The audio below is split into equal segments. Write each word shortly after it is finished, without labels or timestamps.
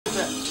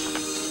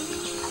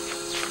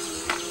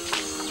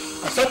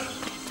I said,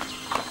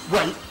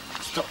 well,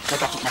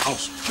 get out of my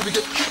house.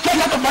 Get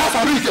out of my house,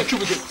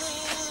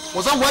 Arinze.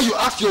 Was that why you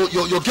asked your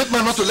gate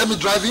man not to let me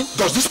drive in?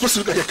 Does this place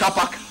look like a car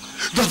park?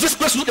 Does this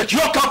place look like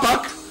your car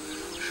park?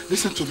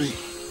 Listen to me.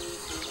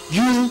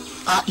 You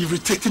are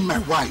irritating my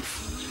wife.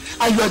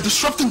 And you are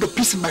disrupting the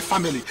peace in my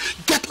family.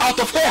 Get out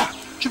of here.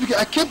 Chibike,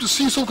 I came to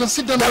see you so we can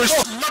sit down. There is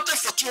nothing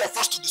for two of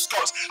us to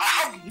discuss. I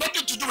have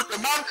nothing to do with a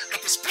man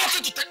that is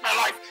plotting to take my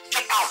life.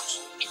 Get out.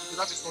 Chibike,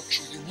 that is not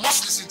true. You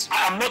must listen to me.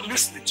 I am not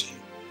listening to you.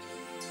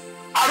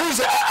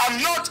 Arinze, I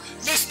am not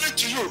listening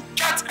to you.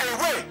 Get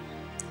away.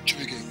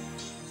 Chibike,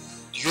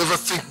 do you ever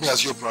think me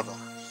as your brother?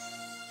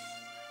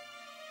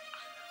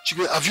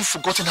 Chibike, have you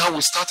forgotten how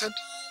we started?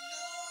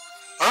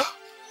 Huh?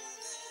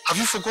 Have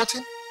you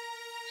forgotten?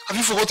 Have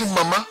you forgotten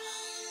Mama?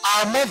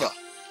 Our mother?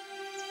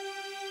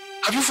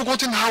 Have you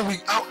forgotten how we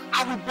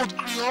both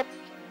grew up?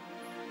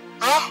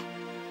 Huh?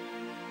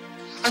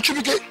 And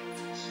Chibike,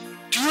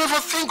 do you ever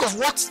think of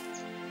what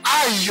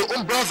I, your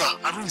own brother,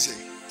 Arinze,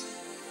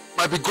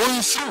 might be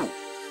going through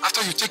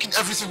after you've taken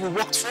everything we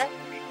worked for?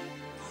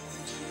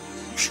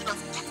 You should have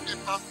thought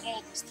about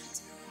all these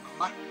things.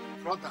 Mama,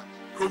 brother,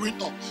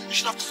 growing up, you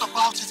should have thought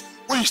about it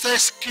when you started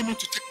scheming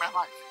to take my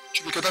life.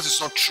 Chibike, that is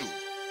not true.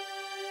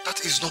 That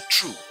is not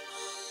true.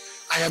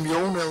 I am your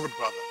own elder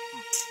brother.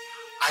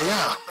 I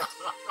am.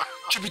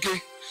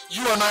 Chibike,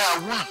 you and I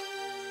are one.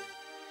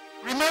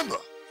 Remember,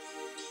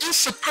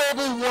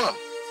 inseparable one.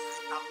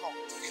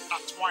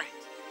 Intertwined.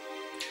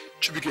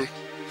 Chibike,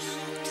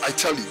 I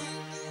tell you,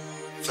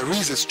 there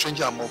is a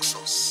stranger amongst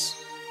us.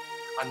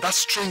 And that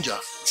stranger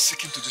is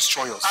seeking to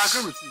destroy us. I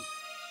agree with you.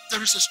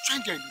 There is a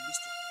stranger in the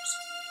midst of us.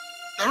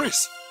 There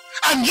is.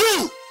 And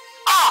you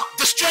are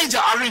the stranger,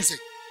 Arinze.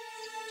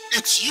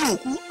 It's you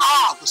who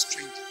are the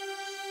stranger.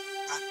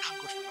 I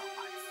thank God for my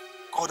wife.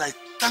 God, I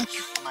thank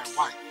you for my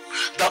wife.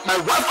 That my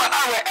wife and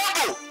I were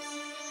able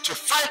to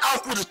find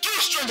out who the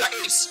true stranger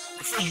is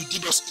before you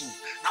did us in.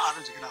 Now,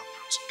 Arinze, get out of my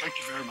house. Thank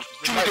you very much.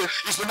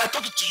 It's when I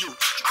talking to you.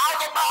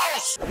 Out of my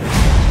house!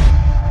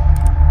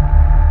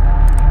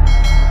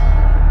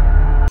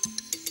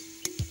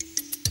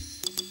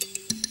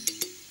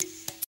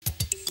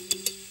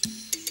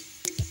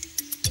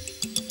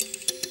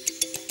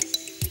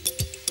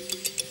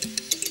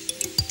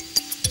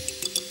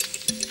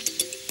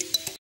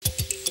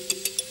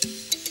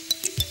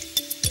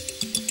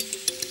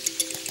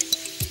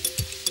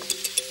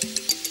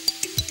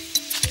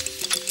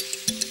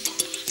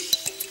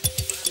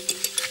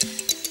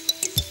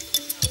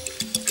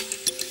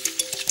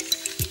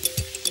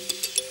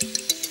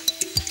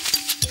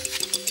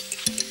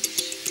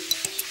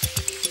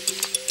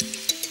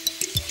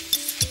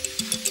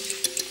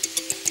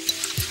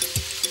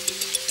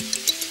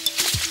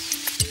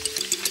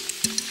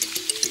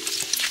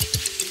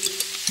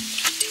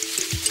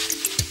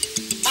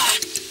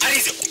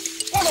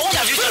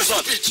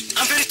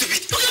 I'm very stupid.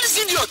 Look at this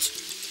idiot.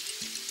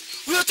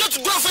 We were told to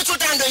go and fetch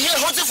water and they're here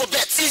hunting for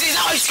beds. Is that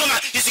how you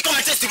should come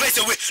and test the beds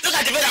away? Look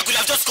at the bed I could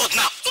have just caught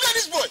now. Look at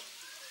this boy.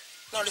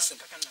 Now listen.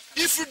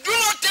 If you do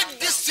not take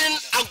this thing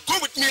and go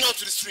with me now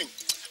to the stream,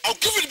 I'll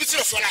give you the beating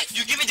of your life.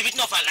 You give me the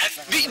beating of my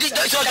life?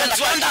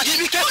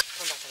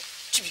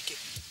 Chibike,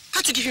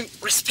 can't you give him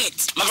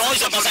respect? My brother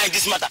is not concerned in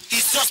this matter.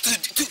 He's just 2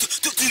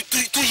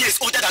 years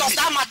older than me. Does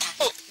that matter?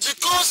 Oh,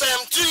 because I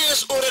am 2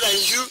 years older than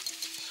you,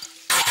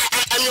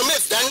 I'm your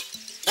mate, Dan.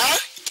 Huh?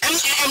 I'm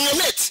your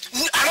mate.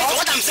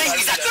 What I'm saying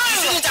is that you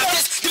shouldn't have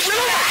this. You go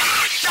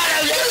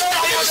and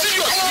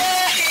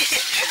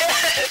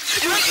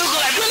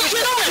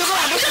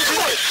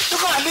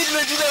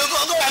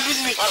beat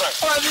me.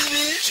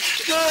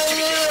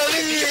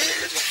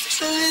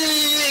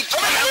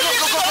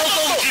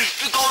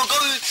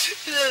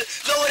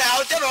 Go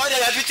I'll tell you what they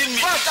are beating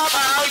me. I'll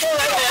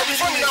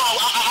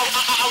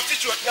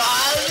teach you.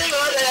 I'll tell you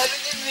what they are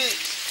beating me.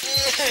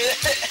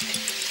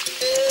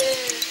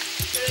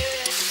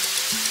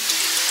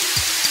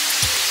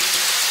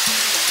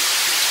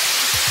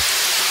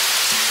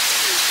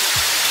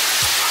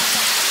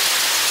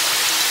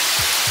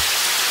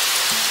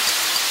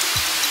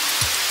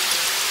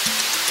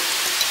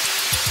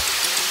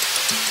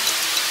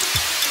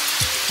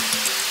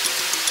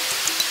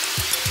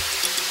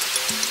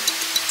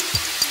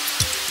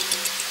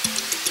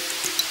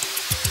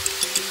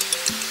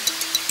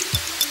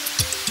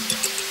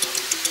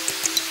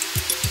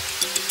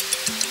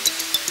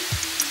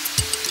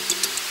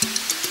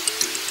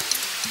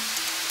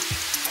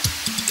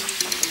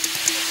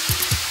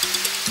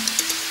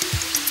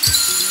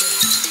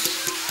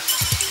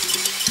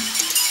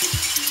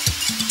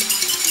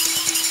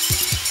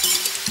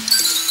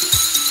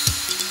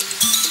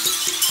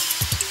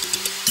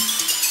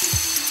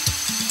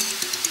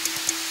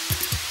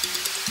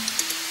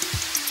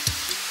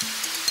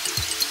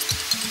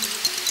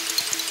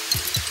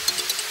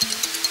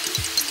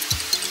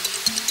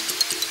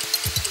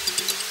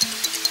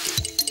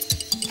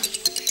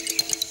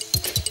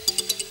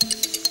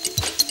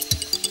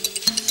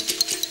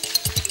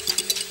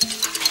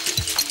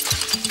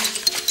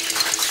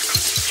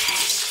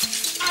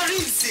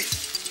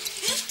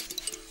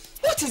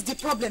 What is the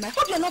problem? I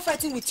hope you're not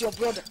fighting with your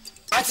brother.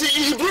 Auntie,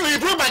 he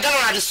broke my gun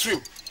at the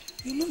stream.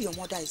 You know your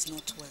mother is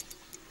not well.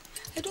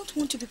 I don't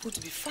want you people to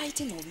be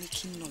fighting or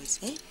making noise,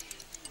 eh?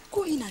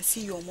 Go in and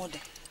see your mother.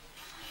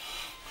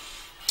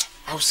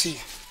 I'll see.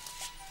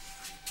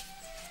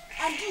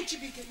 And you,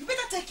 Chibike, you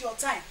better take your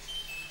time.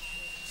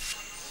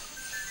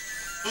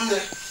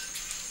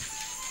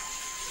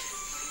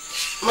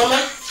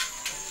 Mama,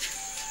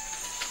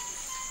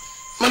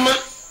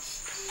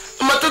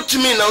 talk to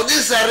me now.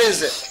 This is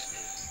Arinze.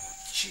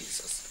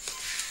 Jesus.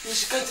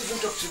 She can't even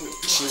talk to me.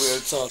 She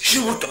will talk. She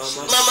will talk.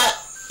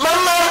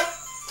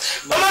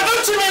 Mama,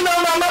 talk to me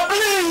now, Mama,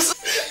 please.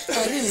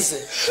 Arinze,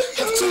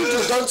 I've told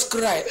you don't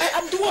cry.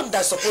 I'm the one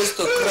that's supposed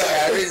to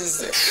cry,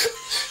 Arinze.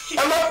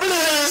 Mama,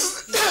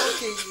 please. It's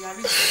okay,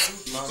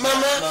 Arinze.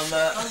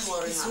 Mama. Don't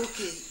worry. It's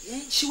okay.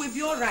 Eh? She will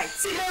be alright.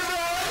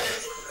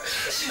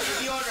 She will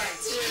be alright.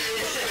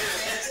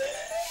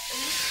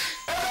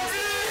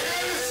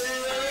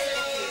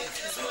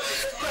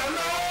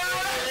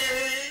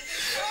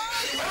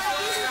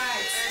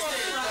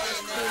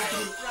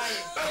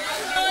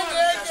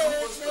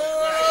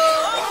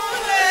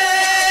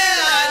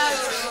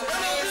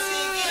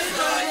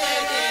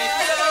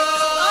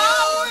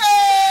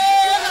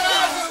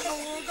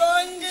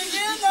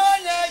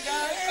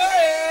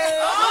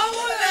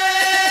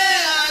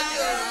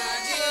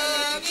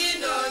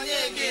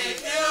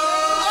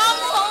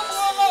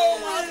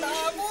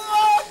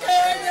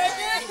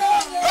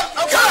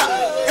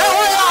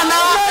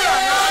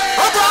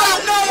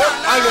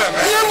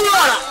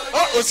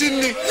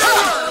 Osini.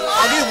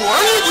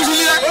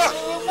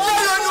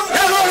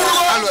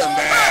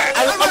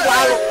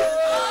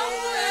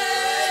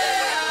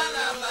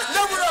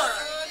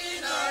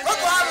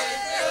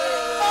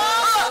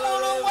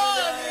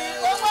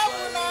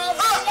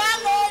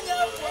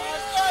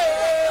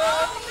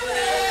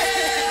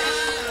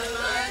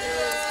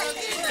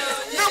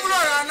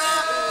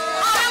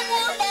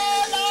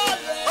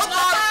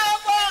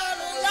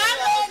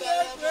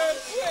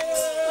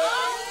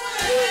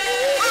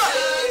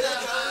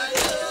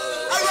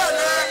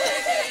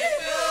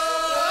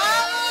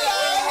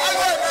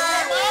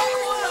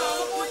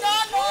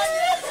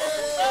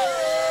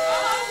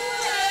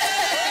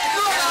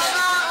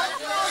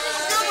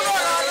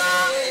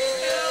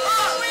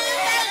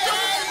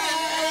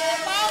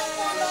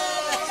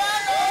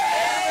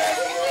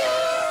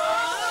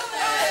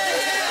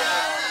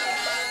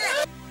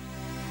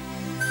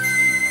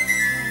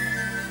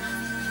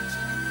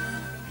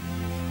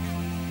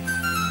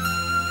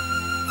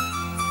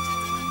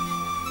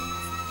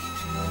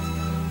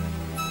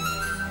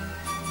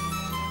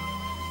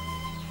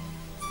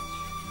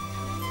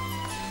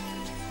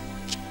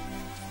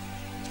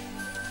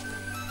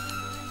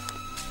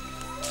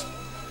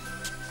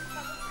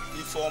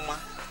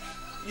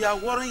 You are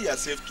worrying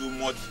yourself too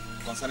much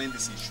concerning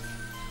this issue.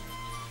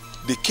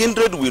 The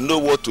kindred will know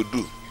what to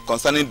do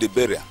concerning the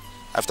burial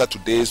after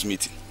today's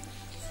meeting.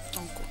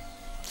 Uncle,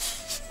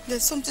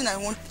 there's something I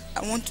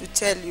want to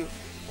tell you.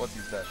 What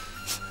is that?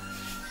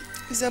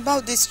 It's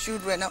about these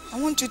children. I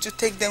want you to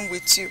take them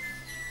with you.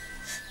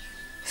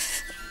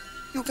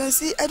 You can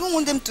see, I don't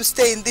want them to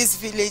stay in this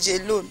village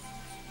alone.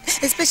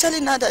 Especially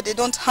now that they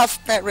don't have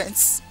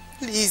parents.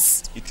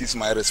 Please. It is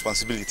my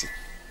responsibility.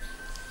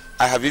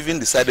 I have even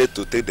decided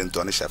to take them to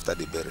Onish after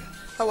the burial.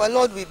 Our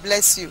Lord will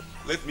bless you.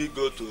 Let me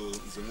go to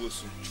Nzelu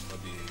for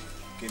the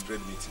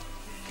kindred meeting.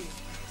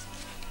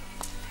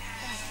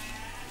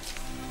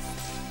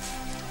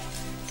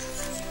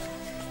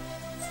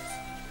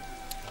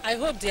 I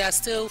hope there are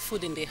still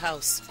food in the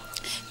house.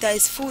 There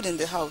is food in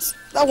the house.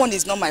 That one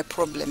is not my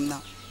problem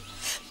now.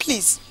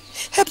 Please,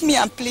 help me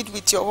and plead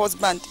with your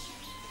husband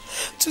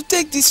to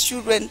take these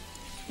children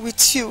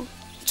with you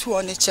to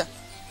Onitsha.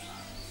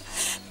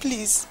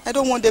 Please, I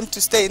don't want them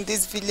to stay in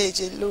this village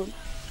alone.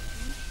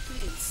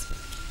 Please.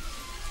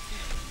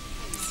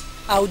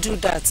 I'll do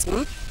that.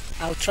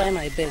 I'll try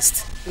my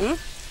best.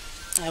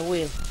 I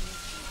will.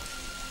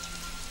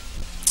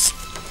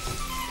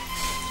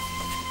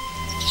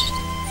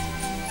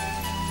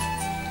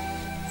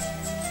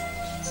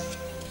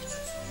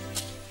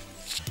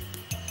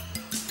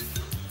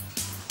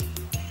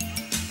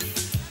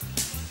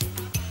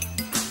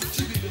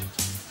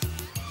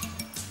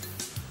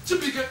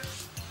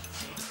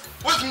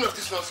 What's the meaning of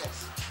this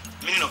nonsense?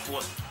 Meaning of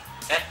what?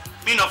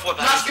 Meaning of what?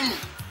 You're asking me.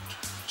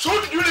 So who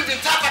did you leave the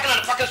entire packet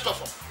and the packet store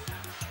for?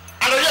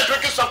 And you're here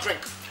drinking some drink.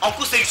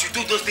 Uncle said you should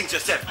do those things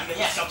yourself. And you're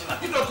here shouting at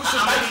me. Am I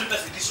the only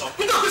person in this shop?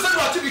 You know who said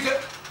you are Chibike?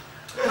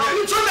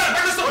 You told me the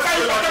packet store for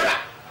you.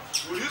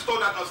 Will you stop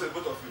that nonsense,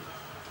 both of you?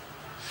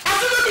 I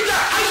said let me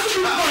there. I used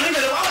to be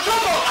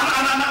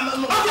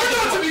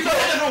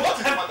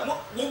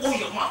What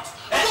your mouth?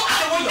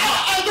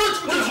 I don't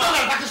want to stand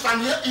at the packet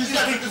stand here. He's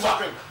here drinking some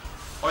drink.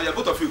 Oh yeah,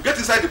 both of you, get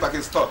inside the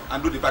packing store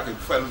and do the packing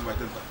before I lose my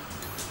temper.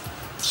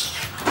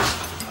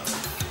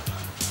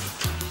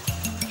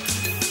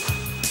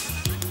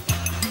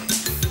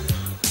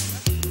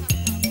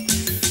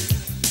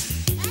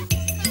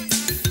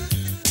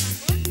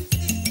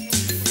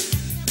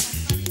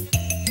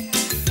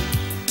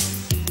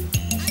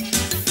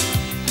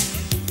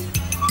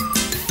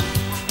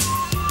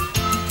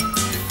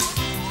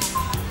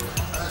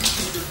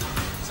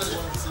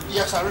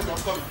 Yes, I read. I'm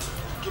coming.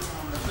 Give me a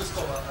moment. Please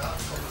come on.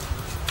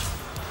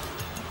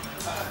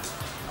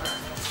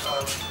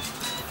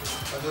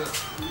 And then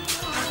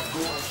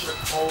go and check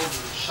all the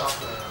sharp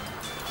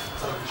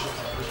televisions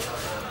and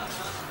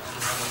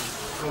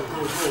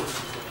go.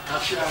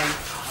 Cashier.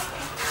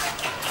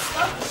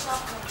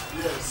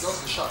 Yes,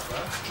 just the sharp,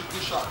 right?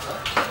 Strictly sharp,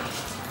 right?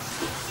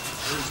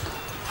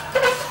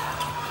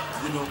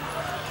 You know,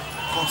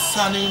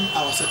 concerning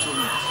our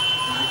settlement,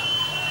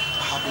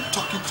 I have been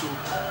talking to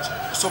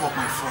some of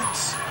my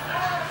friends.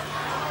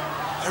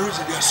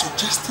 They are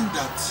suggesting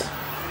that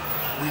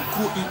we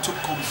go into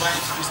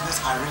combined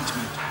business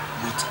arrangement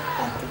with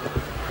Uncle.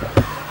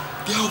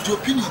 They are of the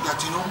opinion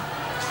that,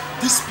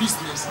 this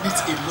business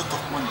needs a lot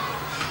of money.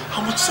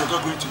 How much is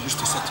God going to use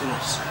to settle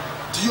us?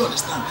 Do you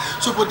understand?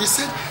 So, but they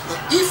said that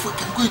if we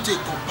can go into a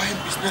combined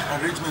business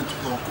arrangement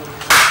with Uncle,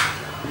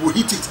 we'll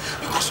hit it.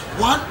 Because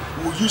one,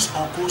 we'll use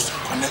Uncle's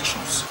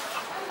connections.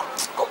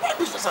 Combined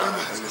business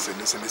arrangement.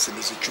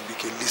 Listen,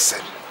 Chubike, listen.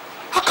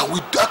 How can we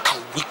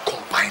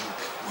combine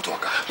with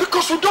Uncle?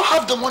 Because we don't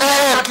have the money to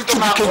start it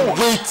on our own.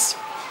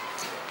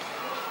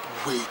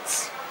 Wait.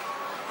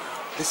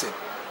 Listen,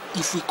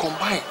 if we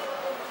combine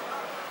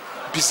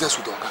business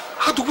with Uncle,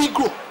 how do we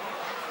grow?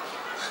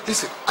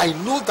 Listen, I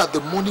know that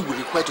the money we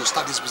require to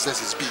start this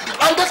business is big.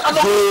 And that's not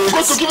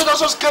going to give us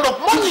some kind of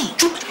money.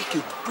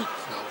 Okay, breathe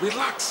now,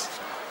 relax.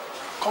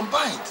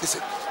 Combined.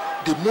 Listen,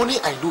 the money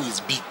I know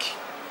is big.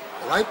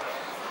 Alright?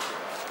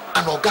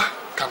 And Oga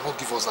cannot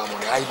give us that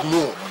money. I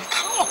know. He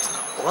cannot.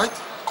 Alright?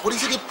 What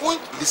is the point?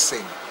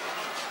 Listen.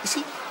 You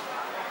see,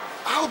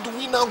 how do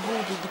we now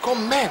grow to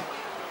become men?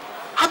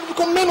 How do we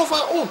become men of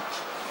our own?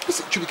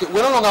 Listen, Chubike,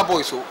 we're no longer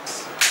boys, so.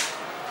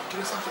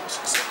 Give us something.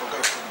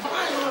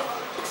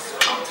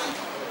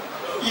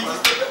 We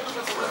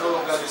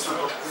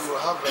will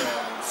have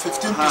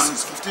 15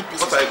 pieces. 15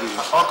 pieces. What are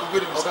you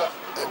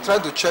doing? Try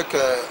to check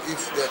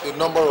if the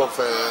number of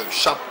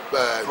sharp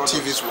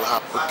TVs will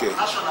have. Okay.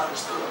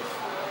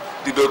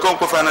 Did the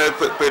Okafor finally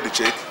pay the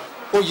check?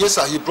 Oh yes,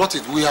 sir. He brought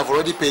it. We have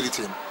already paid it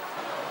in.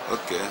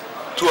 Okay.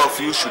 Two of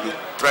you should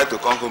try to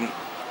come home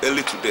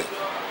early today.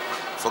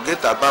 Forget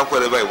about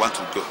wherever you want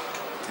to go.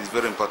 It is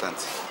very important.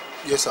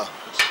 Yes, sir.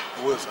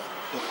 Well, sir.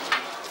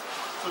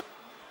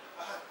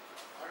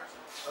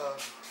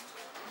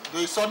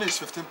 The sun is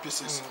 15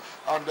 pieces,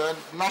 and then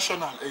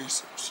national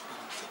is.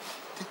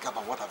 Think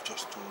about what I've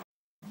just told.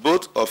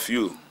 Both of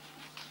you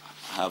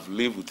have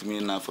lived with me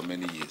now for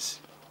many years.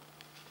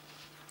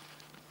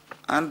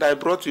 And I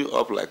brought you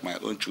up like my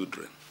own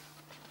children.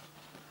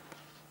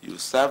 You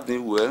served me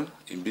well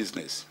in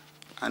business,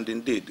 and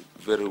indeed,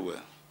 very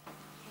well.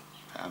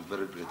 I am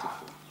very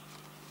grateful.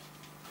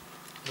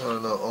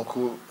 No,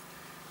 Uncle.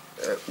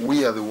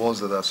 We are the ones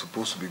that are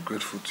supposed to be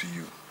grateful to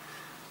you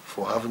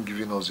for having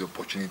given us the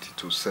opportunity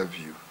to serve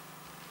you.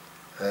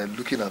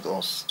 Looking at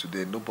us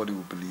today, nobody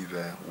will believe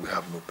we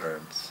have no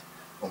parents.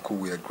 Uncle,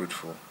 we are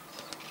grateful.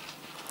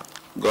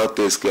 God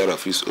takes care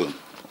of his own.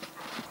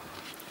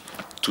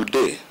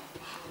 Today,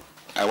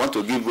 I want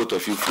to give both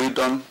of you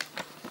freedom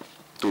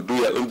to do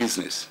your own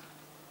business.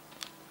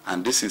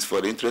 And this is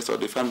for the interest of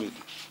the family.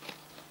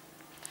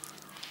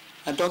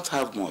 I don't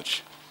have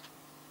much.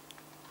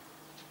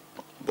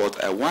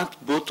 But I want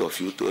both of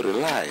you to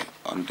rely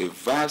on the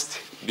vast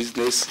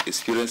business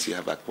experience you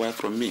have acquired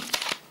from me.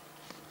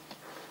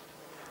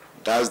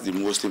 That's the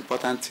most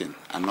important thing,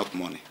 and not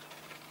money.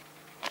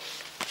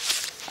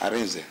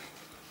 Ohameze,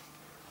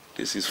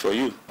 this is for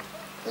you.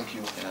 Thank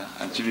you. Yeah,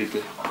 and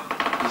Chibike,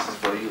 this is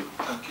for you.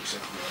 Thank you, sir.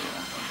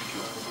 Yeah.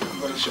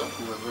 We're very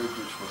grateful. We're very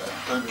grateful.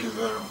 Thank you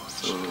very much.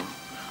 So,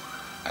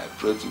 I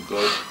pray to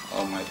God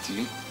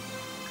Almighty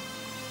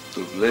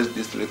to bless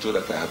this little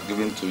that I have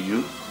given to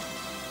you,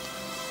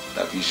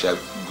 that you shall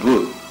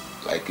grow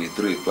like a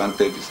tree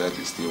planted beside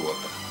the still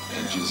water.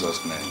 In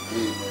Jesus' name.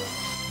 Amen.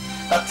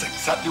 That's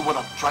exactly what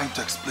I'm trying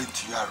to explain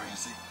to you,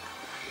 Ohameze.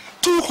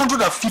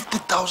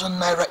 250,000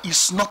 naira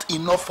is not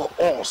enough for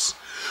us.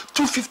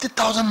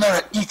 250,000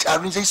 naira each,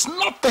 Ohameze, is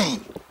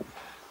nothing.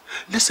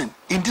 Listen,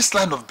 in this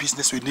line of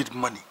business, we need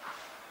money.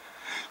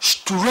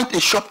 To rent a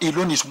shop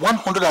alone is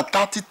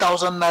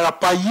 130,000 naira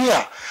per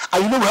year.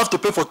 And we have to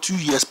pay for 2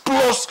 years,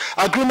 plus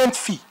agreement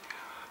fee.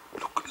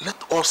 Look,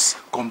 let us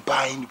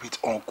combine with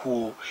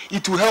Uncle.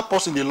 It will help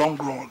us in the long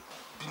run.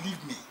 Believe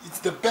me, it's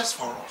the best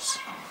for us.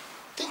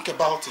 Think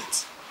about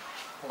it.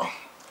 Oh,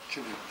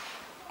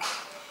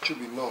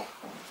 Chubi, no.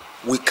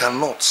 We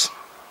cannot.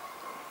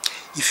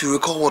 If you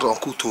recall what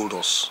Uncle told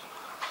us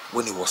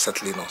when he was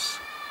settling us,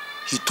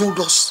 he told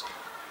us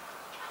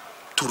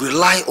to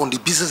rely on the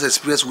business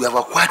experience we have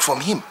acquired from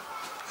him.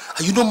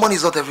 And you know money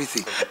is not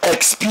everything.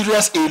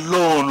 Experience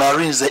alone,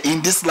 Ohameze,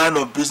 in this line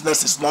of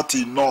business is not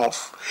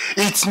enough.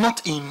 It's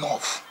not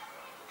enough.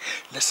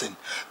 Listen,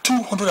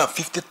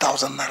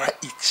 250,000 naira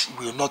each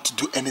will not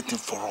do anything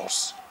for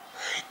us.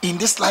 In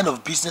this line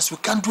of business, we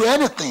can't do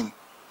anything.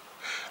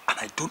 And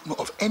I don't know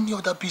of any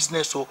other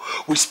business, so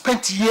we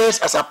spent years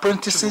as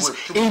apprentices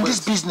in this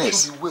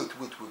business. Wait.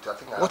 I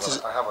think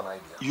I have an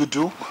idea. You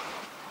do?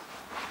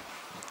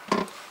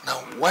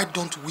 Now, why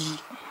don't we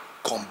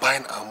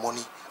combine our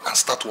money and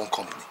start one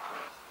company.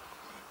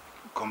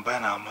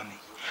 Combine our money.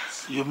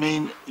 You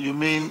mean? I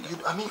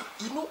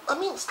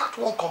mean, start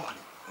one company.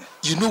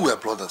 You know we're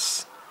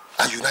brothers,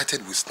 and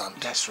united we stand.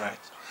 That's right.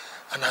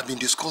 And I've been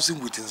discussing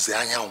with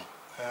Nzelu.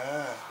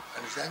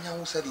 And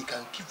Nzelu said he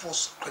can give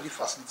us credit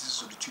facilities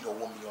to the tune of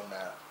 1 million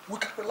naira. We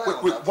can rely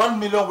on that. 1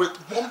 million with...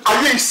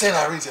 Are you insane,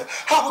 Arinze?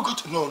 How are we going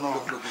to... No.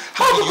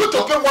 How are we going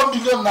to pay 1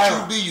 million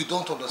naira? Chubi, you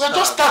don't understand. We're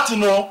just starting,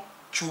 no?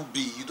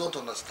 Chubi, you don't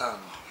understand.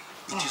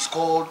 It is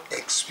called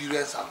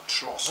experience and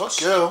trust.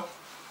 Okay.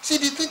 See,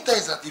 the thing there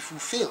is that if we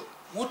fail,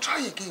 we'll try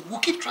again. We'll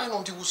keep trying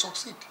until we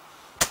succeed.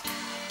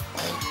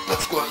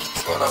 Let's go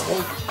eat. I'm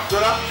hungry.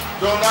 Donna,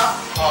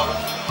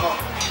 come.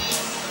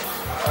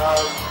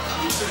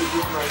 You see the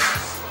new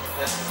prices?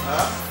 Yes.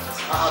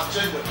 I have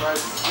changed the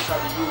prices. Look at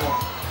the new one.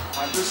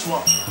 And this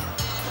one.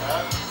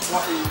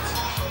 180.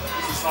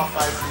 This is not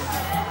 580.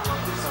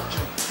 Things have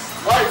changed.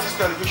 Why is this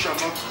television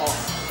not on?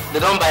 They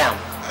don't buy them.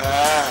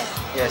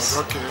 Yes.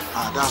 Okay.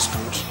 That's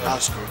good.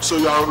 That's good. So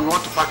we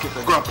want to pack it.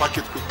 Go and pack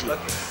it quickly.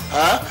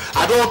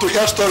 I don't want to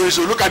hear stories.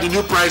 So look at the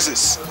new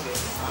prices.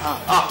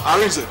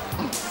 Arinze.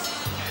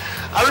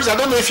 Arinze, I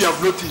don't know if you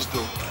have noticed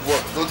though.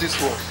 What? Notice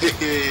what?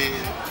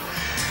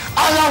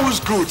 Anyanwu's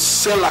goods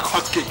sell like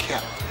hotcake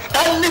here.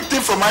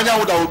 Anything from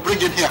Anyanwu that we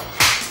bring in here,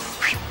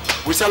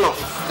 we sell off.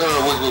 No,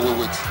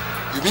 wait.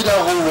 You mean that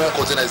whole one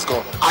container is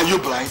gone? Are you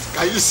blind?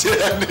 Can you see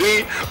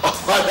any of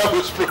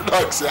Anyanwu's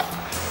products here?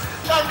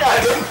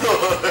 I don't know.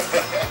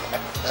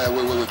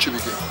 Wait,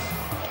 Chibike.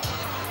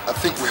 I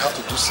think we have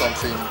to do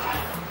something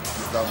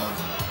with that money.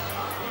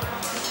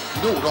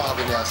 You know we don't have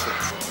any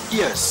assets.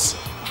 Yes.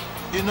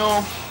 You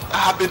know, I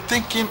have been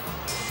thinking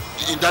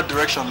in that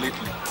direction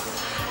lately.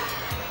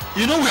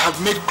 You know, we have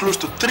made close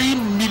to 3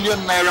 million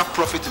naira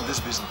profit in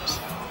this business.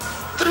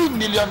 3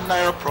 million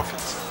naira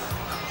profit.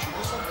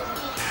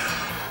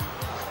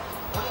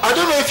 I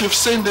don't know if you've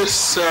seen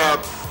this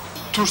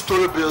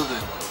 2-story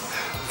building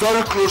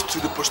very close to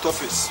the post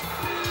office.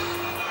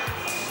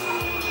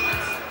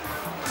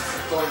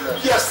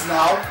 Yes,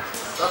 now.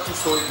 That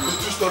 2-story building.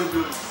 The 2-story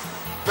building.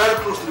 Very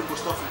close to the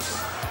post office.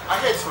 I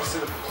hear it's for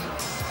sale.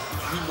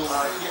 You know.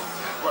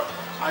 Well,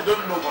 I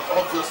don't know, but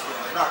obviously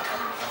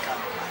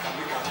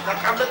I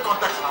can make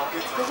contacts and I'll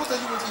get it. But what are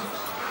you waiting for?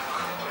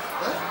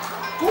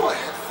 Go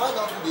ahead, find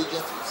out who the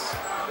agent is.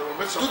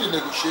 Do the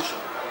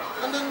negotiation.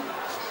 And then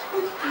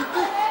we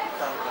go.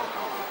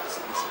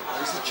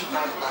 Listen, Chibi,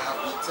 I have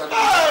been telling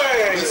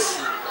you.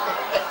 Listen,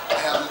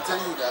 I have been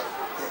telling you that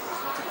there is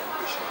nothing like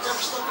patience.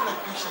 There's nothing like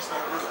patience.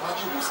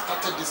 Imagine we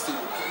started this thing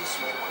with very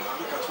small money.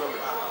 Look at where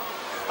we are.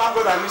 Thank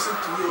God I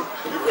listened to you.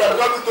 If we had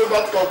gotten to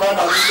that combine,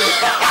 I would say,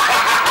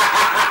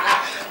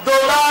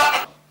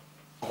 Dora!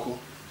 Uncle,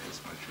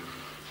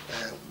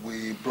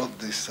 we brought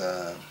this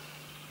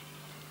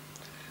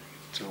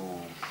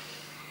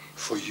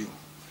for you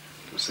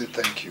to say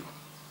thank you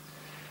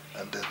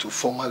and to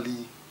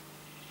formally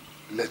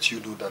let you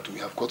know that we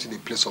have gotten a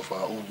place of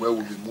our own where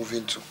we'll be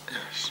moving to.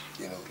 Yes.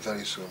 You know,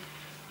 very soon.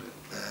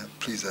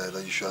 Please,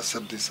 that you should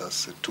accept this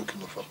as a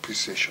token of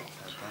appreciation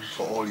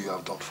for all you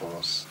have done for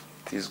us.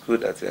 It is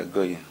good that you are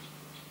going,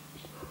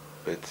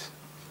 but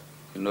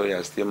you know you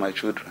are still my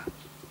children.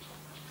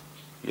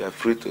 You are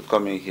free to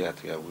come in here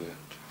at your will.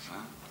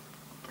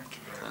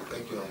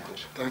 Thank you, Uncle.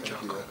 Thank you,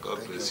 Uncle.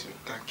 God bless you.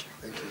 Thank you.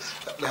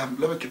 Thank Let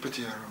you. me keep it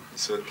in your room.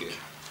 It's okay.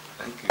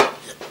 Thank you.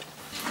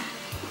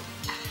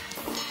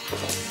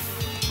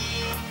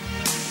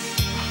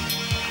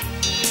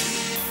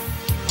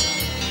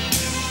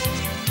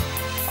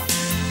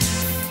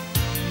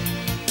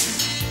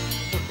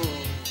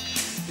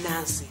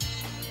 Nancy,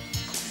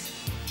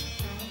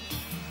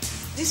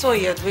 this one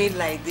you're doing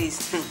like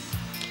this,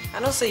 I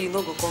don't say you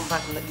no go come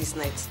back this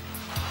night.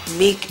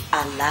 Make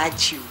a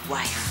large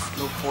wife,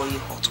 no pour you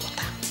hot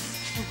water.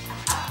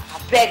 I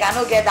beg, I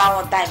don't get that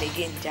one time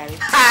again, Jerry.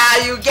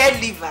 You get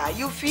liver,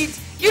 you fit,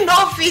 you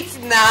know fit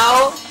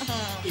now.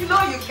 You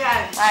know you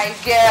can. My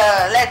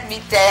girl, let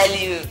me tell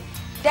you,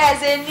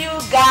 there's a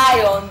new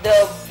guy on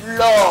the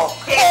block.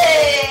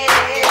 Hey!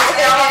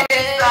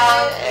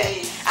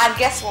 And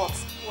guess what?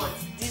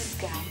 This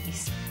guy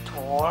is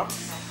tall,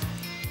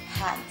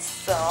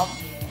 handsome,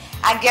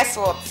 and guess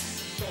what?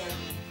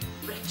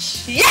 Very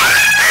rich. Yeah!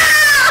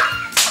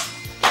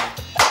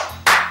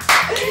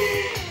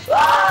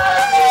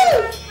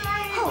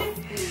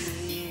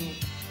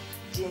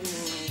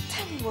 Jenny,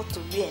 tell me what to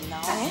wear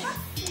now.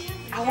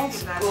 I want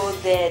to go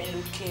there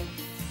looking.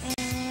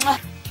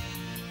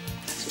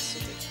 That's just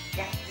suited.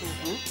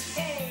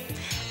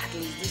 At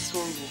least this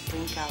one will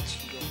bring out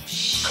your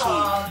shape.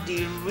 The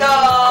real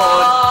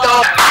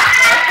God.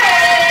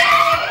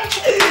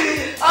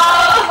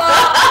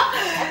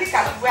 I think I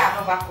should wear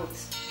another coat.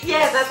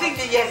 Yes, I think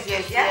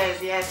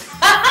yes.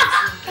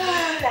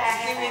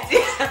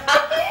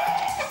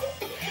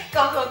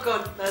 Come,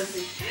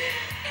 Nancy.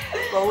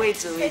 But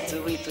wait,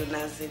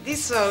 Nancy.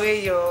 This one where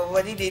your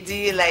body they do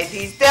you like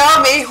this.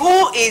 Tell me,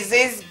 who is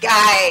this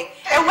guy?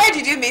 And where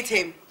did you meet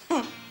him?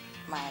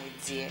 My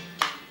dear,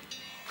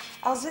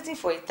 I was waiting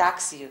for a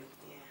taxi.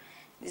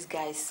 This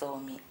guy saw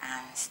me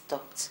and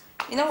stopped.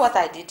 You know what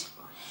I did?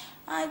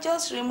 I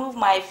just remove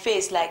my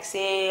face like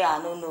say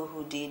I don't know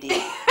who did it.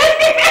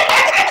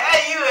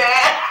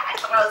 I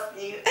trust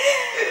you.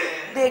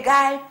 The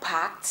guy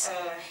packed,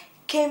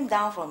 came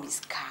down from his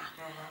car,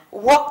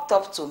 walked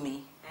up to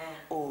me.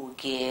 Oh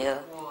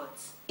girl, What?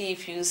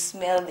 if you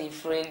smell the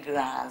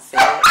fragrance,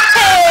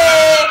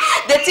 hey,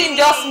 the thing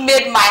just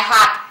made my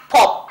heart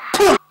pop.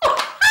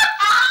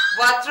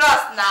 But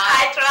trust now.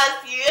 I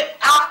trust you.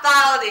 After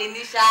all the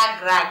initial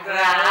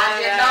gra-gra,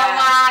 the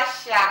normal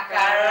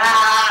shakara,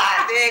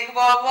 the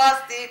bobo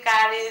still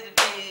carried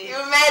me.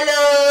 You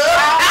mellow.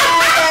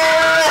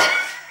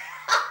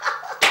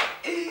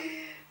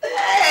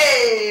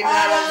 Hey,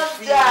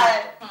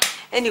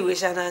 anyway,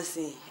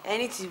 Shanasi,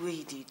 anything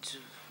we did do,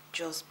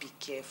 just be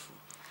careful.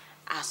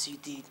 As you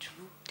did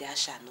do, there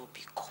shall not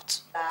be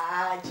caught.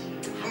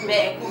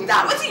 Cool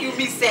down. What do you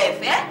mean,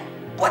 self, eh?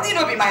 Body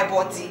no be my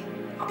body.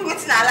 I'll be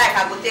waiting I like,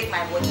 I go take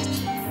my body.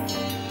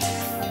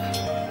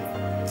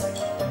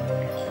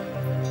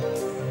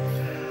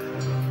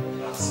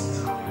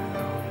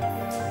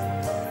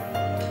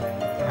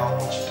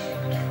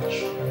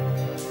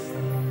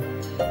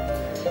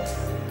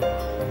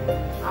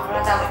 I'd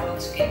rather we go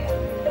together.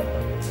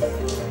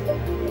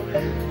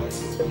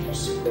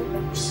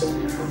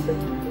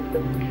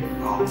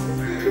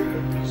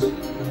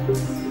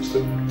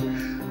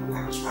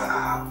 That's why I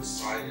have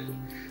decided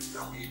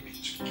that we be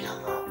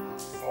together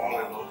all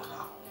alone in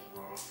our own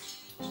world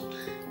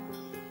today.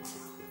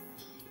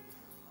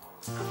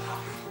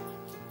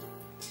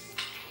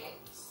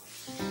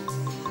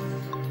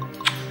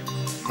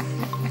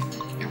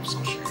 I'm so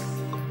sure.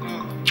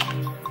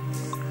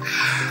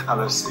 And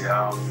let's see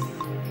how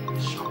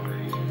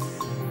shopping.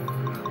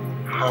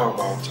 How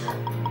about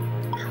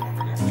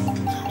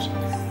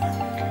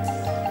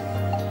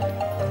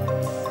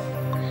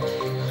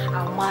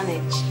I'll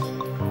manage.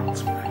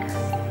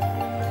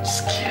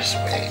 Excuse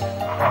me.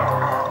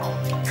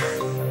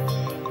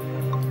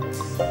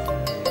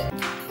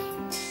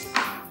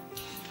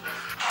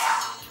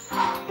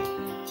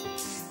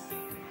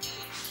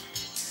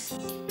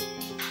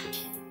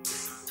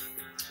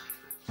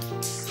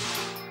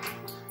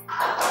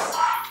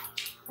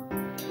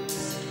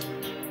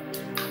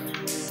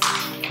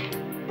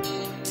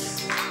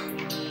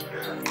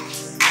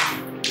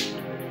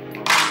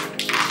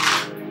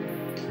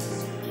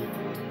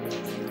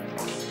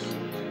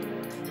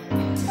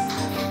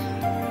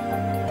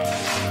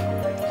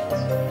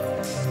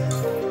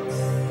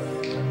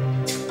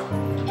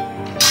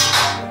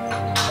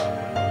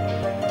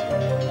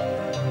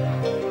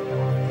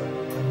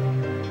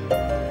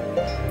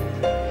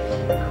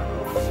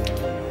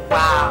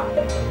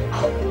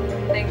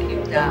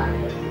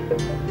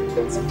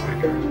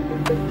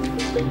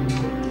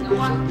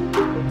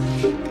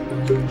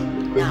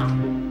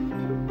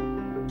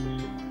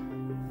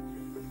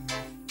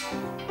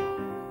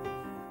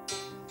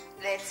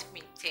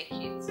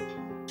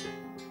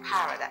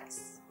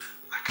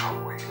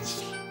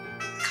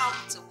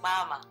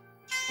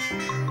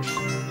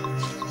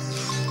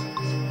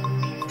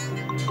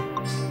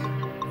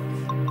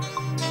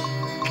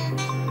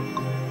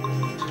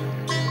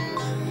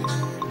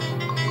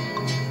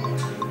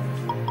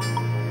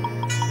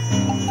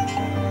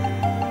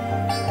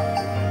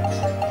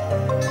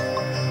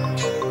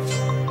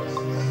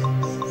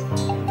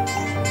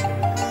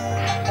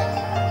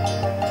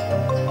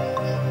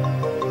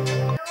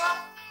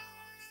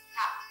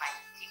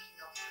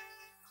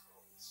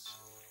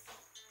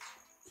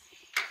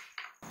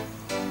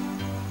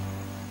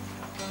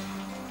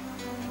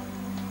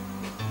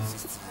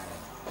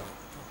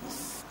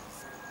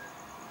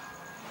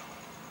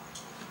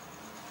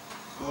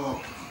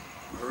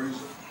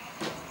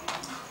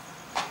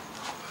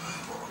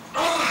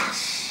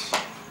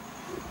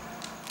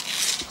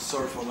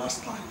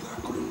 Last night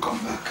I couldn't come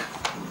back.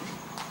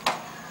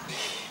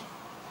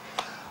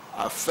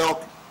 I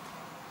felt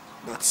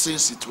that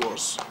since it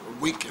was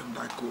a weekend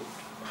I could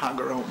hang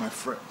around with my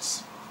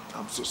friends.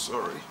 I'm so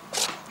sorry.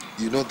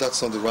 You know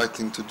that's not the right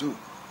thing to do.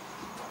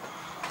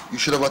 You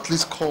should have at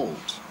least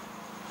called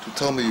to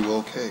tell me you were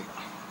okay.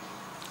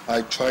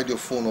 I tried your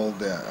phone all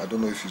day. I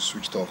don't know if you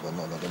switched off or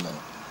not. I don't know.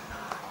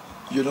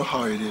 You know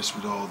how it is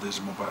with all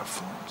these mobile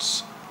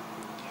phones.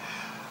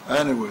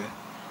 Anyway,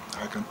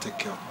 I can take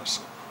care of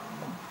myself.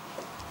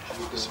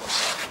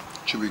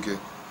 Chibike,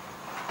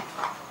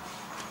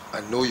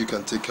 I know you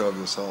can take care of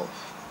yourself,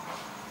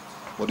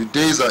 but the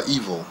days are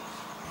evil.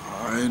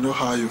 I know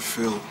how you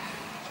feel.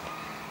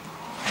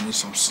 I need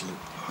some sleep.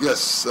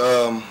 Yes,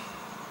 the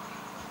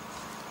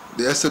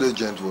estate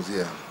agent was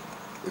here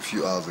a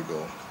few hours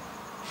ago.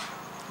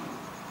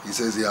 He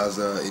says he has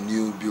a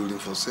new building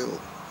for sale.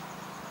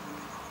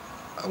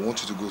 I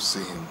want you to go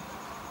see him,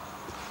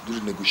 do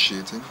the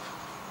negotiating,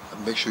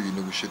 and make sure you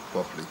negotiate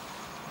properly.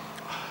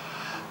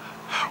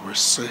 We'll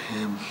see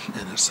him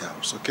in his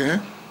house, okay?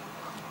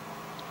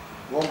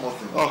 One more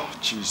thing. Oh,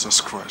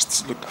 Jesus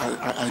Christ. Look,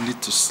 I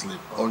need to sleep.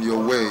 On your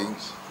way,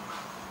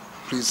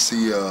 please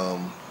see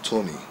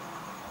Tony.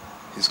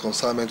 His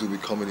consignment will be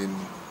coming in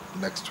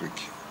next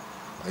week.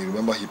 And you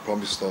remember he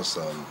promised us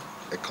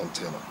a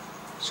container.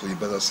 So you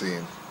better see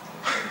him.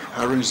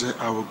 Arinze,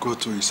 I will go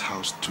to his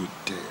house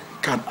today.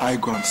 Can I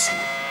go and see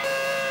him?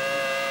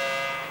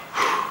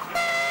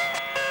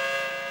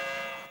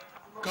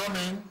 Come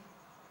in.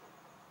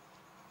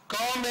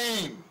 Come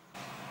in.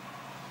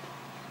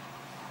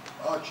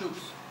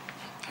 Choose.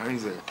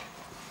 Arinze.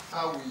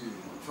 How are you?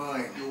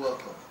 Fine. You're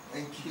welcome.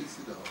 Thank you.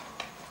 Sit down.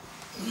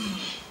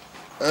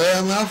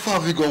 How far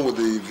have you gone with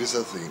the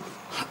visa thing?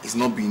 It's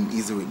not been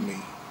easy with me.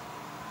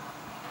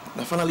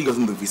 I finally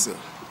gotten the visa.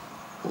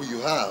 Oh,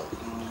 you have?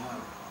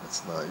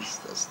 That's nice.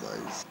 That's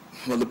nice.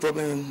 Well, the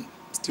problem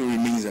still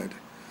remains that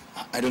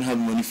I don't have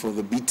money for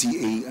the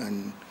BTA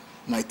and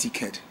my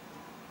ticket.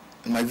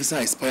 And my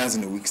visa expires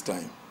in a week's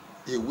time.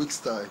 A week's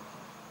time?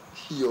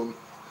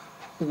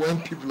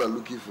 When people are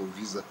looking for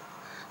visa,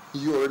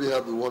 you already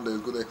have the one that is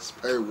going to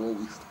expire in 1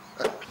 week's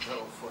time.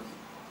 How funny.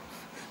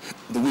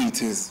 The way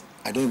it is,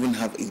 I don't even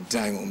have a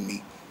dime on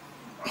me.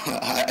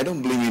 I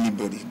don't blame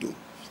anybody, though.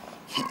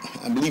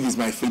 I believe it's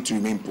my fate to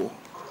remain poor.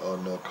 Oh,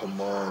 no, come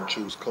on,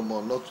 Choose. Come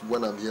on, not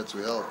when I'm here to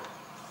help.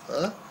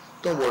 Huh?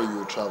 Don't worry,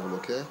 you'll travel,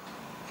 okay?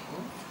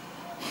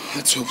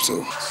 Let's hope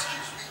so.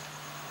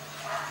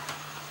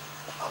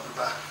 I'll be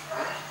back.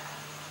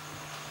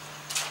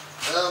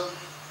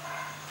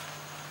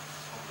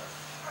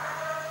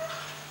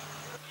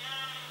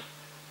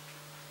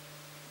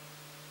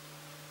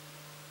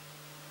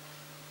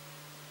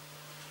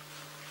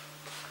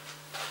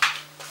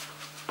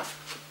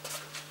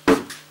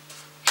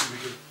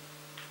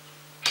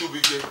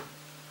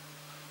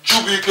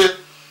 Chubike.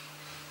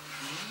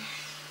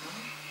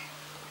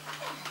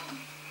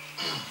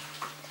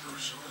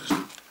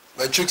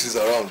 My Chooks is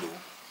around though.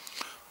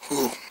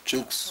 Who?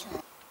 Chooks.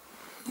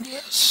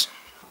 Yes.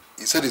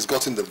 He said he's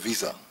gotten the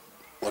visa,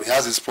 but he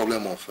has this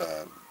problem of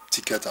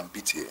ticket and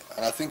BTA,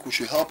 and I think we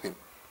should help him.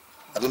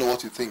 I don't know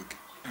what you think.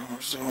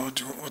 So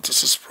what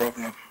is his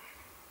problem?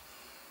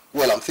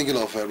 Well, I'm thinking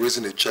of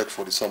raising a check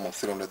for the sum of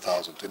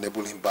 300,000 to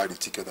enable him buy the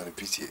ticket and the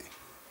BTA.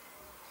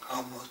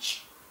 How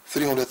much?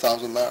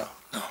 300,000 naira.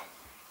 No.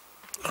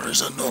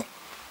 Arinze, no.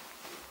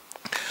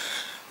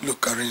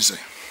 Look, Arinze,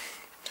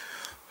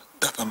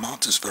 that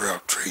amount is very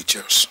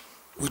outrageous.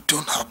 We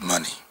don't have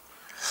money.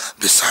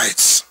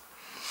 Besides,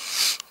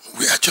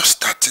 we are just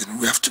starting.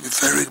 We have to be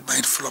very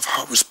mindful of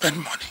how we spend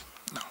money.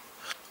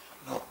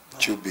 No.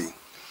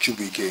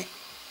 Chubike,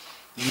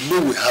 you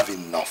know we have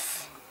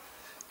enough.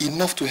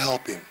 Enough to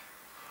help him.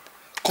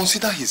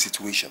 Consider his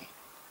situation.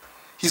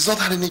 He's not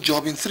had any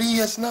job in 3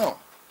 years now.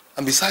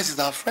 And besides, he's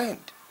our friend.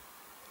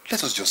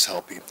 Let us just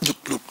help him.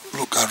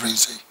 Look,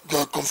 Arinze, you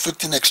are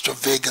conflicting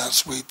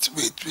extravagance with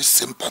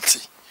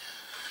sympathy.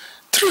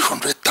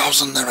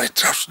 300,000 naira,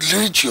 it's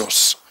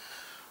outrageous.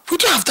 We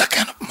don't have that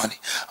kind of money.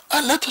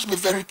 And let us be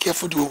very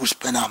careful the way we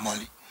spend our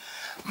money.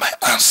 My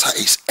answer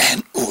is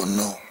no,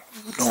 no.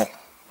 No.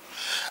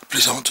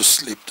 Please, I want to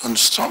sleep. Don't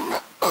stop me.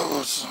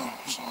 Oh, so.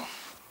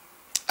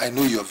 I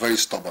know you're very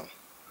stubborn.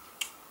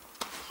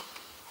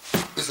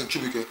 Listen,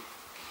 Chubike.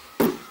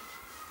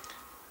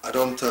 I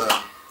don't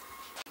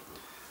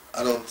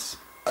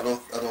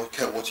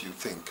care what you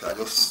think. I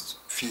just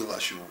feel I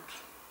should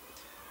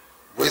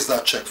raise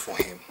that check for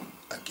him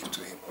and give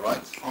to him,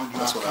 alright? On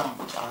your account.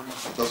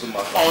 It doesn't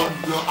matter. On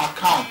your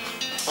account.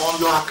 On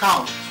your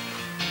account.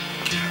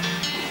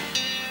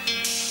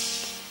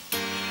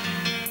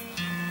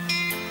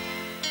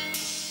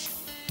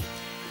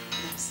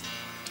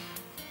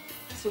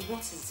 So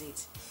what is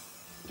it?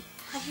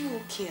 Are you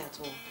okay at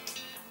all?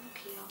 I'm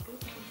okay, I'll be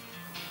okay.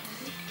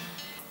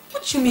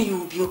 What do you mean you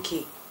will be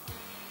okay?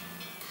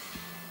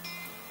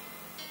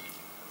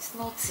 It's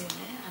nothing,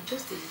 eh? I'm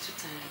just a little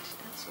tired,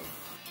 that's all.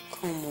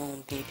 Come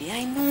on, baby.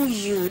 I know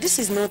you. This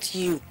is not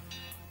you.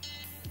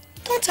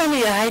 Don't tell me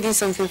you're hiding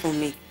something from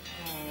me.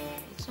 No,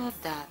 it's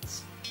not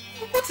that.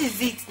 What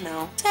is it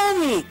now? Tell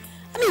me.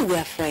 I mean, we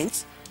are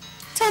friends.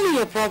 Tell me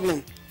your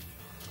problem.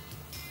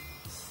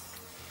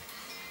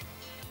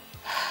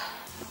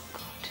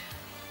 God.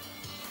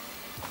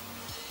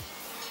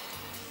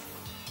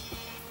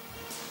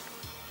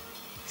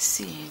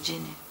 See,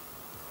 Jenny,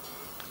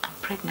 I'm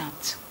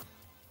pregnant.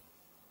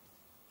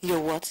 You're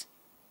what?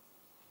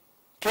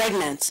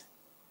 Pregnant?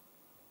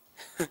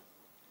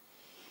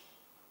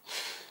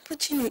 But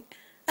Jenny,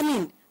 I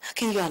mean, how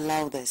can you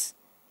allow this?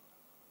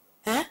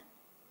 Huh?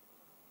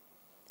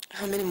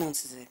 How many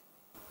months is it?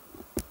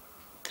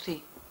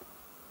 3.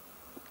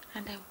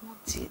 And I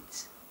want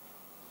it.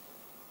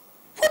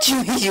 What do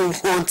you mean you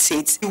want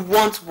it? You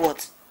want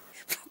what?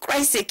 For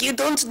Christ's sake, you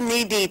don't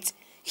need it.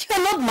 You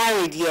are not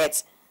married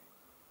yet.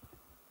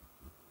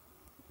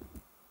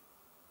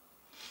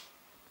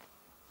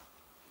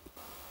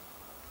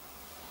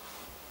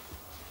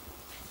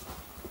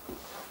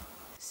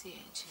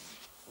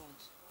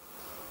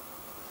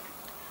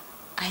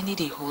 I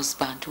need a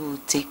husband who will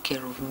take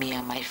care of me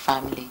and my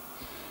family.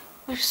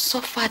 We've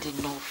suffered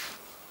enough.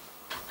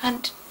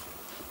 And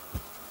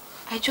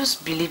I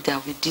just believe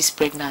that with this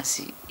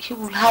pregnancy, he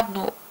will have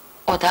no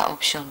other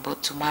option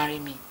but to marry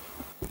me.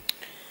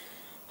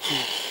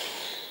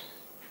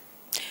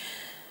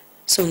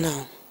 So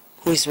now,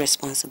 who is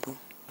responsible?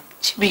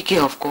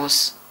 Chibike, of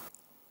course.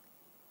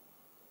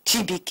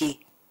 Chibike.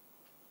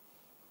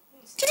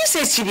 Did you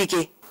say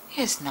Chibike?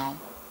 Yes, now.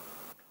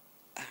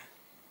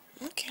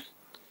 Okay.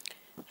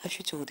 Have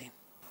you told him?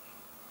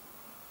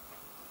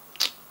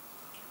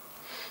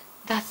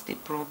 That's the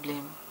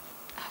problem.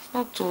 I've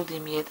not told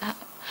him yet.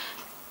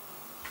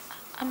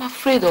 I'm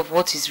afraid of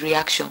what his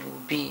reaction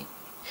will be.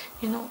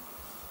 You know,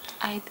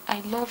 I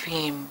love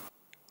him.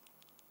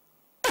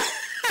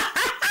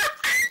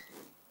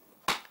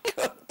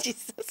 Oh,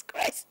 Jesus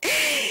Christ.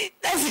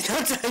 That's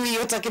not tell me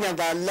you're talking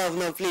about love.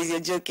 No, please, you're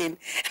joking.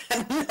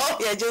 No,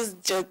 you're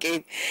just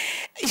joking.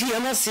 You're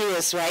not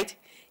serious, right?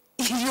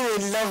 You're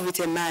in love with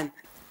a man.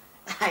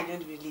 I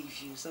don't believe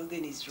you.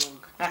 Something is wrong.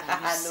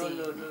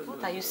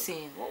 What are you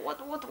saying?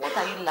 What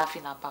are you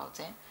laughing about,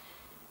 eh?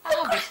 I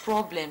have a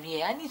problem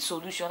here. I need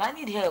solution. I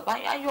need help.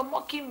 And you're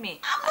mocking me.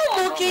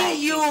 I'm not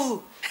mocking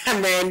you.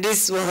 Man,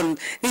 this one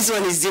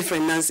is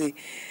different, Nancy.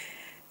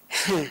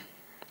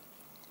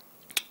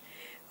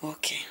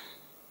 Okay.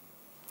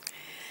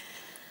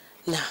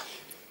 Now,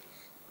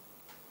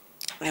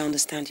 I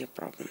understand your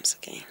problems,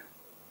 okay?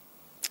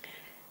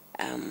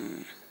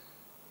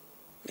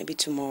 Maybe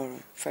tomorrow,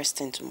 first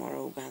thing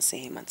tomorrow, we'll go and see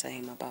him and tell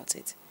him about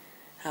it.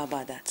 How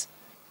about that?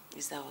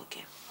 Is that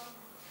okay?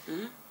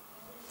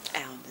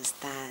 I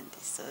understand.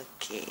 It's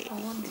okay. I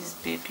want this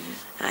baby.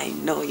 I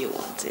know you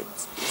want it.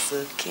 It's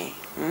okay.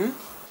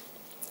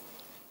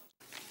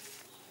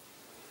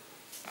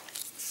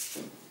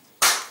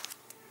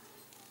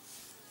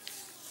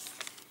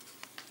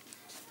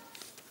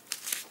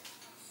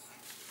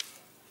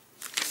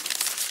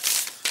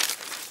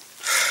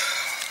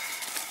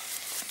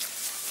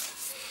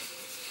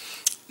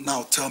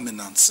 Now tell me,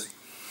 Nancy,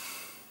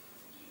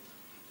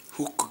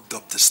 who cooked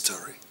up this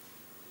story?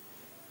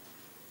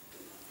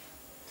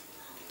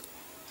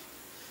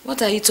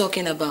 What are you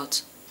talking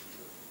about?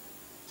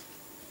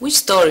 Which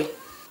story?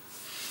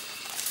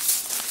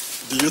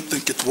 Do you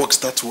think it works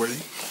that way?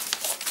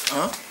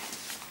 Huh?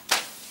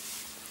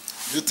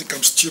 Do you think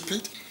I'm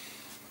stupid?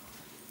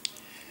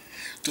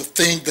 To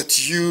think that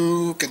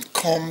you can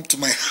come to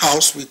my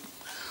house with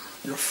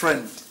your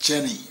friend,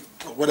 Jenny,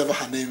 or whatever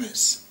her name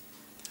is,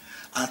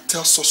 and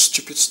tell such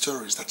stupid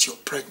stories that you're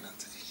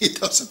pregnant. It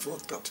doesn't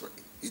work that way.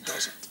 It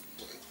doesn't.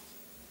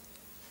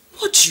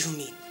 What do you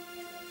mean?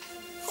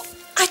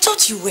 I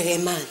thought you were a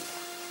man.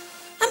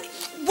 I mean,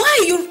 why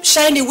are you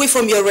shying away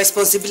from your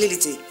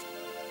responsibility?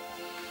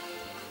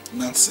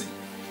 Nancy,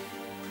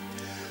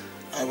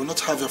 I will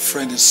not have your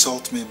friend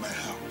insult me in my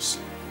house.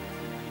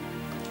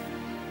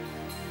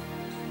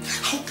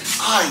 How can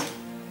I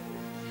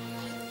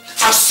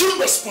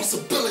assume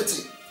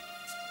responsibility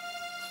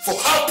for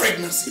her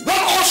pregnancy when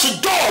all she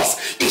does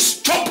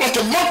is jump like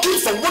a monkey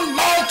from one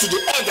mile to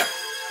the other?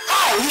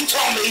 How, you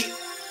tell me?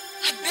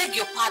 I beg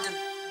your pardon.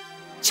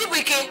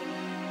 Chibuike,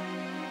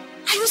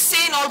 are you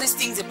saying all these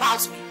things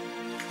about me?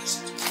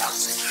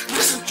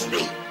 Listen to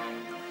me.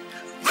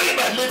 Read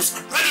my lips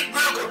and read it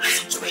real good.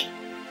 Listen to me.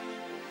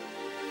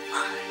 I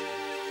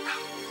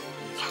am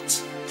not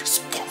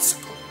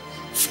responsible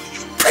for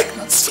your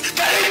pregnancy.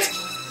 Get it?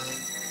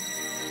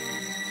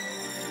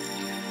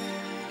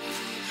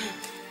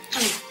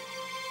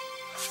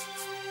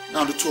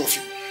 Now the two of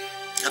you,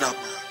 get out of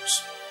my house.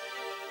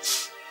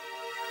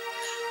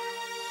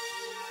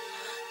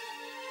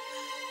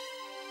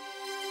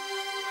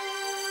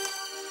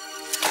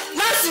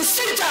 Nancy,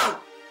 sit down!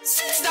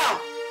 Sit down!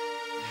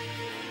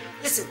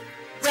 Listen,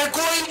 we're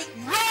going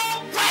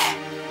nowhere!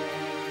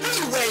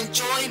 You were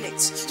enjoying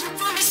it. You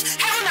promised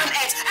heaven and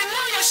earth, and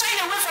now you're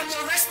shying away from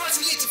your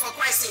responsibility, for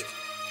Christ's sake.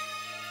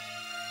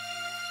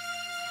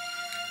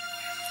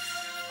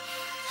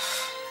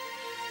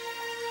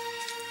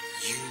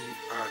 You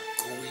are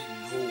going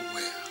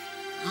nowhere.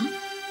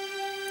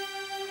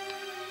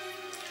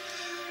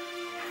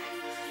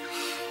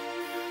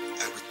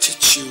 I will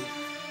teach you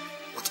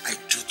what I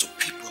do to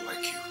people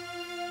like you.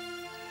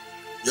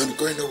 You're not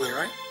going nowhere,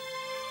 right?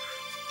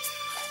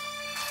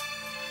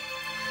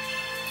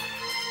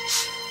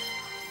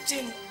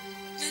 Jenny,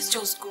 let's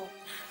just go.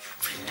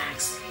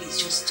 Relax. He's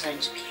just trying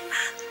to be a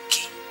man,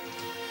 okay?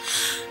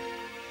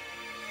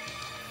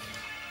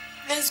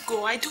 Let's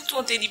go. I don't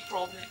want any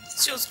problem.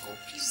 Let's just go,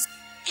 please.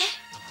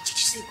 What did you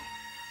say?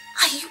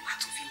 Are you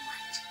out of your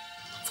mind?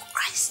 For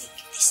Christ's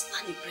sake, this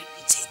man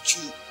impregnated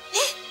you.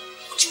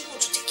 What do you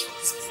want to take care of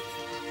this baby?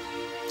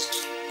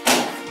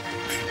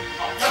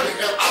 Get the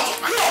hell out of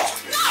my house!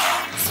 No!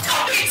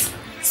 Stop it!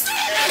 Stop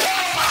it! Get out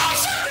of my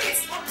house! Stop it!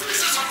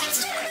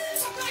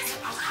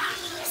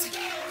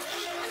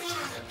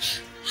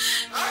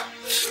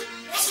 Please,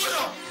 what's going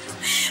on?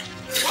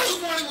 Why are you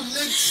running with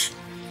ladies?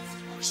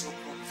 There's no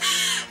problem.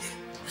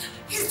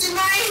 He's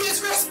denying his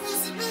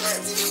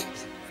responsibility.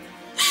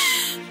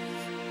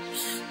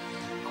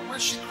 And why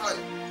is she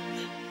crying?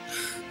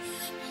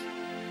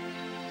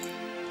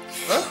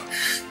 Huh?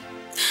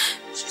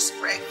 She's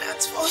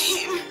pregnant for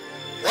him.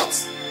 What?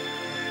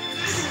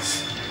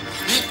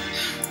 Me?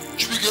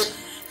 Chibike?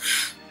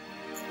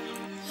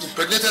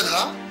 Impregnated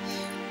her?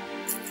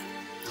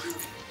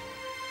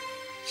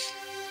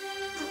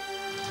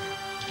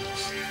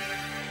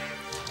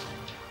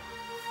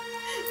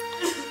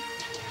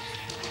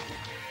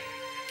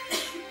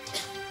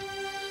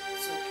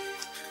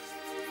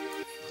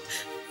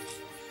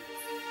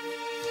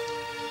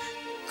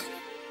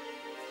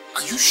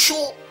 Are you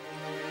sure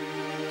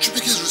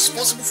Chubike is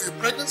responsible for your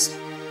pregnancy?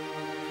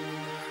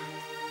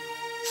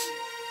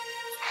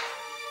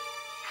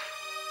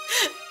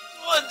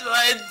 What do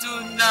I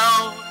do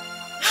now?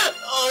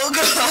 Oh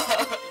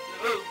God!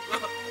 Oh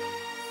God!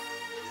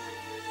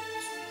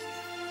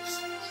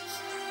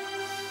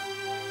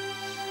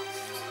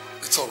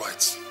 It's all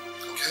right,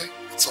 okay?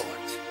 It's all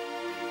right.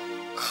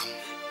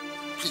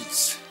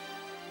 Please,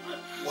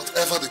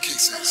 whatever the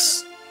case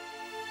is,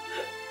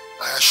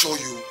 I assure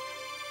you,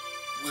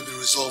 will be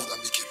resolved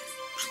amicably.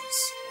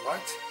 Please, all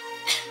right?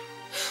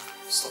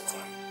 Stop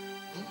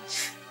crying.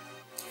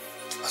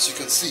 As you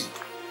can see,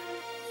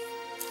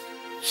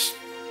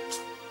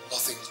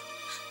 nothing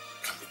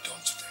can be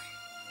done today,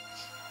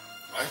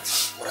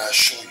 right? But I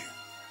assure you,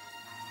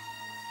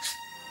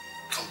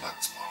 come back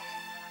tomorrow.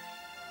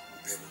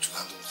 We'll be able to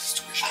handle the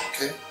situation,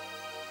 okay?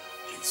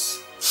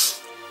 Please,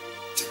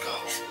 take her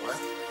home,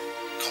 right?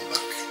 Come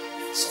back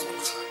some other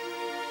time.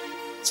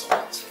 It's all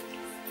right.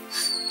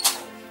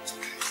 It's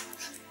okay.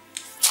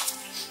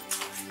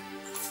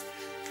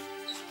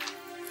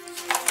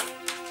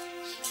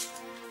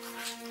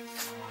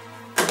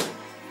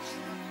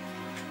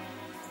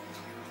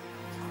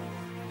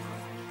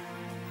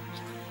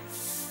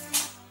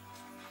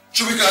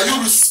 Chubike, are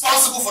you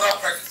responsible for that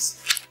pregnancy?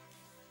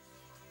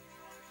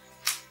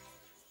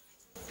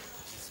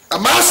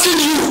 I'm asking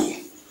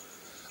you,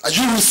 are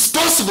you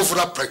responsible for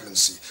that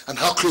pregnancy? And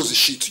how close is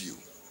she to you?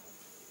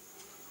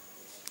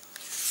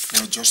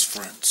 We're just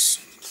friends.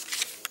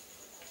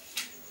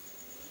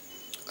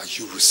 Are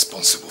you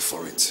responsible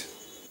for it?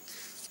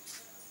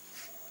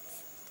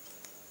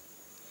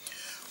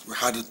 We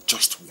had it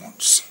just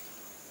once.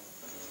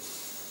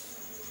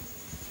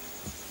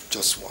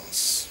 Just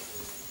once.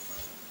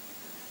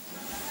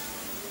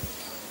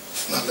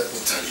 Now let me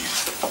tell you.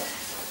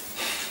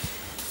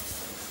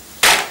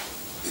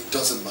 It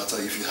doesn't matter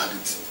if you had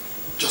it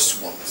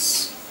just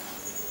once.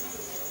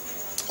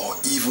 Or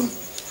even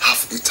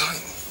half a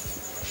time.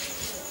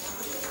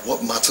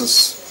 What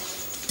matters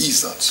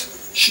is that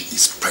she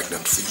is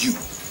pregnant for you.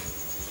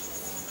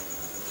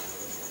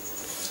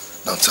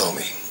 Now tell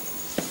me,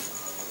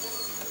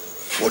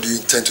 what do you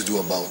intend to do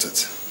about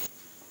it?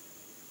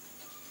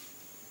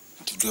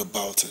 To do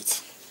about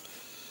it?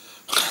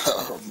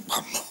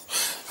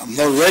 I'm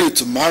not ready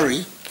to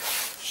marry.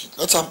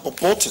 Let her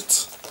abort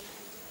it.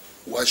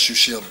 Why should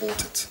she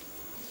abort it?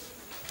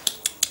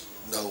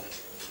 No.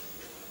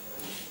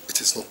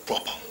 It is not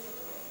proper.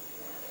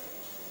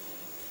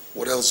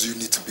 What else do you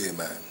need to be a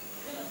man?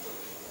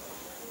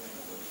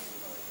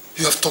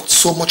 You have talked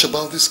so much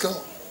about this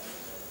girl.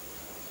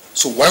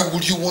 So why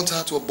would you want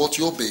her to abort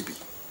your baby?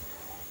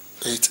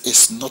 It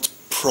is not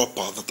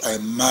proper that I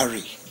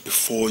marry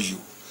before you.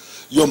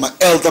 You're my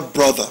elder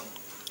brother.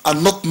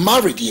 I'm not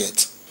married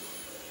yet.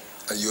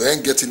 And you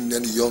ain't getting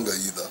any younger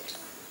either.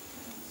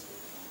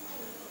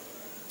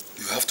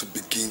 You have to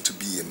begin to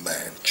be a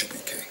man,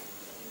 Chubike,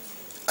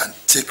 and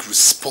take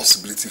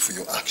responsibility for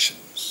your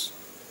actions.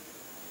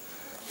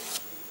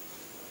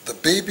 The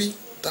baby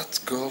that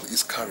girl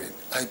is carrying,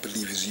 I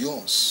believe, is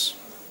yours.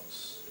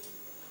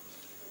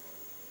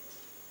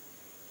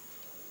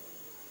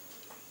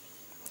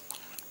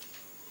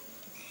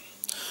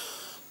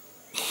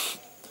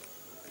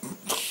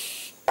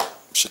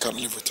 She can't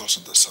live with us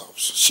in this house.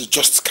 She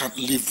just can't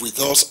live with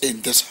us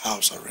in this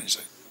house,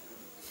 Ohameze.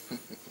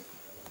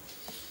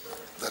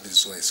 That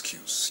is no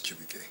excuse,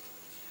 Chubike.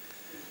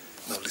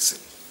 Now listen.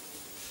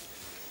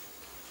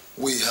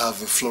 We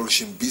have a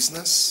flourishing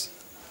business.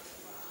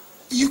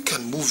 You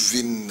can move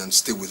in and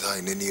stay with her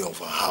in any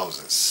of our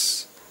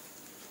houses.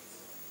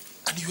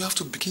 And you have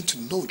to begin to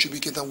know,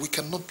 Chubike, that we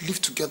cannot live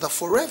together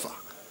forever.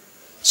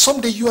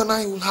 Someday you and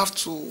I will have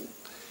to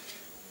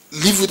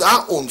live with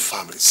our own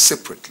families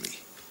separately.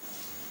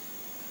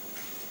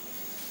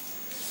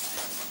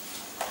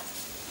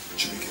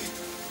 Chubike,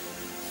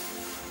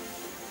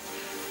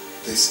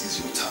 this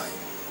is your time.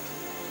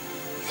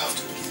 You have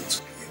to begin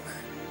to be a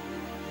man.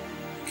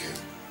 Okay?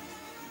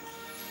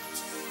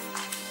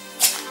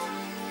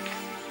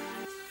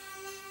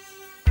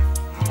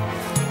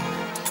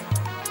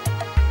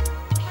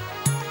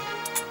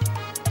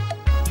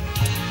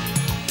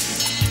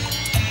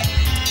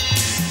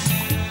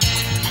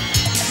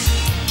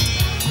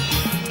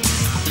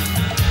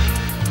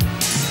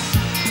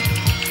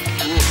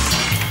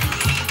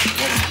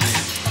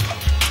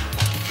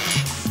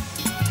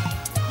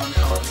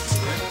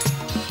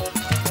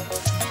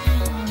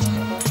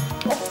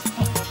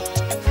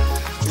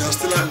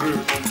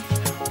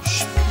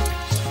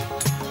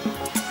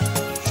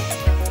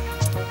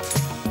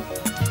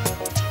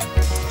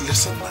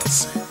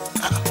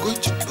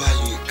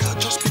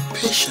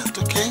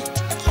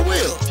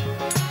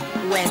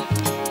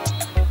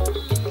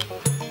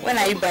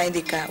 Buying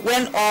the car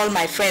when all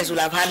my friends will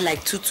have had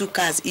like two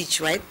cars each,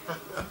 right?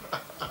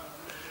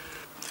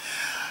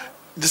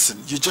 Listen,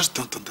 you just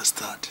don't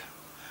understand.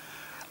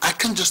 I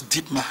can't just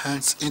dip my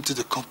hands into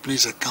the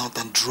company's account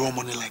and draw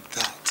money like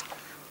that.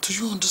 Do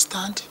you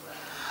understand?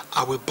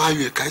 I will buy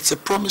you a car. It's a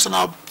promise and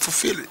I'll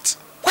fulfill it.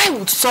 Why Why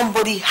would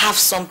somebody have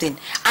something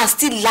and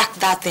still lack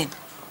that thing?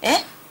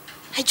 Eh?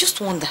 I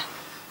just wonder.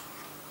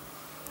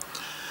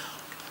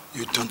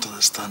 You don't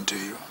understand, do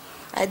you?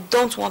 I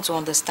don't want to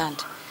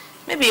understand.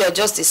 Maybe you're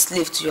just a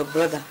slave to your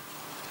brother.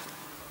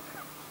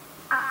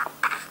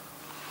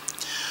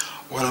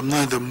 Well, I'm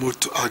not in the mood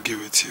to argue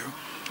with you.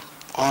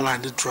 All I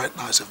need right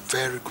now is a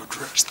very good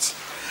rest.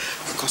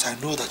 Because I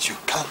know that you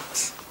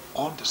can't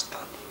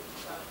understand.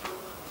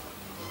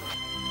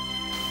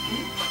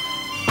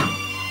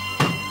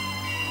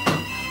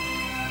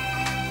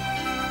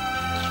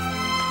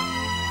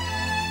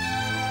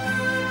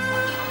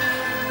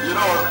 You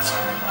know what?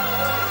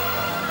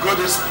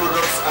 God's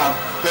products are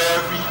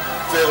very,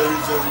 very,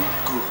 very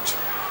good.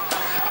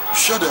 I'm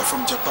sure they're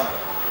from Japan.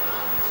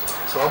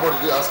 So how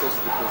much did he ask us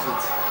to deposit?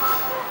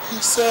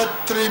 He said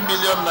 3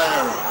 million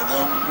naira, and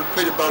then we'll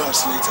pay the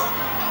balance later.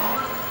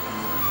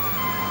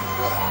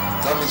 Well,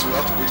 that means we'll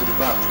have to go to the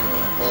bank.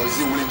 Or is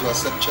he willing to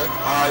accept check?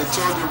 I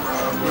told him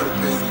I'm going to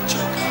pay the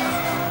check.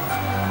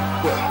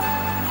 Well,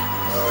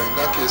 in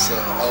that case,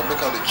 I'll make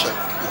out the check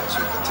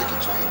so you can take it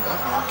to him.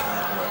 Huh?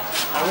 Okay.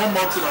 And one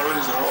more thing I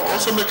raised, I'll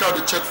also make out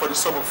the check for the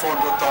sum of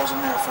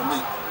 400,000 naira for me.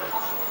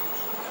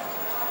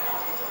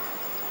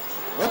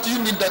 What do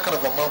you need that kind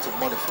of amount of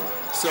money for?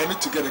 See, I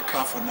need to get a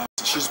car for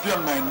Nancy. She's been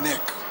on my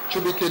neck.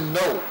 Chubike,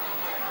 no.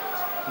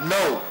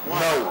 No. Why?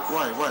 No.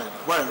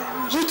 Why?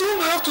 You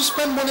don't have to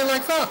spend money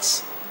like that.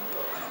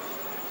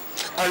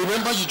 I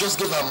remember you just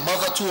gave her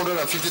mother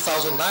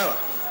 250,000 naira.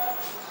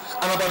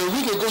 And about a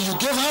week ago, you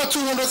gave her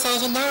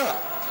 200,000 naira.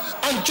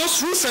 And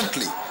just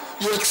recently,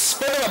 you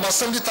expended about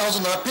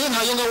 70,000 naira paying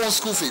her younger one's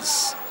school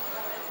fees.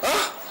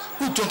 Huh?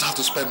 We don't have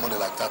to spend money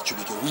like that,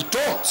 Chubike. We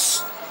don't.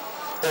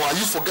 Or are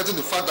you forgetting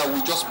the fact that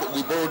we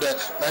borrowed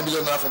 9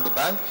 million naira from the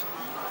bank?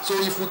 So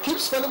if we keep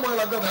spending money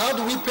like that, how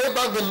do we pay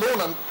back the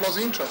loan and plus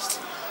the interest?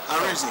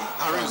 Arinze,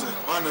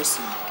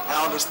 honestly,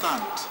 I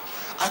understand.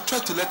 I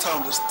tried to let her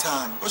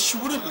understand, but she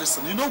wouldn't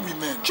listen. You know we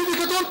men.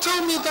 Chidike, don't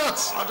tell me that.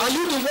 Are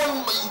you the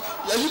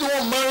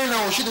one marrying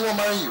her or she the one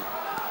marrying you?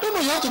 No,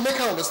 you have to make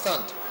her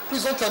understand.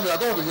 Please don't tell me. I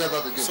don't want to hear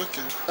that again. It's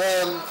okay.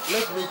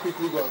 Let me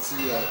quickly go and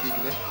see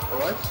Igne. All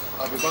right?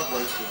 I'll be back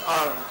very soon.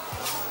 All right.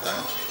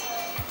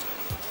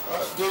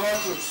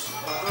 Donatus.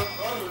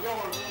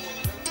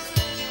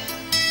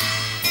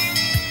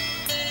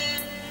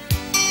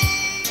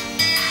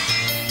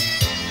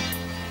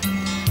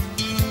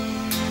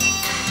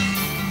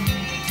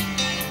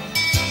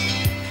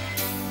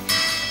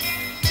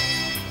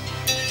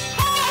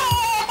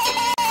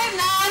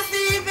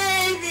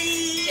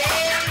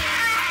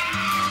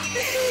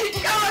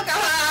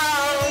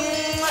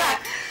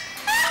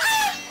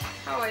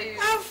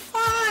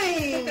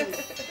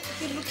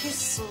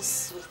 So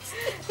sweet.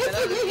 You're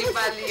not looking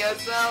badly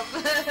yourself.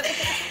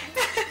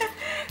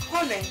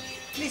 Honey,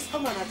 please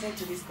come and attend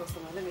to this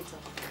customer. Let me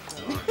talk.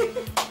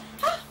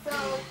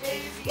 So,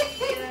 baby.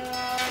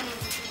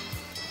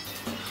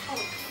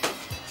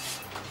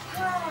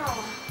 Wow.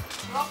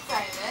 Long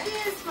time, eh?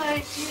 Yes,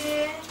 my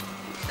dear.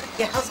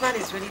 Your husband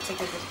is really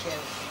taking good care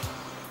of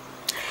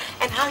you.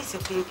 And how is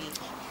your baby?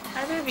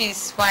 My baby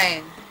is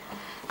fine.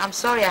 I'm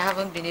sorry I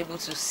haven't been able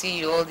to see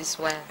you all this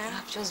while.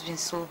 I've just been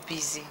so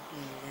busy.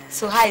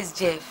 So how is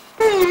Jeff?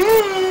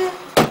 We're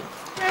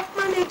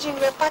managing,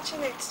 we're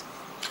patching it.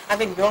 I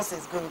mean, yours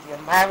is good.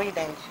 You're married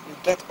and you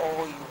get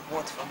all you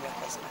want from your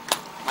husband.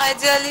 My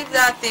dear, leave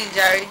that thing,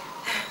 Jerry.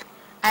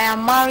 I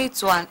am married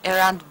to an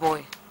errand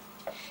boy.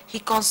 He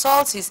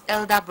consults his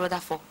elder brother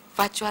for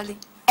virtually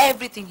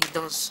everything he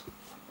does.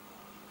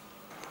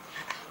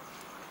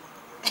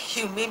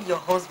 You mean your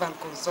husband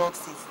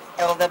consults his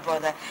elder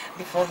brother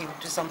before he will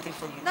do something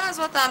for you? That's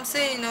what I'm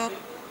saying, no.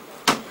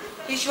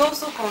 He should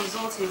also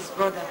consult his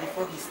brother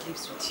before he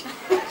sleeps with you.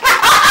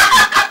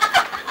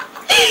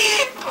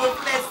 Oh,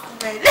 bless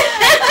me.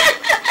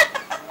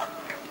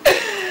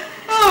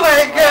 Oh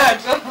my God.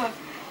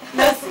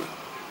 Nothing.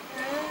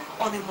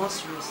 On a more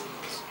serious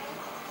note,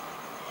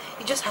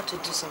 you just have to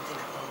do something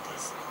about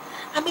this.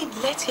 I mean,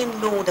 let him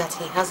know that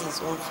he has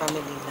his own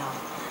family now.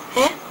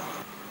 Eh?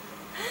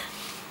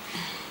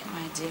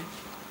 My dear,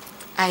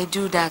 I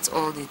do that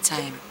all the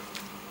time.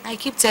 I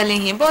keep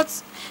telling him,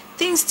 but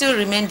things still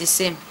remain the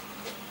same.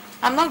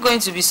 I'm not going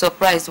to be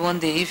surprised one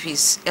day if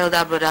his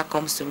elder brother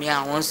comes to me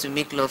and wants to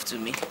make love to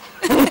me.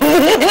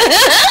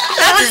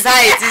 That is how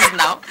it is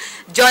now.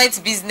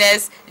 Joint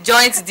business,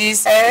 joint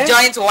this,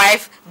 joint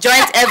wife,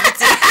 joint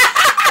everything.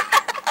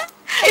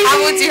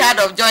 Haven't you heard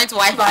of joint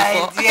wife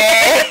before?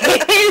 Yeah.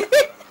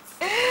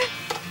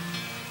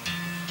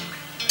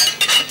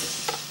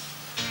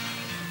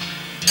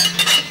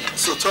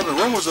 So tell me,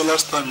 when was the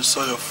last time you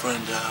saw your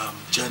friend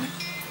Jenny?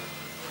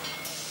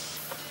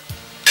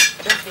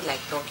 I don't feel like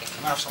talking.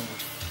 Can I have some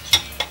water?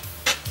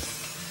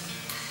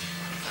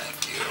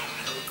 Thank you.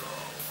 Here we go.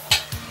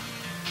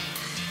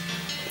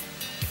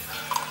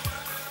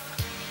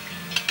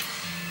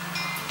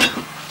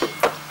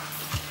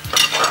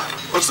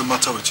 What's the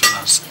matter with you,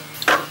 Nancy?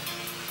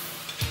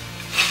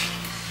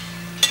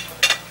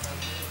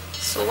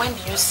 So when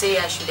do you say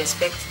I should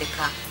expect the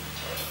car?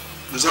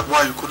 Is that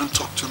why you couldn't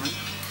talk to me?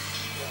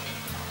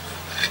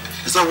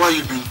 Is that why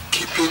you've been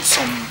keeping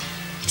some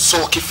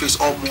sulky face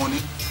all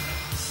morning?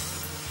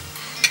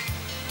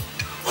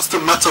 What's the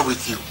matter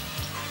with you?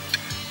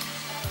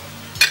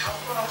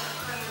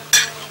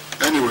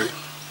 Anyway,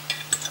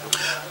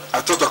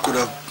 I thought I could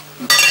have,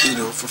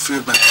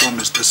 fulfilled my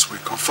promise this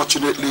week.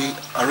 Unfortunately,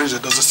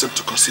 Ohameze doesn't seem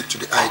to concede to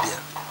the idea.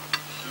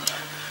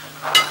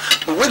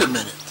 But wait a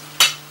minute.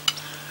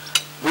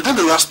 Within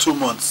the last 2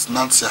 months,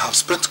 Nancy, I have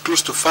spent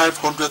close to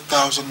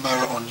 500,000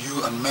 naira on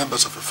you and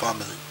members of your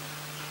family.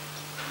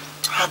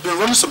 I've been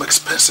running some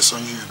expenses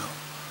on you,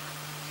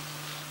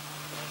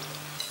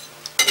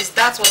 Is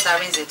that what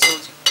Ohameze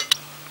told you?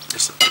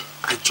 Listen,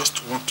 I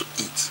just want to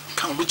eat.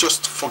 Can we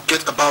just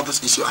forget about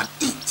this issue and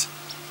eat?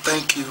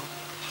 Thank you.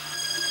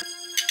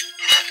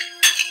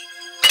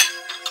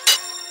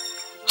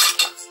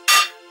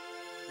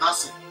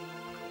 Nancy.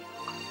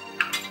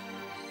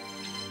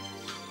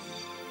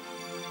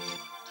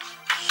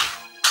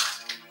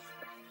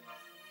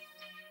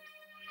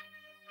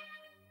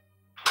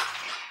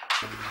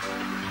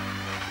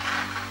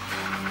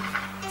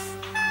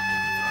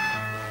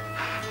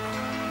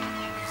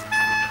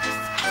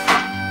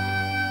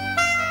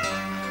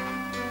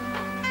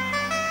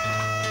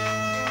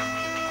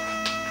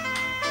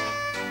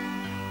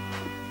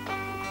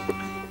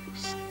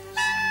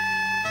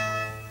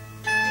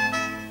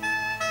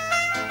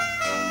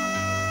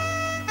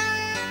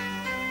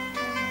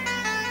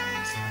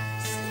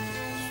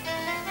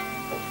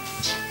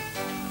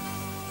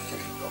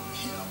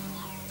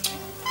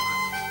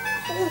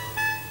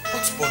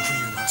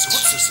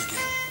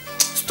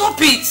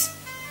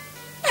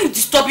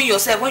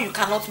 Yourself when you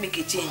cannot make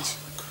a change.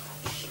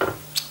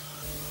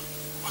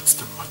 What's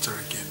the matter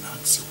again,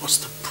 Nancy? What's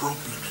the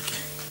problem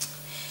again?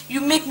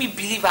 You make me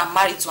believe I'm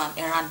married to an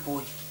errand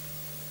boy.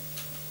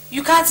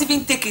 You can't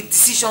even take a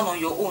decision on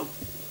your own.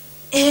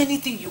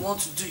 Anything you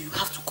want to do, you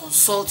have to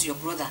consult your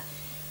brother.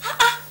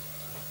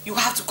 You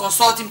have to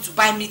consult him to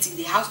buy meat in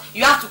the house.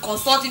 You have to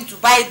consult him to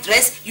buy a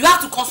dress. You have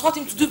to consult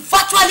him to do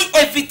virtually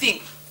everything.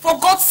 For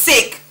God's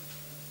sake.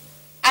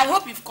 I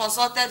hope you've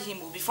consulted him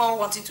before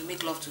wanting to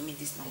make love to me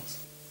this night.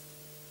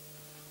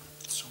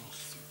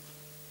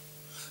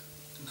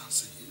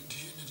 Nancy, do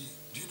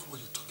you know what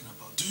you're talking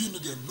about? Do you know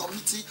the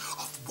enormity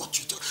of what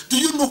you talk? Do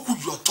you know who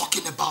you're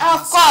talking about?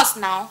 Of course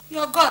now.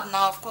 Your God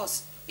now, of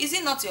course. Is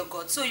he not your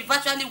God? So you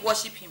virtually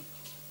worship him.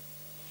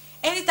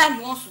 Anytime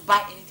he wants to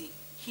buy anything,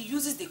 he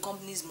uses the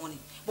company's money.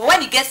 But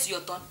when he gets to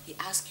your turn, he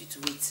asks you to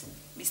wait.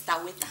 Mr.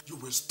 Waiter. You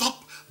will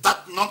stop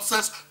that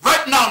nonsense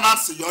right now,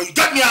 Nancy, or you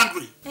get me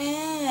angry.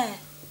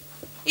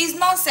 It's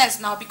nonsense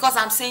now because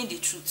I'm saying the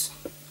truth.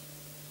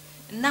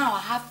 Now I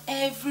have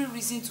every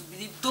reason to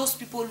believe those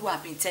people who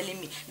have been telling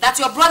me that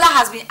your brother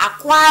has been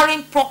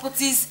acquiring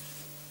properties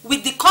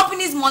with the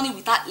company's money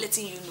without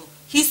letting you know.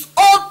 His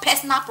own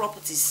personal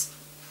properties.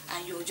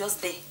 And you're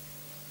just there.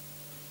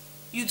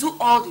 You do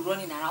all the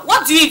running around.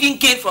 What do you even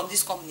gain from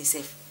this company,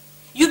 Seth?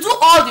 You do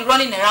all the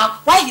running around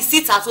while he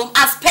sits at home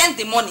and spends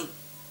the money.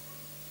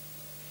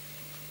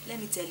 Let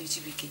me tell you,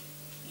 Chibike,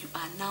 you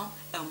are now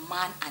a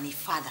man and a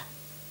father.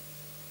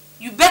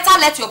 You better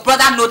let your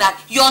brother know that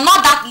you're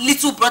not that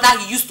little brother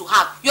he used to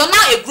have. You're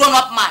now a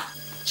grown-up man.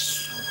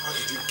 So how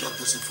did you get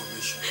this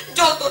information?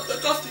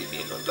 Just leave me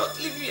alone. Just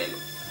leave me alone.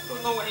 I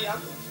don't know where you are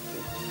going.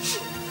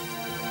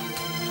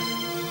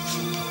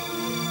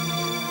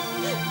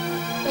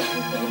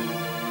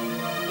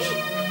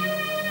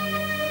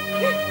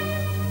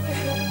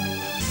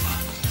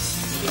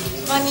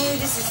 Honey,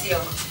 this is your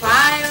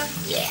file.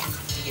 Yeah.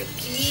 Your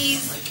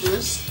keys. My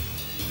keys?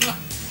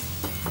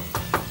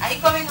 Are you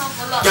coming home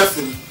for lunch?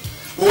 Definitely.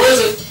 Who is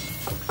it?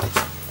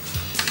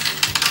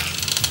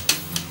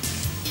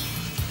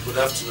 Good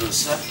afternoon,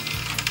 sir.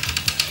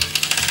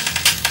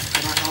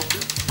 Can I help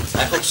you?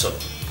 I hope so.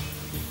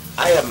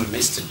 I am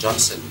Mr.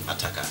 Johnson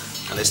Ataka,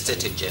 an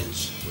estate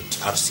agent with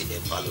RCA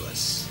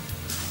Valuers.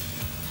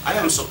 I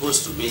am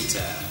supposed to meet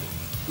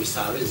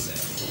Mr. Ohameze.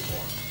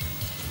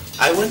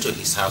 I went to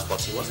his house,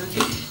 but he wasn't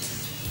here.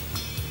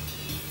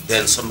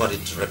 Then somebody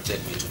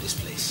directed me to this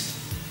place.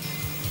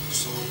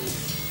 So,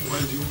 why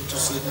do you want to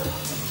say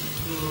that?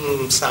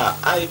 Sir,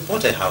 I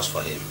bought a house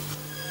for him.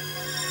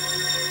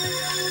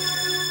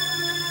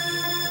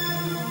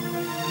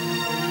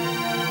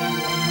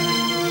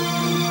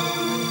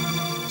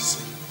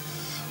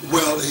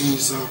 Well,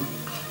 he's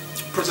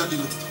presently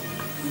not at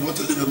home. You want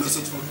to leave a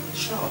message for him?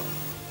 Sure.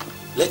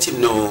 Let him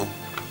know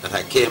that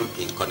I came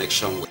in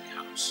connection with the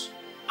house.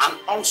 And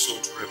also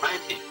to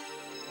remind him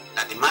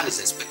that the man is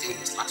expecting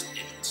his last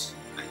payment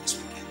by this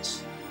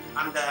weekend.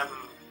 And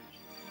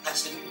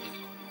that's the new development.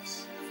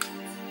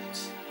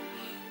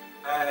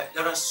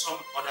 There are some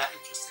other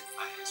interested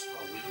buyers who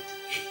are willing to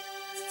pay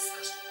for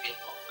first to pay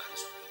off by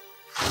this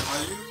weekend.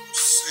 Are you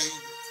saying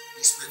that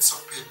he's made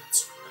some payments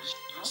already?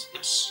 No?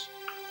 Yes.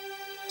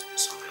 He's made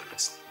some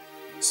payments.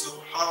 So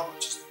how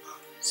much is the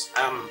balance?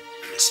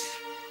 Let's see.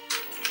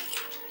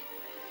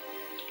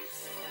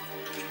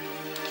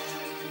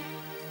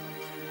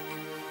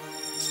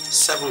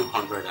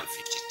 $750,000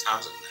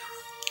 naira.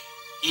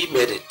 He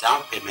made a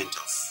down payment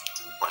of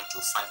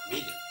 2.25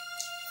 million.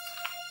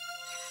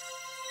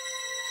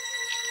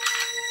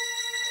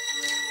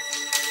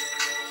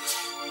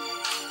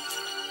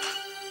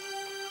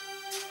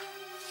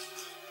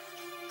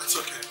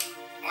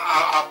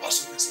 I'll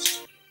pass the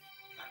message.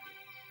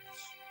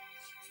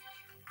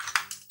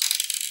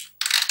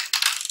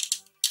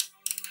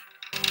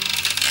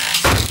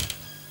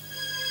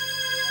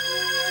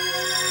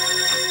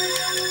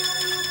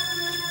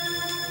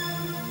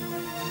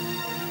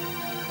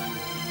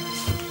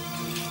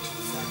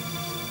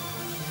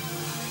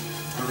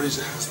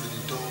 Rita has been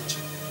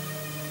indulging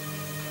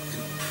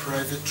in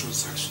private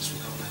transactions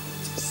without my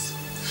notice.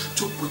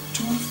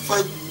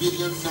 2.25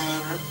 million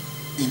naira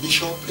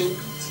initial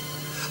payment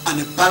and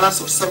a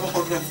balance of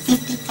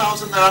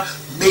 750,000 naira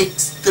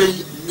makes 3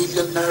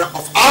 million naira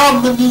of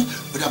our money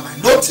without my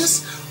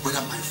notice,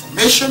 without my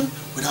information,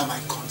 without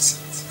my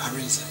consent.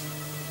 Rita.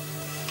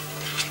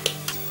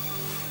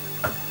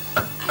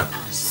 I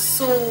am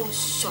so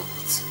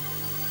shocked.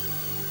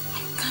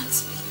 I can't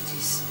believe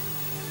this.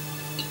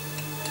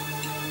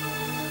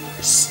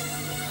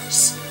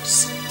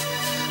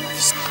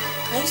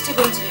 Are you still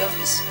going to the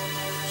office?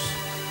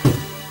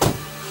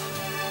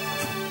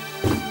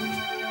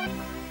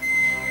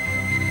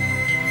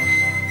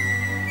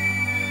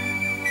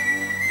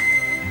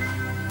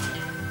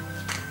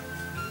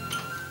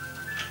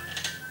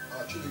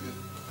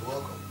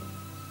 Welcome.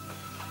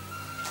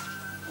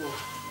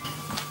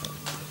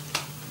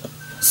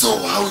 So,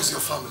 how is your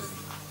family?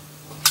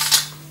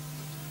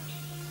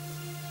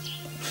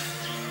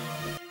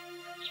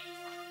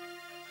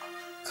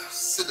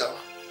 Sit down.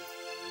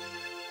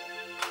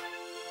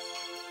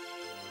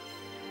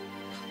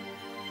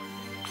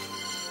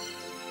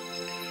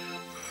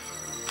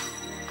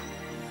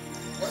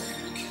 Why are you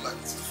looking like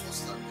it's the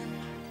first time?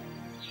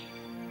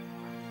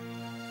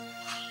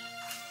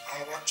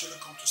 I've actually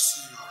come to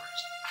see you already.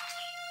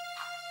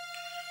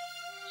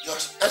 Your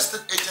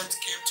estate agent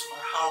came to my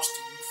house to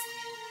look for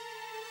you.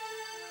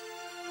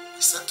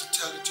 He said to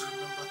tell you to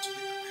remember to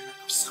make a payment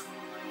of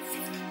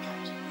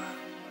 750,000 naira.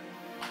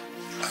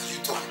 Are you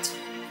talking to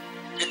me?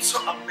 It's so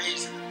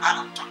amazing that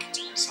I am talking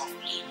to myself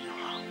in your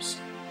house.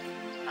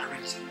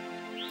 Arisa,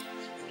 you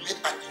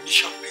made an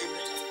initial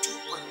payment of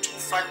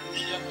 2.25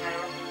 million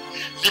naira,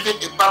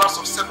 leaving a balance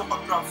of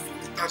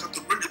 750,000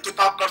 to bring the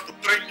total cost to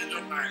 3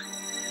 million naira.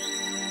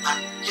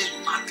 And here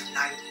you are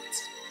denied it.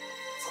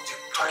 From the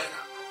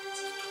trainer.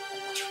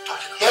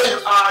 Here you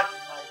are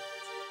denied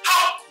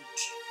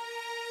it.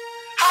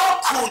 How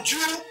could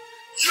you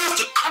use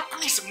the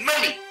company's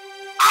money,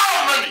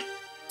 our money,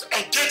 to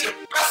engage in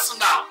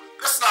personal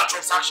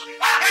transaction? And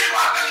here you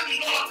are telling me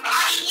no, I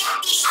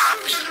want to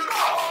serve you, you know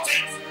all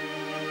things.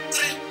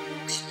 3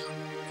 million.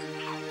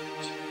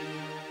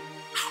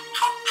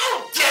 How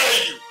dare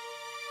you?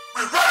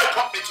 We run a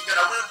company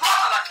together, we run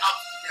an account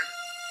together.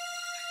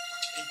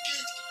 To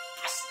engage in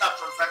personal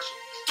transaction,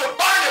 to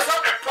buy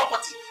yourself a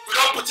property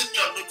without putting me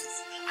on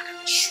notice, I can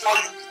assure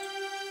you.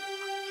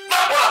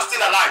 Not while I'm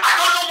still alive. I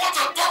don't know what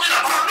you're talking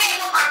about. I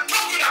know what I'm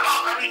talking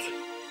about, everything.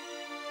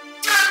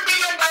 10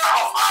 million naira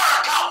of our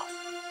account.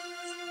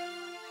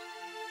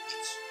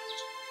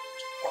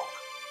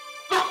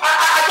 Look,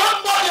 I don't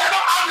know you. I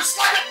don't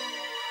understand it.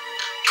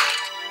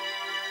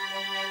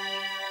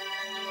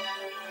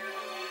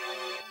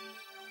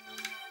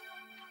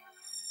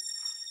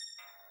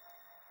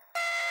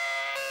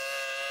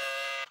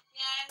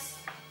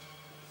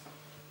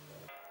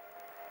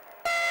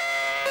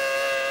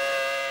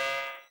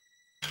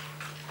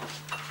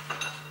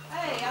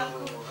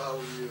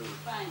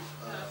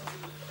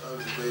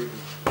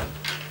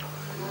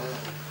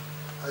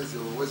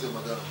 Where's your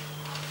madam?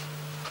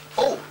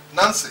 Oh,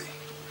 Nancy.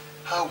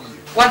 How are you?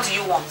 What do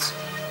you want?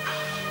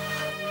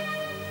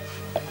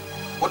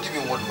 What do you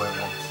mean, what do I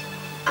want?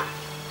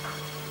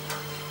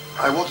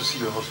 I want to see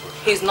your husband.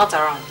 He's not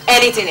around.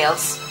 Anything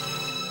else?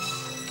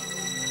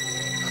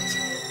 Nancy,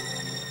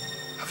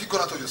 have you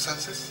gone out of your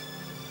senses?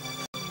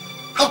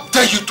 How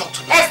dare you talk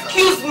to me?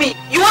 Excuse me.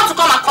 You want to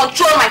come and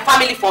control my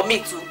family for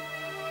me too?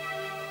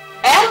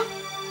 Eh?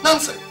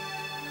 Nancy.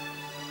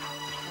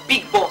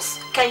 Big boss,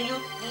 can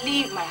you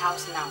leave my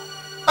house now?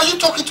 Are you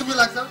talking to me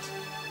like that?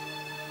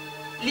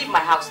 Leave my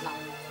house now.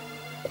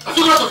 Have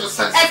you gone out of your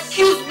senses?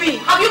 Excuse me.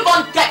 Have you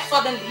gone deaf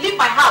suddenly? Leave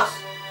my house.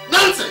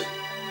 Nancy!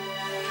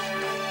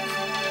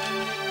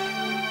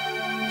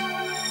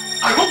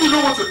 I hope you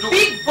know what you're doing.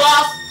 Big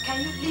boss,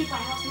 can you leave my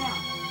house now?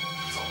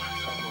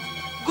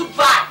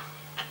 Goodbye.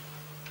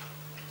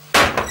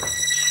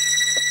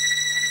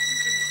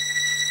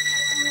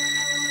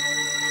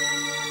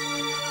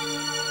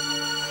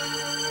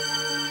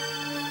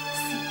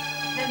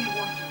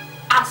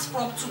 As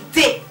from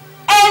today,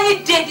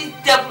 any day this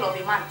devil of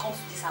a man comes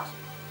to this house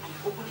and you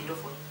open the door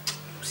for him,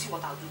 you see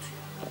what I'll do to you.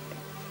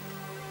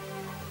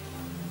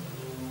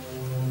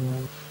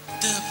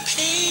 The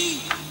pain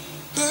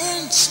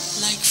burns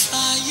like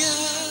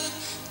fire.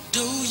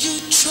 Though you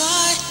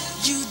try,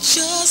 you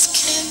just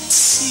can't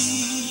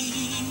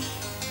see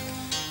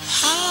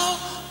how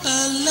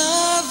a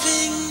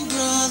loving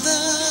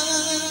brother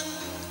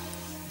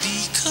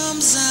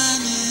becomes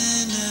an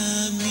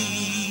enemy.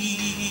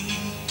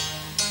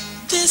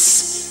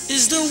 This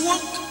is the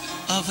work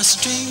of a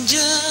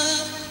stranger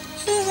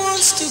who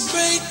wants to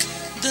break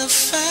the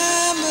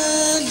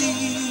family.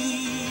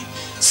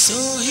 So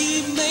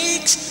he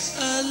makes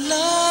a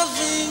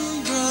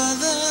loving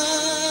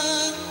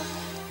brother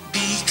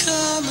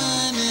become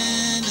an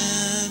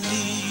enemy.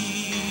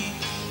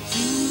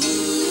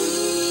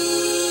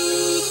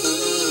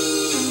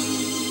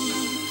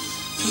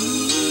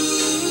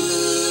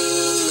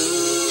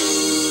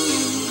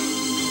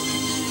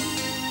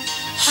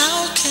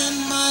 How can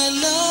my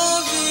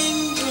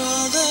loving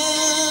brother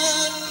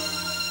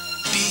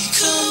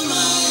become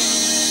my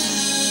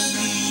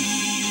enemy?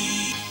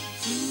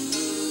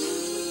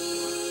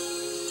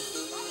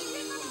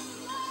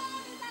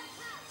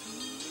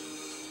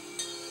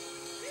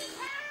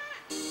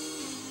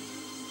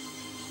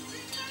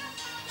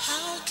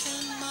 How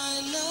can my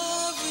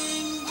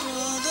loving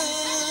brother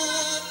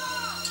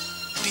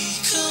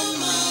become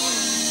my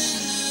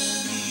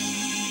enemy?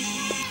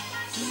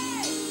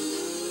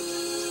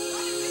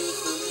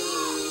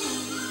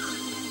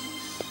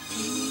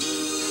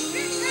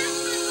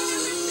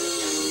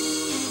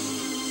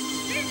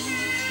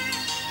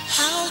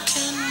 How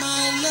can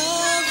my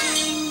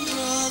loving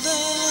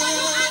brother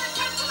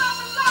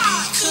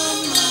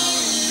become my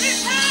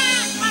enemy?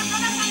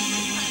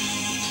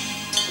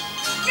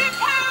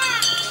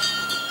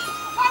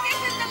 For this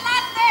is the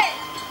last day.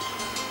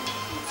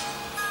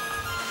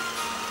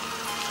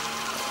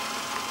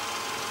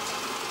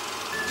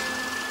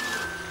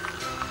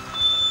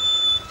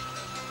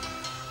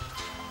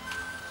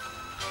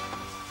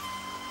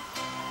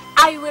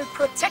 I will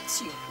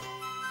protect you.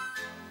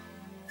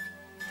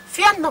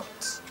 Fear not,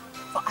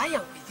 for I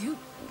am with you.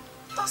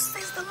 Thus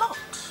says the Lord.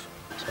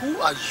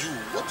 Who are you?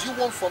 What do you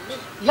want from me?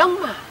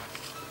 Young man,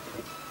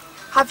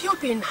 have you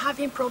been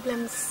having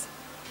problems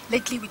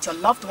lately with your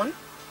loved one?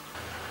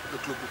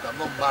 Look, I'm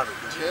not married,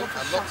 okay?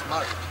 I'm not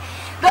married.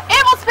 The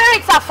evil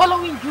spirits are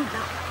following you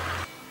now.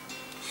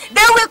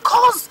 They will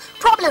cause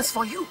problems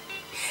for you.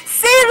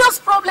 Serious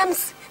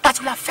problems that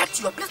will affect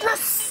your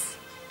business,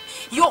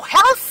 your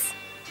health,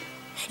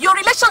 your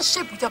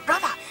relationship with your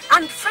brother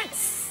and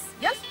friends.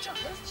 Yes, John.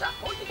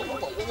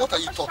 What are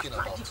you talking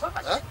about?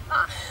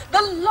 Huh?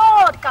 The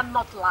Lord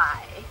cannot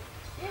lie.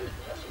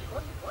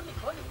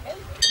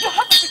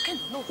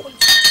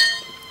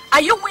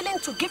 Are you willing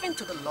to give in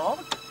to the Lord?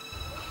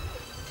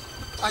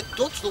 I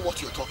don't know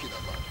what you're talking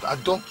about. I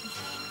don't.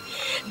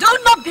 Do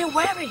not be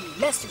wary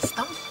lest you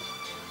stumble.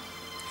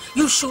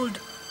 You should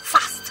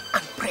fast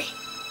and pray.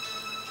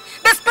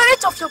 The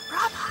spirit of your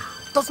brother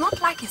does not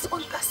like his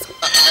own person.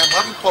 I am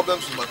having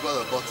problems with my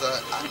brother, but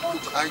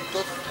I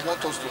don't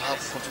want us to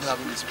continue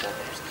having these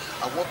problems.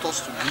 I want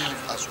us to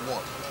live as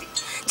one.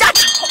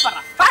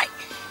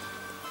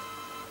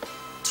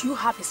 Do you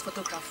have his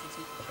photograph with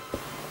you?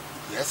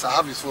 Yes, I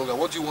have his photograph.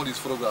 What do you want his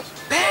photograph?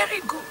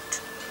 Very good.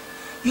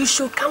 You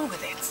should come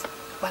with it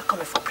while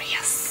coming for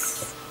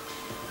prayers.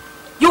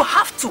 You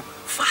have to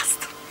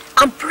fast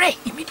and pray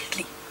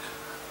immediately.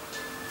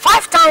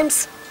 5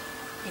 times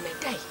in a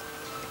day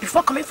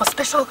before coming for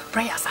special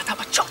prayers at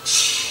our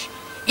church.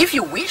 If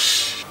you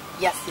wish.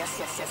 Yes,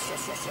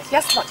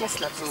 Lord.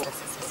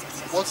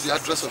 What's the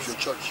address of your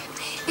church?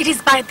 It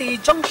is by the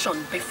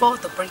junction before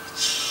the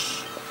bridge.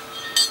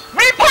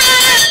 Repent!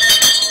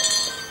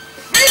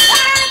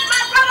 Repent,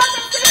 my brothers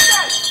and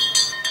sisters!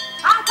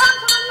 And come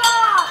to the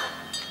Lord!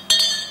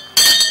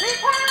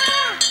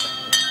 Repent!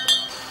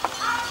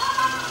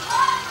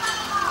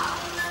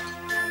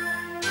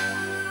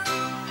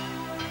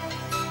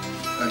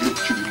 And look,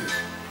 Chibike,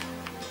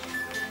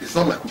 it's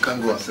not like we can't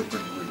go our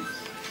separate ways.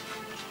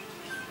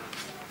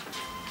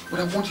 But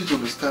I want you to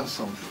understand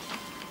something.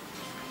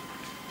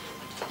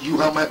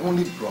 You are my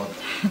only brother.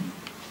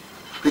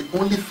 The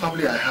only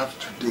family I have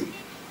today.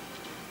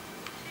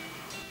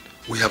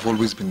 We have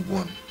always been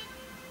one.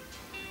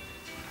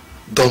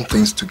 Done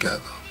things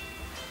together.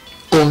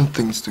 Owned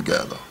things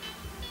together.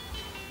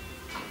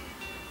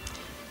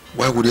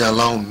 Why would they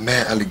allow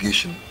mere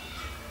allegation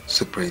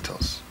separate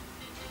us?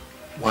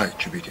 Why,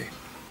 Chibike?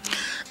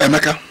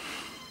 Emeka,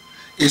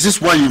 is this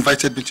why you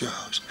invited me to your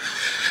house?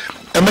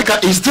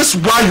 Emeka, is this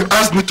why you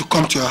asked me to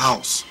come to your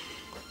house?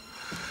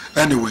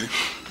 Anyway,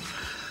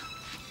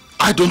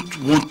 I don't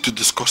want to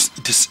discuss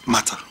this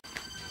matter.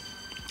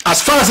 As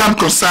far as I'm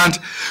concerned,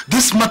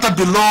 this matter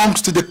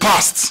belongs to the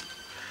past.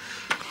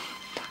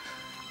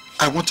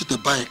 I wanted to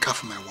buy a car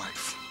for my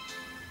wife.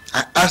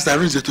 I asked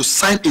Arinze to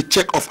sign a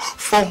check of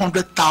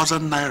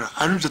 400,000 naira.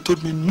 Arinze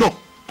told me no.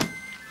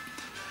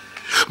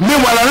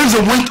 Meanwhile,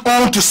 Arinze went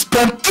on to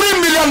spend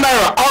 3 million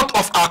naira out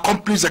of our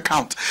company's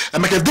account.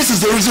 And if this is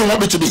the reason you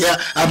want me to be here,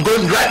 I'm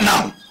going right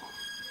now.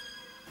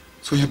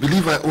 So you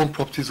believe I own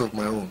properties of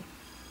my own?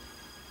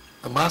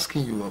 I'm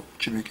asking you,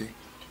 Chibike.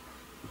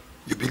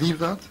 You believe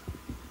that?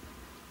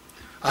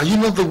 Are you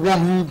not the one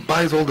who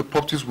buys all the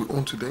properties we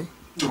own today?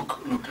 Look.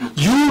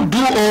 You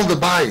do all the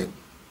buying.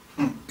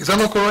 Is that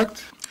not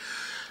correct?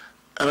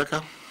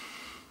 Emeka,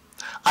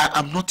 I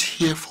am not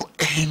here for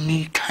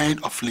any kind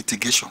of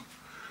litigation.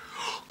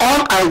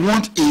 All I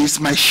want is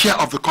my share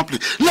of the company.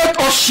 Let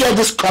us share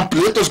this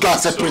company. Let us go our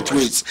separate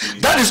ways.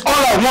 That is all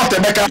I want,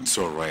 Emeka. It's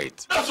all right.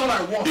 That's all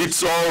I want.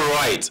 It's all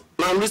right.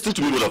 Now listen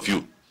to me, all of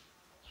you.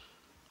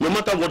 No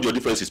matter what your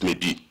differences may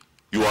be,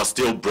 you are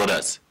still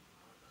brothers.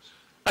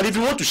 And if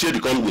you want to share the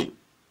company,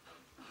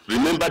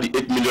 remember the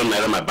 8 million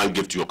naira my bank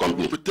gave to your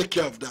company. We'll take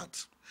care of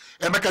that.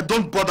 Emeka,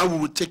 don't bother, we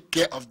will take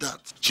care of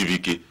that.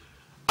 Chibike,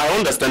 I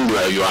understand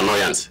your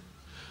annoyance.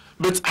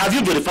 But have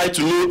you verified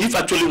to know if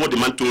actually what the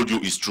man told you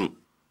is true?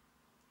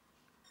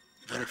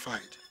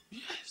 Verified?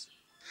 Yes.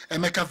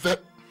 Emeka,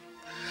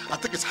 I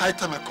think it's high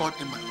time I called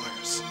in my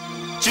lawyers.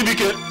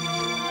 Chibike!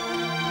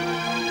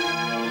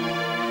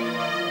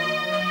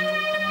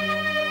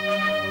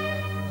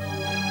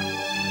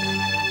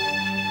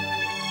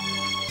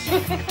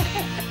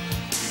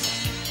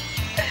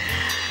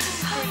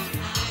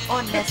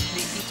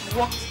 Honestly, it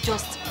worked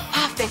just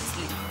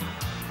perfectly.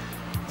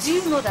 Do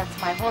you know that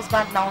my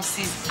husband now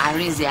sees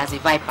Arinze as a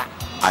viper?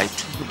 I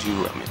told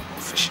you I'm a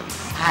professional.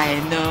 I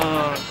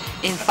know.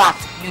 In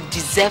fact, you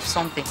deserve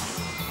something.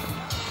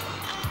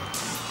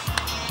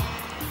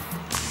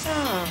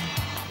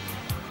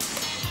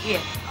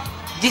 Here,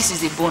 this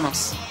is a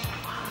bonus.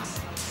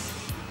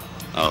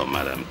 Oh,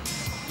 madam,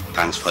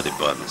 thanks for the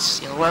bonus.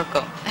 You're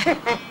welcome.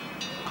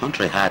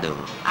 Country hard,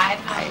 oh.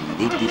 I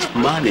need this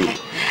money.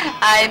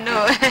 I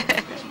know.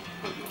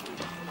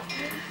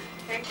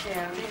 Thank you.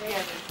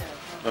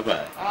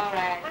 Bye-bye. All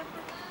right.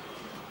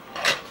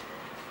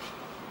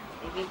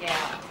 Baby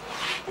girl.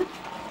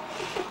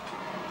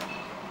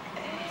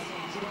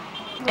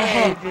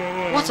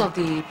 What of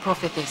the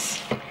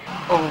prophetess?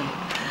 Oh,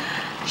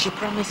 she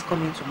promised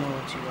coming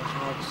tomorrow to your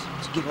house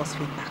to give us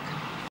feedback.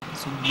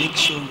 So make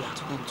sure you're at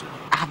home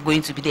tomorrow. I'm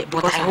going to be there,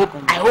 but I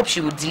hope she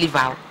will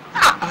deliver.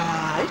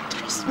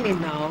 Trust me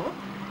now.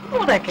 You know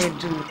what I can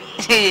do.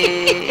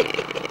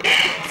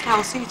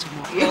 I'll see you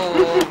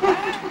tomorrow.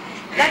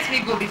 Let me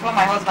go before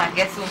my husband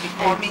gets home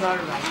before me. All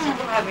right. You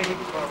don't have any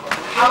problem.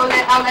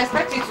 I'll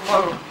expect you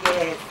tomorrow.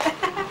 Yes.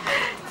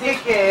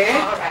 Take care.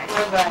 All right.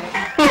 Bye-bye.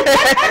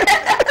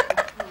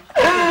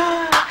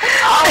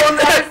 Oh,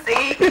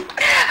 mercy.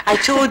 I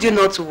told you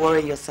not to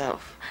worry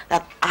yourself.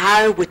 That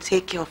I will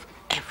take care of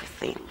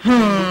everything.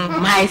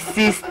 My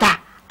sister.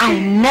 I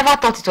never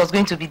thought it was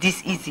going to be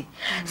this easy.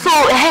 So,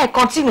 hey,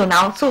 continue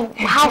now. So,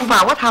 how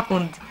far? What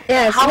happened?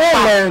 Yes, how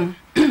far?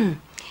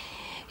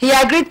 He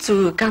agreed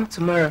to come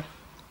tomorrow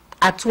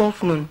at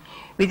 12 noon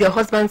with your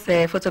husband's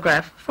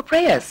photograph for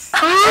prayers.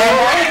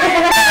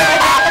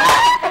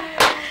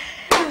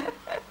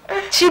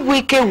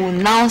 Chibuike will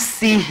now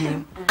see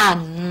him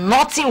and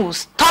nothing will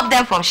stop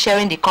them from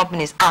sharing the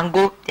companies and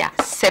go their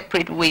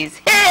separate ways.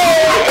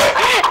 Hey!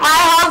 My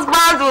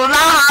husband will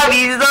now have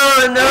his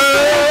own. No.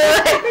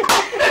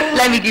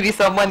 Let me give you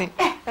some money.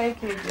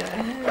 Thank you,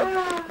 Dad.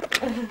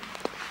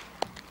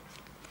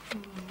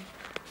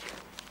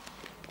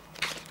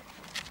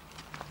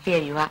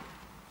 Here you are.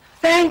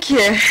 Thank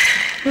you.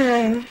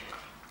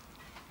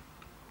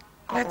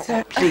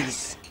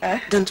 Please,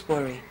 don't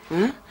worry.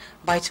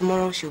 By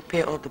tomorrow, she'll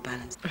pay all the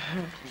balance.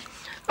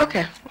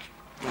 Okay.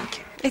 Thank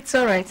you. It's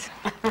all right.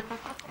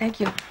 Thank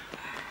you.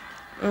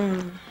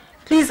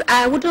 Please,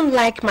 I wouldn't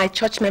like my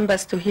church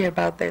members to hear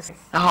about this.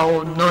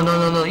 Oh,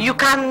 no. You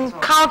can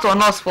count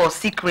on us for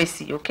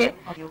secrecy, okay?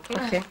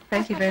 Okay,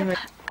 thank you very much.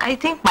 I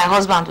think my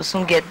husband will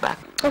soon get back.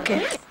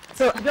 Okay.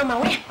 So, I'll be on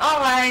my way. All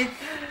right.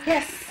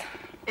 Yes.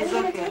 It's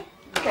okay.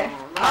 Okay.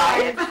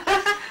 Bye.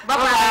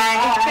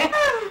 Bye-bye.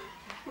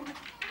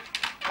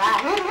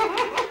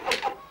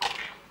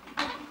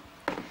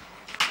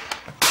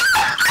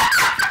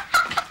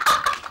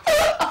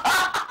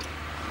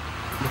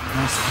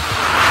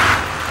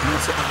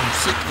 Nancy, I am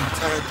sick and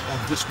tired of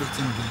this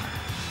waiting game.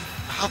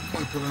 I have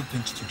more important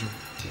things to do.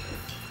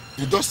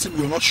 It does seem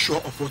you're not sure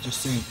of what you're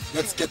saying.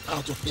 Let's get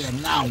out of here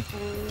now.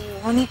 Oh,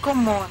 honey,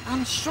 come on.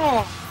 I'm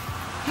sure.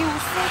 He will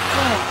say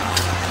so.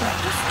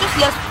 Just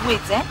let's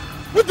wait, eh?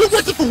 We've been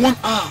waiting for 1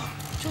 hour.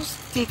 Just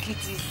take it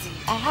easy.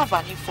 I have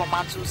an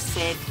informant who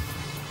said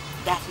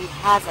that he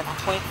has an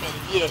appointment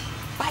here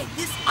by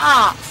this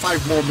hour.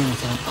 5 more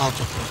minutes and I'm out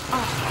of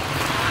here.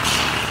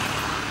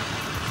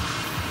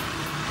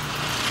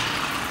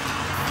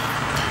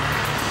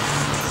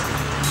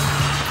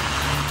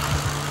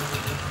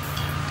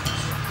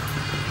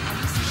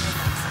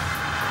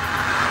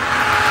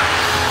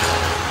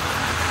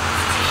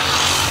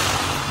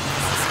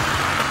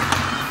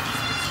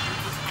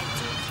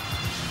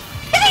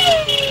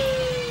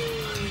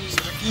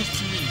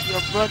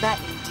 Brother,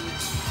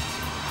 indeed.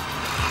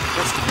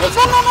 Let's go.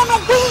 No,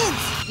 wait.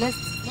 Let's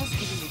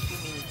give him a few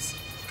minutes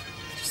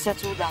to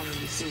settle down in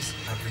his face.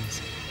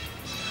 Arinze,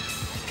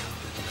 I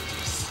can't believe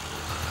this.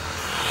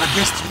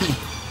 Against me.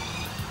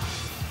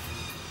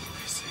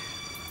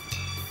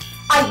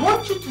 I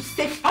want you to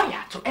say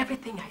fire to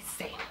everything I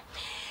say.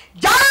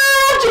 Jah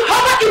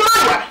Jehovah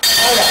Emmanuel.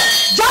 Fire.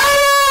 Jah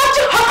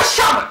Jehovah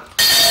Shammah.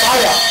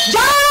 Fire.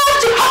 Jah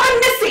Jehovah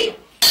Nissi.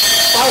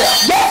 Fire.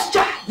 Yes,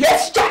 Jah.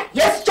 Yes, Jah.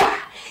 Yes, Jah.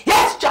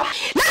 Yes, Jah.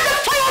 Let the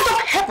fires of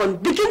heaven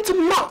begin to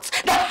melt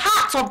the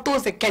hearts of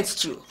those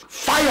against you.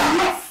 Fire.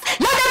 Yes.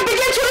 Let them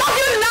begin to love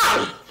you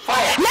now.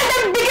 Fire. Let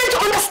them begin to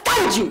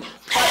understand you.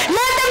 Fire.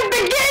 Let them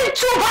begin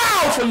to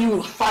bow for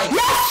you. Fire.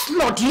 Yes,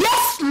 Lord.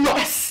 Yes, Lord.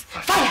 Yes.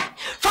 Fire.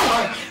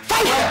 Fire.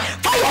 Fire.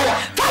 Fire.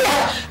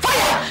 Fire.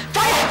 Fire.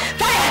 Fire.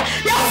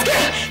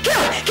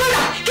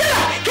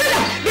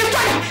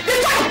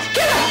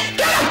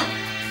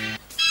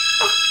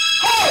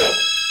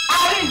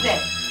 Arinze.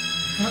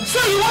 So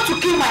you want to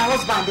kill my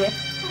husband, eh?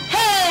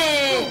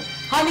 Hey!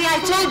 Honey, I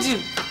told you.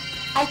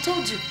 I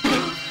told you.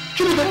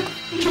 Children,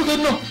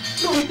 no.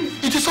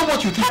 It is not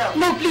what you think.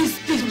 No, please,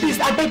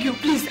 I beg you,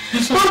 please.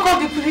 Don't call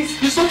the police.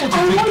 It's not what you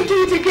I think. won't do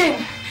it again.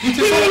 It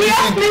is He not what you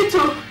asked think. me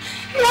to.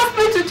 He asked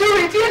me to do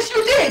it. Yes,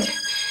 you did.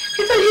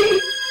 He said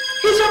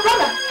he's your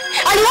brother.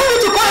 And you want me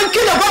to go and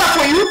kill your brother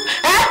for you?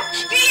 Eh?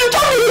 You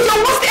told me he's your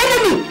worst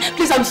enemy.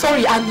 Please, I'm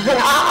sorry.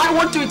 I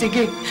won't do it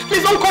again.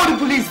 Please don't call the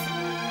police.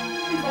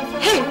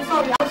 Hey, I'm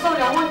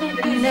sorry, I won't do it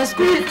again. Let's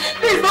go.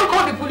 Please don't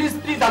call the police,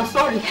 please, I'm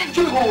sorry. It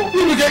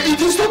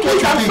is not what you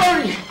think. I'm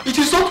sorry. It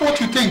is not what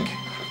you think.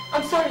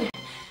 I'm sorry.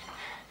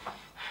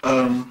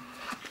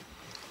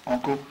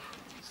 Uncle,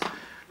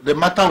 the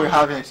matter we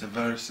have here is a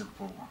very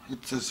simple one.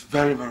 It is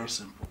very, very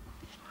simple.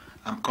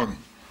 I'm coming.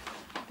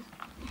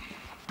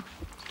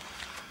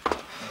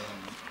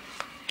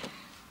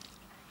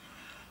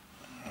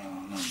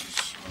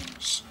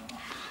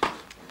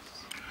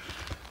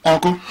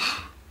 Uncle,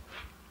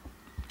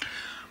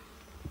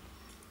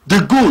 the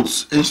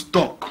goods in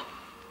stock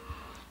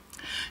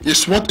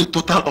is worth a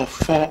total of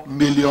 4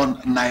 million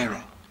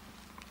naira.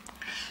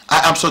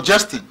 I am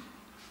suggesting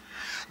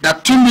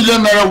that 2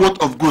 million naira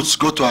worth of goods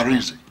go to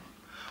Arinze,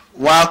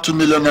 while 2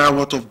 million naira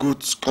worth of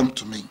goods come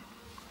to me.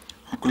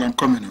 Uncle, I'm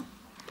coming now.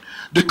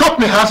 The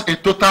company has a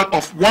total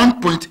of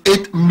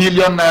 1.8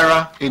 million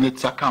naira in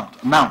its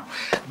account. Now,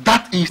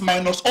 that is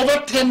minus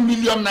over 10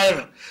 million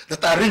naira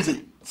that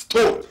Arinze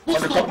stole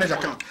on the company's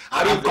account.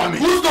 I'm coming.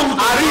 Who's the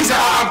Arinze?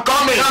 I'm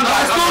coming.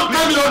 I stole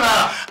 10 million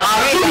naira.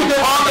 Arinze,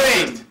 I'm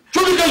coming.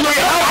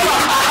 I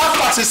have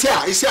facts. It's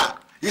here. It's here.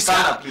 It's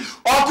here.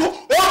 Uncle,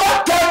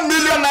 over 10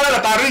 million naira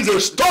that Arinze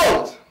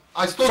stole.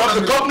 I stole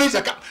from the company's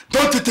account.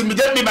 Don't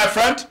intimidate me, my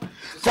friend.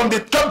 From the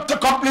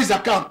company's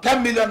account,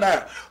 10 million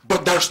naira.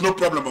 But there is no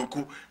problem,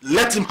 Uncle.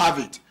 Let him have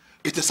it.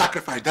 It's a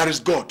sacrifice. There is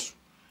God.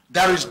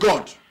 There is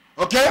God.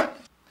 Okay?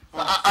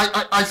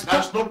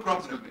 There's no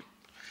problem.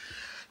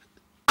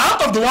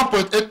 Out of the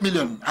 1.8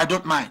 million, I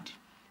don't mind.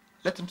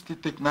 Let him still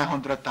take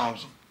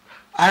 900,000.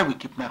 I will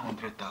keep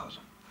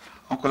 900,000.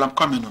 Uncle, I'm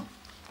coming home.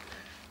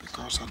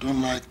 Because I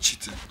don't like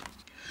cheating.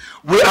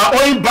 We are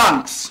owing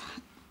banks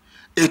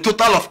a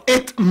total of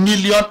 8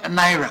 million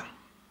naira.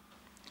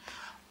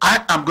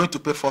 I am going to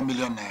pay 4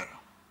 million naira.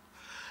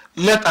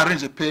 Let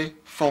Arinze pay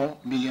 4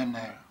 million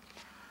naira.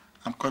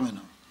 I'm coming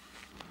home.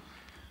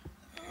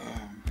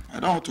 I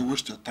don't want to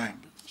waste your time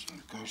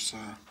because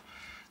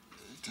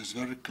it is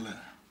very clear.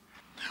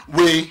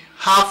 We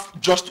have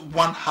just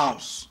one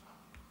house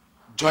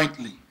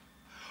jointly.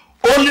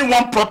 Only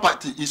one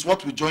property is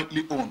what we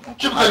jointly own.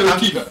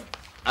 Arinze, you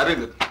are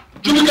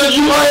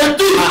a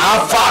thief. I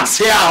have facts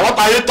here. What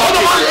are you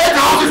talking about? What about the 8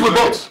 houses we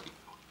bought?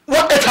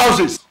 What 8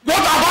 houses? What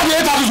about the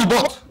 8 houses we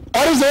bought?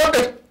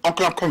 Arinze,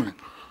 Uncle, I'm coming.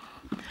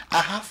 I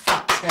have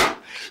facts here.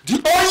 The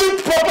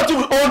only property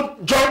we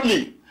own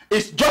jointly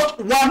is just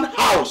one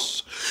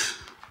house.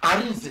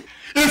 Arinze,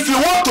 if you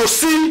want to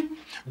see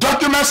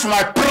documents for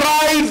my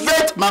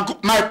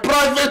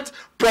private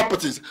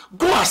properties,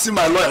 go and see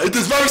my lawyer. It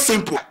is very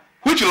simple.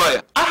 Which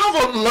lawyer? I have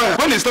a lawyer.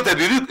 When it started,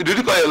 did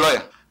you call a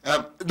lawyer?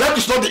 That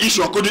is not the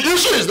issue, Uncle. The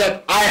issue is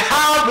that I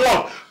have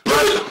one. You are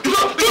a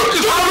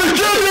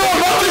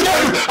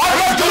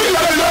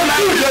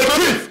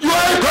thief. You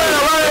are a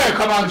criminal.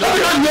 Come on,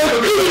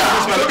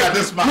 look at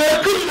this man.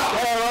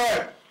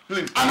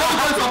 Please. I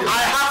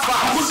have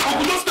facts.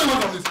 Uncle, don't stay away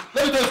from this.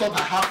 Let me tell you something.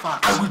 I have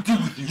facts. I will deal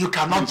with you. You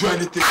cannot do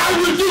anything. I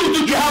will deal with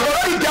you. You have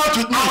already dealt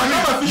with me.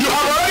 You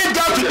have already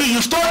dealt with me.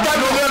 You stole that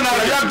million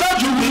naira. You have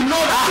dealt with me. No,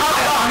 I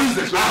have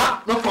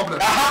facts. No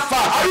problem. I have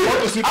facts. I want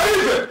to see.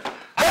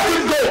 Let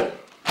him go.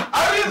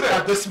 Look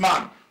at this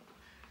man.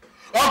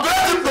 Uncle,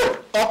 let him go.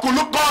 Uncle,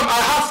 look, come.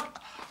 I have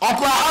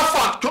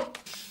facts.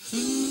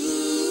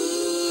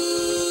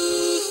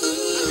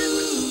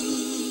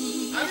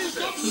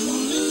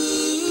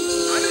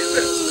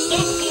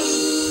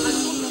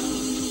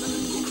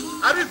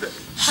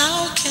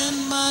 How can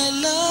my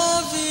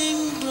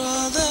loving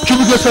brother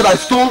Chibuke said I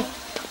stole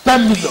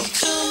 10 million.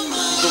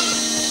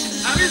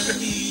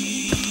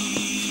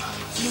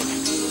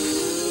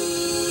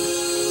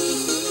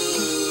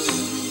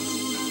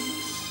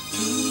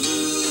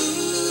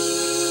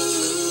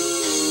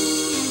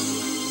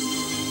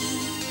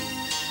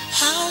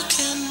 How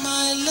can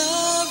my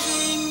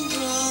loving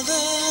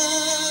brother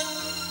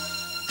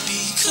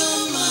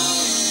become my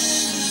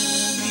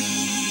enemy?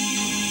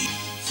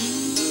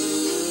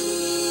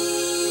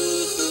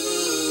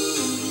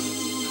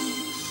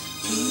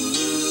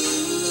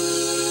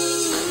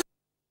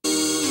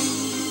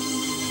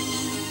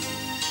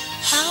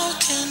 How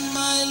can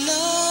my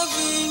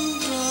loving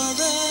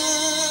brother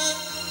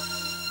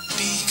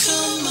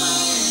become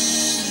my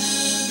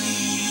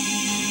enemy?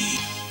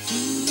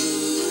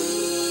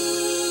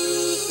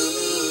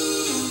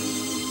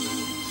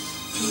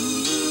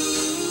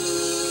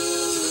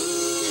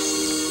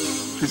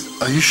 Please,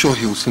 are you sure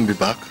he will soon be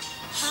back?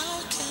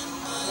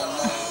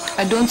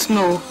 I don't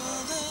know.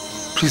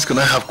 Please, can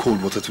I have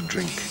cold water to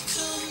drink?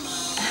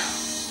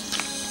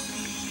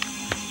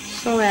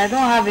 Sorry, I don't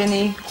have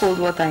any cold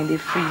water in the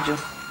fridge.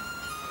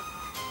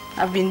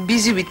 I've been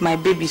busy with my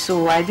baby,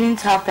 so I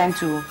didn't have time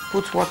to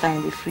put water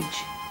in the fridge.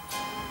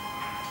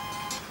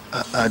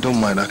 I don't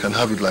mind. I can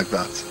have it like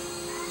that.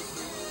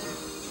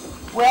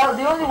 Well,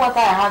 the only water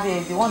I have here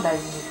is the one that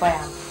is in the fire.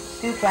 I'm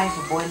still trying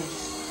to boil it.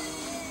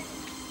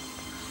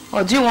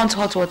 Or do you want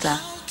hot water?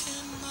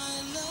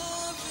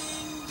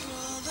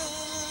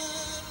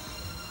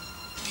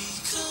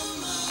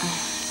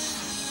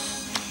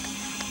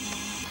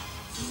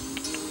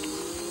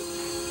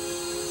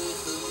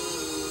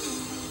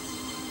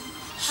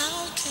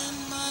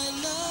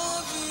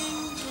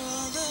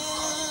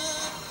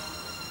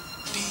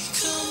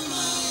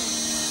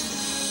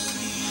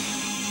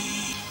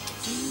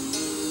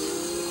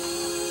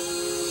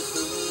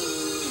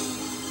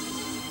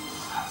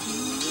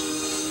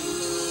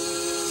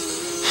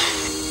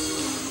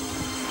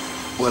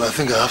 Well, I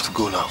think I have to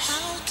go now.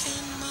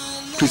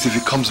 Please, if he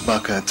comes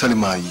back, tell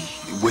him I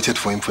waited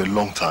for him for a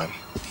long time.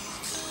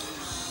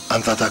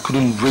 And that I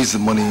couldn't raise the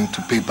money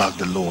to pay back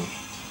the loan.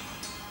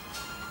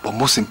 But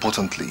most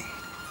importantly,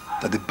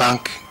 that the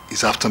bank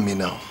is after me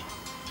now.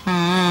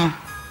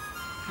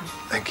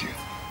 Thank you.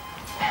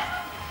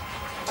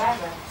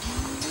 Bye-bye.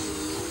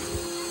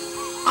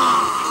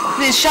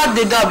 Please shut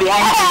the door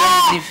behind you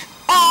when you leave.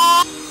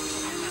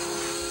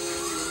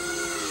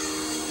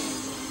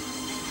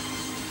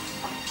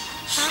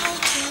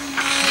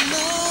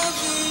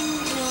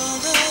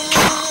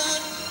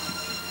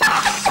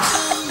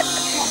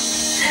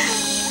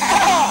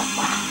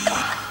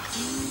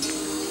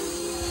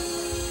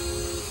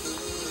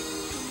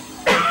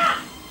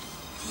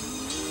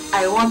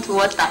 I want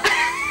water.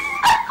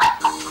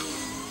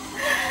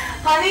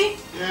 Honey?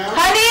 Yeah?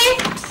 Honey?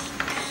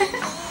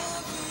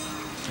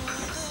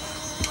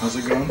 How's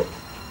it going?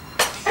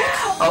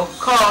 Of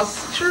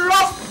course.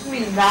 Trust me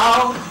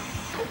now.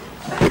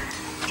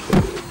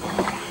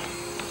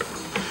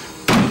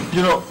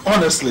 You know,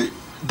 honestly,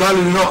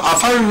 darling, I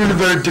find it really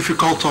very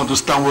difficult to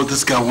understand what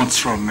this guy wants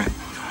from me.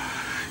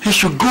 He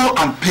should go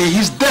and pay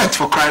his debt,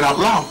 for crying out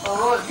loud.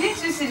 Oh,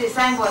 didn't you see the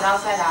signboard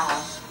outside our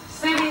house?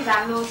 Savings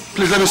and loans.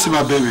 Please let me see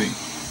my baby.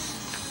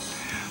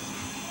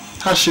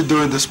 How's she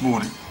doing this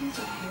morning?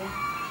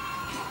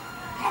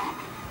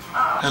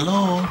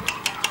 Hello.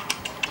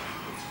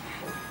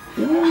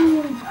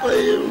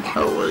 Ooh,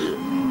 how are you?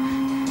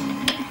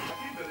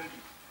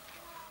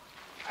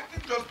 I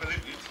can't just believe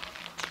it.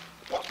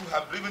 What could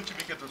have driven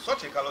Chibike to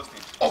such a callous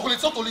state? Uncle,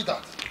 it's not only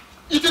that.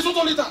 It is not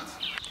only that.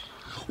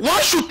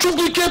 Why should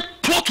Chibike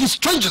plot with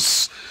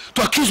strangers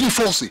to accuse me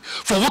falsely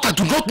for what I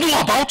do not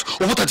know about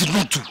or what I did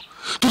not do?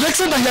 To the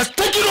extent that he has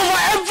taken over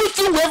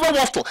everything we ever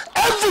worked for.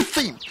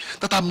 Everything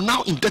that I'm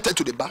now indebted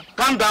to the bank.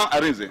 Calm down,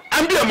 Arinze.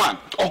 I'm the man.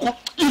 Uncle,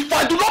 if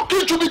I do not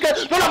kill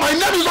Chibike, no, my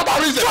name is not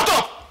Arinze. Shut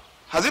up!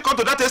 Has he come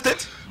to that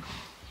estate?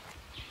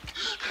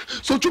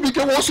 So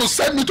Chibike wants to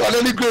send me to an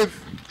early grave.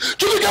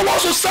 Chibike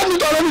wants to send me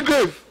to an early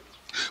grave.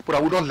 But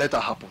I will not let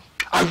that happen.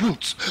 I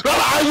won't. Rather,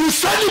 I will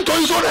send him to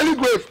his own early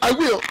grave. I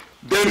will.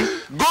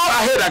 Then go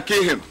ahead and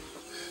kill him.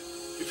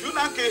 If you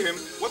not kill him,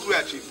 what will we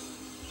achieve?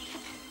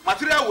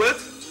 Material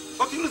wealth?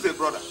 But you lose a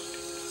brother.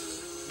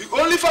 The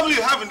only family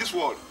you have in this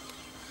world.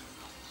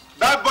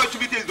 That boy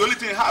Chibike is the only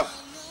thing you have.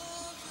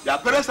 Your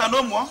parents are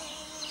no more.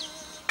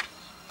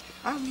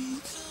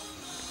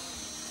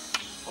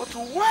 But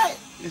why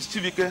is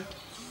Chibike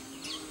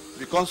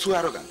become so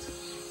arrogant?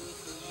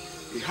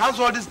 He has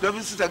all these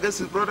grievances against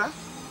his brother.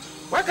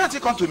 Why can't he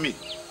come to me?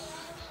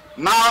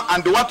 Now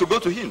I'm the one to go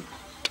to him.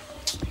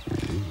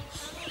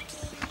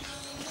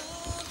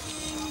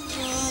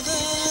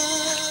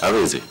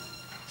 Arinze,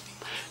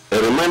 a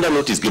reminder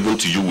notice given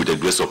to you with a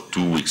grace of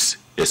 2 weeks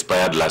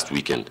expired last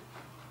weekend.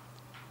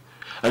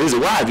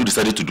 Arinze, why have you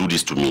decided to do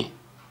this to me?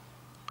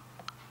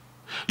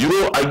 You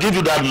know, I gave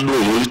you that loan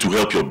only to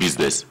help your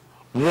business.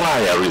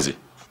 Why, Arinze?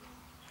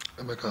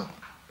 Emeka,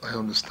 I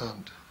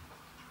understand.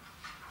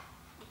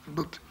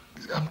 But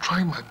I'm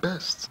trying my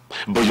best.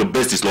 But your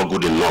best is not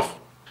good enough.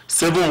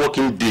 7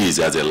 working days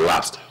has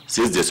elapsed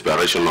since the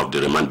expiration of the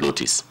remand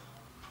notice.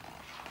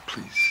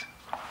 Please,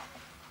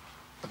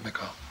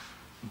 Emeka,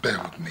 bear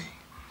with me.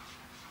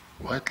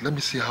 Right? Let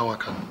me see how I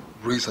can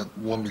raise that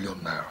 1 million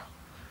naira.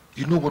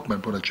 You know what my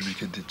brother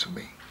Chibike did to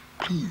me.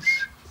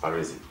 Please.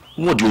 Arinze,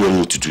 what do you want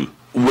me to do?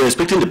 We're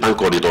expecting the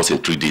bank auditors in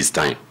 3 days'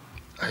 time.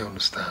 I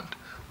understand,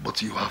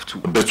 but you have to...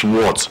 But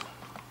what?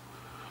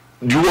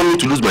 Do you want me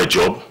to lose my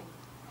job?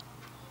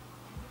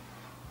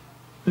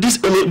 This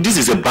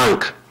is a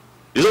bank.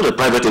 It's not a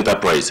private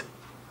enterprise.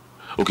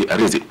 Okay,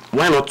 Arinze,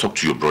 why not talk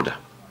to your brother?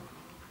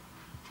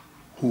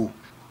 Who?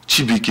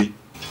 Chibike.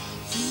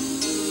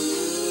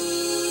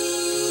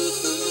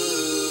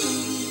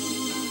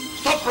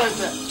 Stop right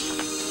there.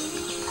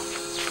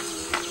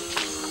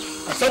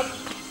 I said,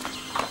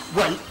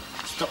 well,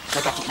 stop,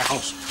 get out of my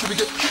house.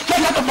 Chibike, get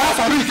out of my house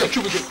and really get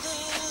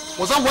Chibike.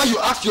 Was that why you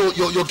asked your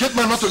gate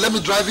man not to let me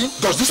drive in?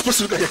 Does this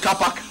place look like a car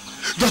park?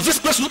 Does this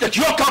place look like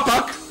your car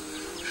park?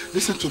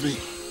 Listen to me.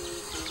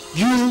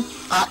 You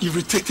are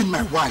irritating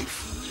my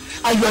wife.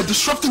 And you are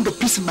disrupting the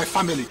peace in my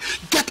family.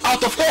 Get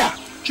out of here.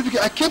 Chibike,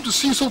 I came to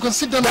see you so we can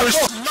sit down There and is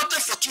talk. nothing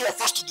for two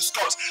of us to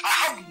discuss. I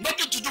have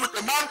nothing to do with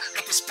a man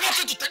that is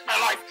plotting to take my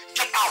life.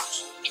 Get out.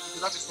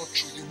 Chibike, that is not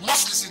true. You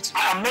must listen to me.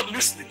 I am not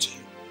listening to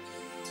you.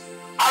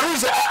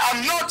 Arinze, I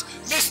am not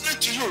listening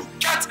to you.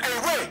 Get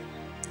away.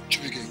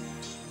 Chibike,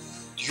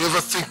 do you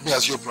ever think me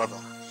as your brother?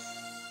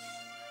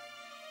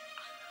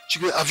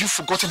 Chibike, have you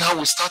forgotten how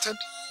we started?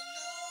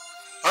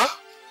 Huh?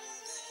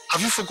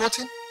 Have you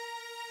forgotten?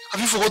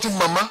 Have you forgotten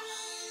Mama?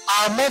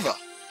 Our mother?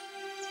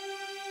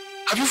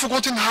 Have you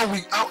forgotten how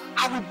we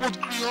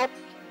both grew up?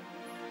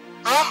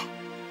 Huh?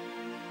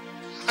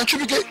 And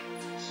Chibike,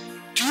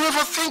 do you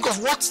ever think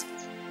of what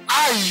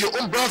I, your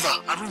own brother,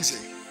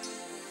 Arinze,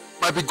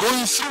 might be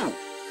going through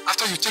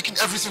after you've taken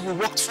everything we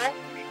worked for?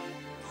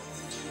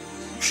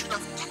 You should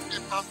have talked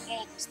about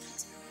all these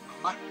things.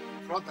 My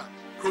brother,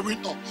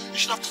 growing up, you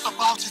should have talked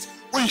about it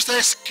when you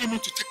started scheming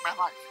to take my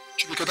life.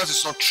 Chibike, that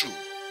is not true.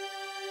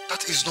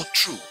 That is not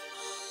true.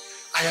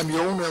 I am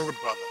your own elder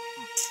brother.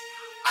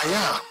 I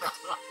am.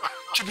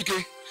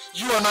 Chibike,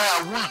 you and I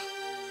are one.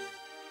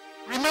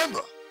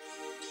 Remember,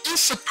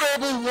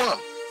 inseparable one.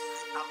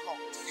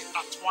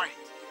 Intertwined.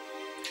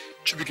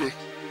 Chibike,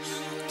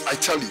 I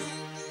tell you,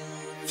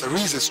 there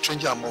is a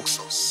stranger amongst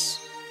us.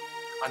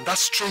 And that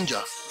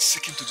stranger is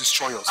seeking to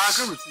destroy us. I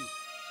agree with you.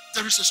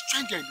 There is a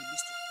stranger in the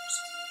midst of us.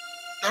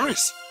 There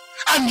is.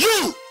 And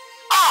you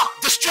are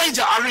the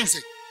stranger,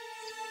 Arinze.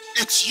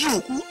 It's you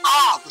who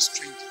are the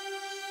stranger.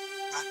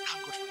 I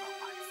thank God for my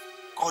wife.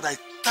 God, I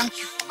thank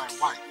you for my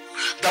wife.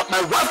 That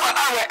my wife and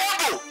I were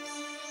able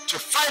to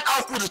find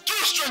out who the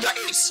true stranger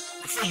is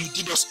before you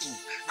did us in.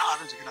 Now,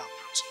 Arinze, get out of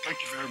the house. Thank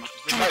you very much.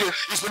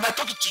 It's been my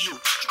talking to you.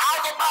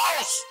 Out of my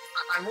house.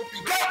 I hope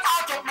you get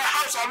out of my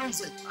house,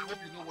 Arinze. I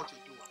hope you know what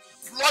you're doing.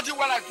 Bloody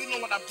well, I do know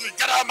what I'm doing.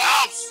 Get out of my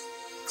house.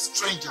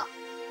 Stranger,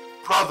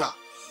 brother,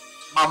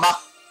 mama.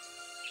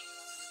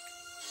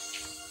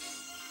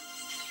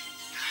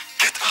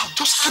 Get out.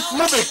 Just keep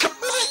moving. Keep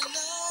moving.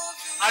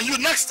 And you,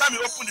 next time you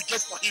open the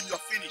gate for him, you're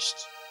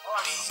finished.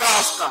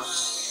 Bastard.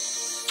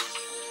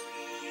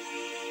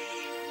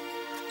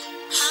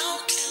 How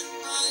can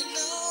my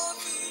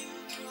loving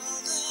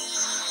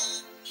brother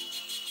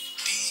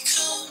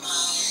become my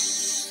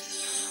enemy?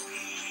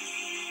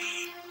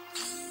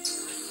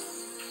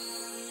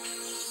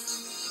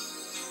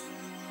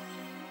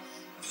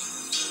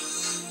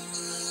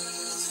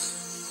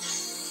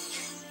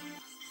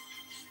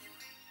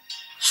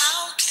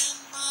 How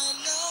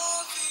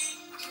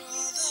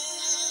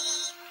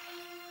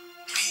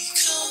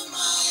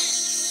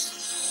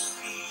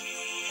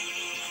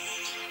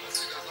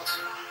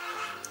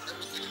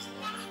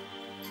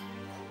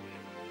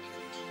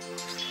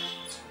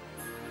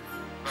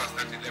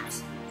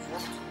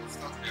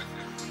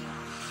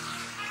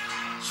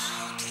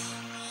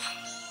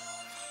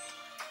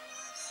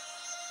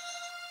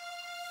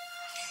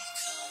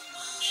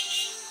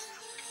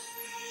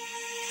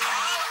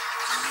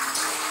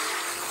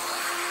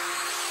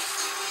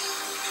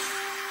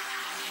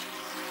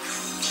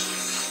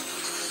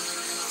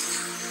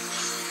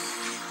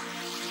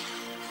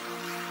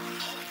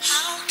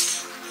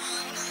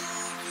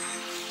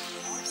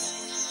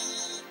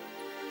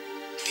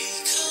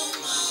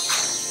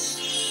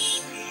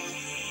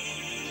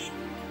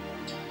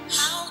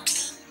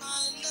can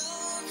my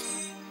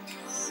loving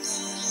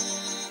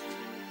brother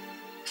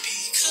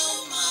become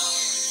my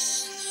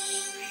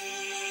enemy?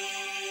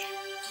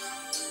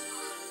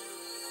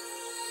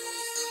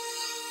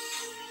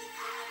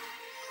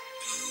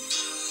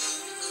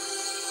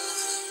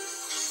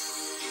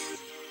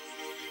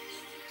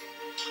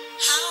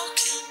 How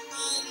can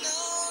my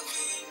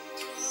loving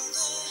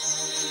brother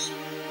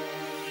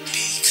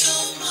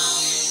become my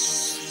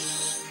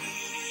enemy?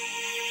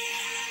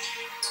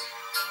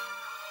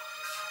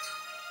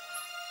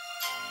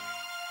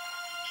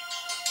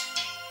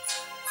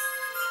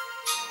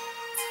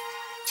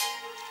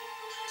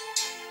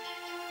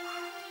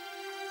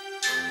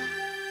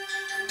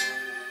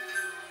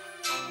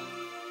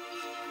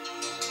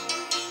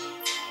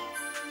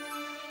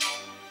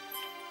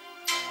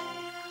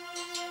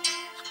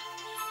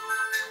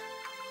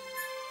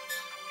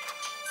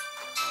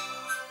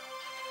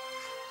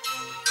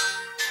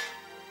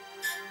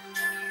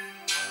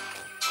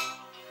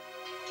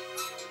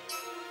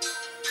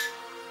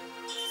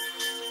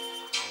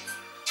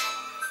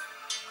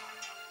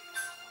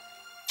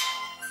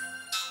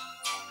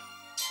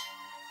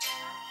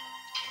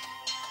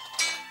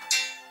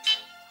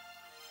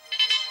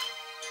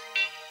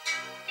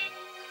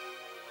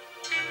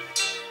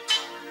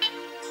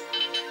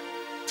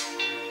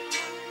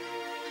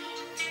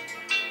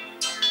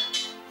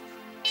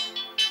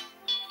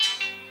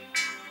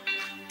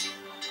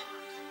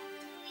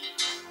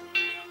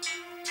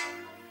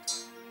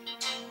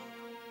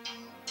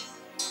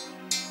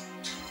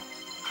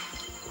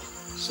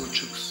 So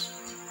Chooks,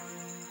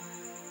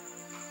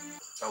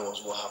 that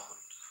was what happened.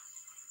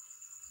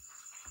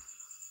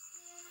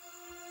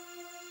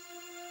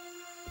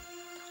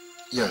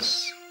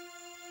 Yes,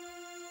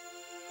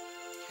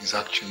 he's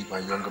actually my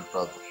younger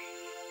brother.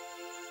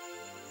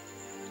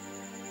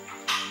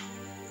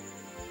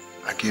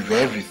 I gave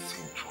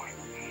everything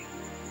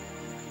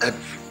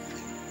everything.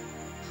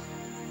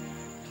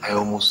 I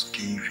almost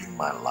gave him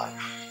my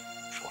life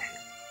for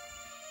him.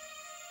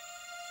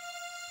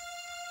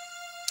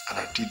 And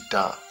I did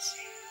that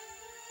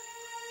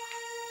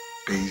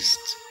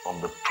based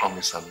on the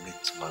promise I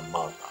made to my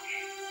mother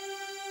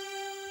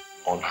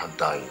on her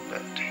dying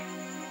bed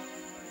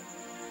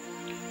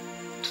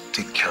to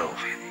take care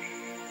of him.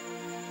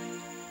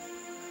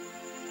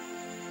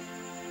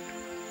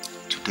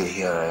 Today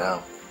here I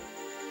am.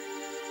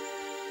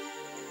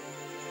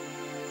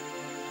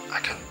 I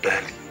can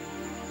barely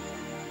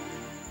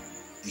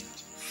eat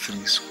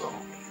 3 square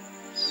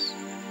meals.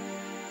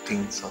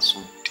 Things are so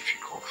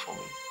difficult for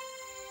me.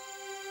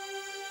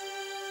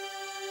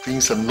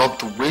 Things are not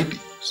the way they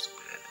used to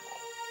be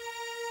anymore.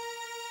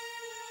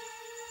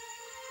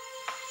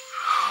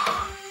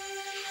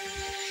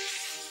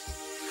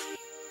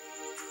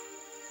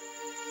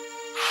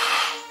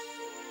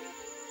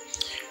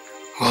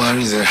 Well,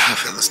 Arinze, I have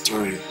heard the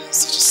story. It's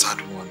such a sad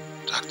one,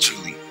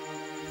 actually.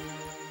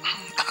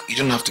 You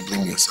don't have to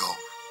blame yourself.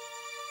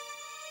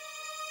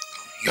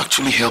 You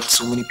actually helped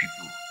so many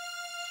people,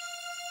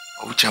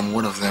 of which I'm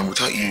one of them.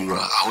 Without you,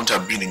 I wouldn't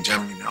have been in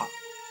Germany now.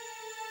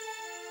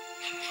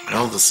 But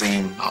all the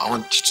same, I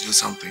want you to do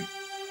something.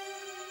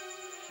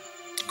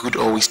 Good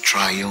always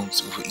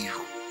triumphs over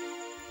evil.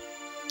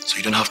 So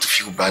you don't have to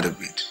feel bad a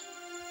bit.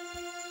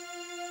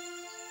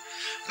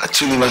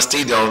 Actually, if I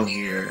stay down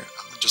here,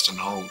 I'm not just on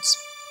holds.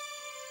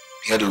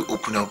 We had to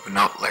open up an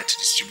outlet,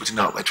 distributing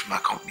outlet for my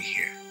company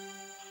here.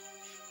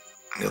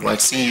 And like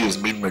seeing you has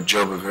made my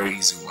job a very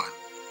easy one.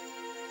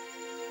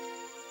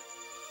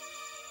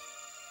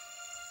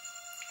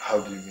 How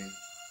do you mean?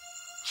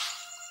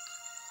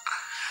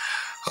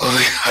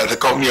 Oh, the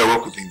company I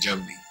work with in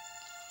Germany,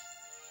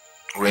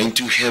 we're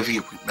into heavy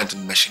equipment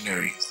and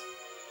machineries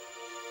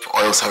for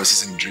oil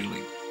services and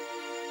drilling.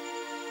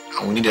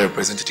 And we need a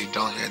representative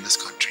down here in this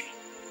country.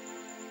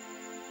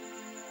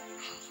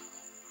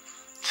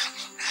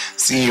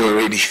 Seeing you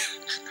already,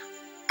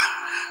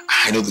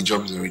 I know the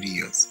job is already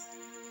yours.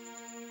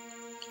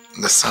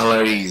 The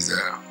salary is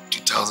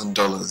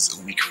 $2,000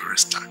 a week for a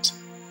start.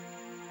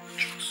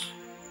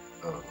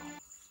 Oh.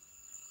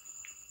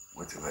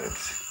 Wait a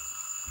minute.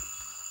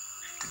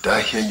 Did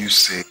I hear you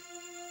say the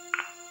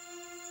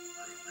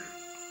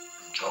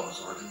job is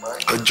already mine?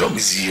 The job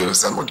is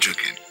yours, I'm not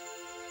joking.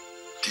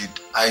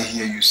 Did I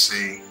hear you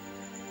say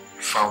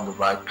you found the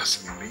right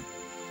person in me?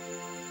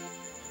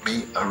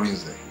 Me,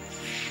 Arinze.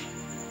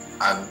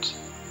 And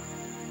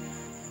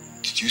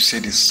did you say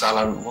the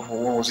salary, what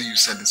was it you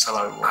said the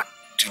salary was?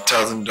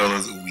 $2,000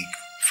 a week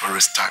for a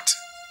start.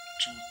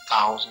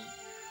 $2,000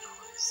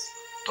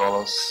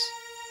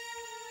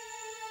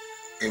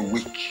 a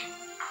week.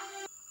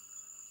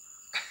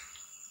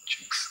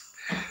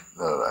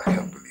 No, I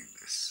can't believe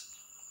this.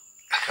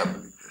 I can't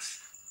believe this.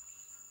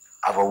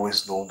 I've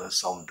always known that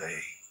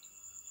someday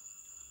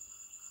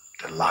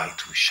the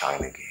light will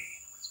shine again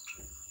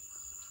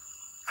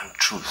and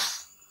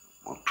truth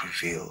will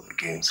prevail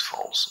against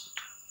falsehood.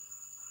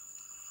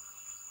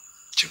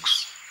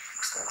 Chicks,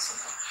 thanks so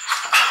much.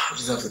 I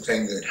just have to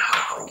thank God.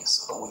 Thank you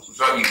so much.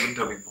 Without you, it wouldn't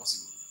have been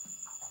possible.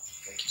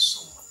 Thank you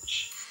so much.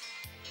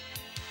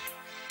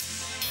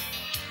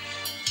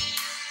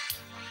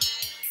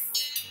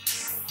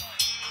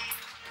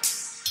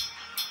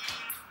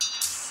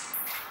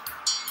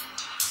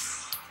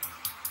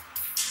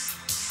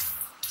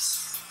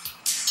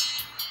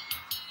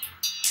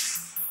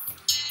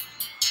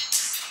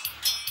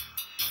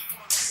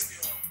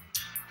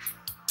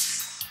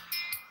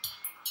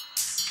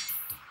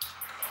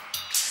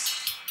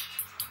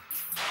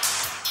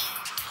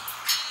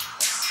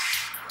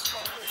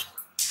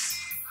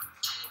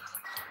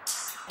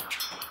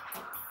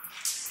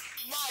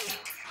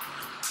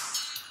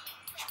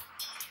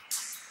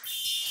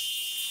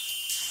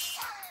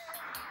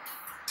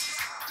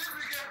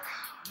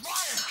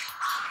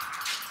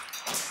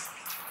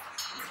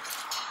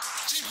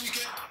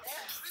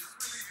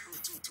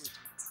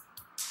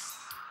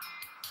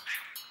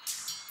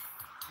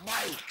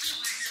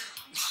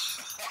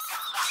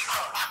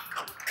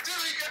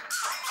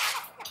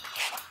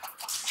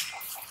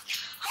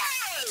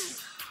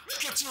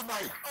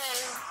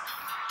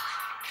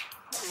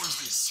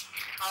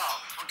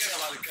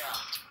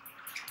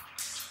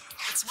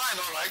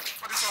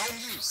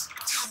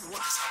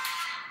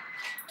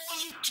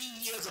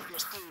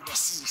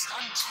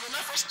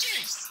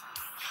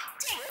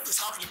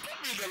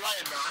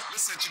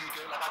 Listen,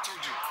 Chibike, like I told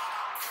you,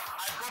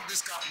 I bought this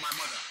car for my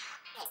mother.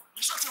 Oh,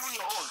 you shot even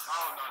your own.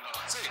 Oh, no.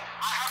 See,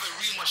 I have a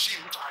real machine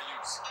which I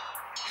use.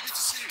 You need to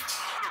see it.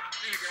 Look,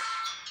 Chibike.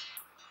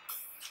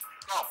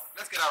 Come,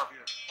 let's get out of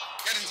here.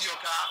 Get into your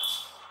car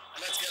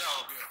and let's get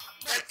out of here.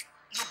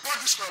 You bought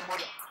this for your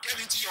mother. Get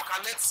into your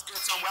car, let's go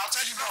somewhere. I'll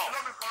tell you more.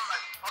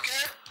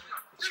 Okay?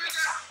 Chibike, let's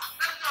go.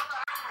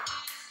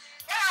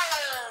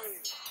 Hey!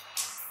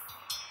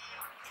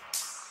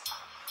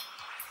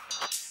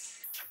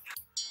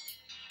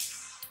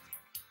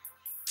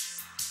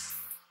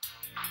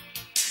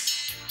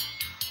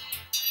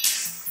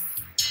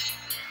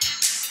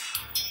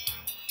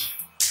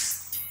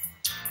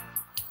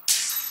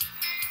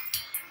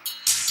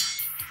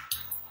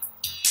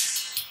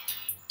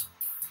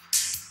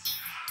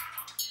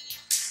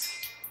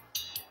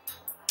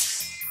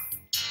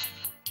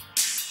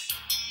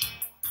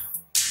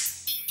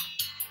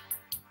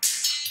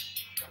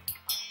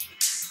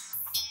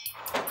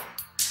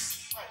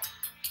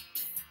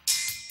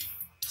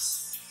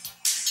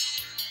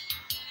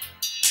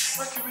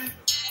 What do you mean?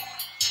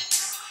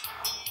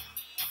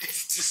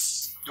 Is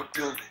this your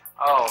building?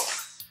 Oh,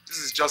 this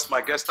is just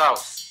my guest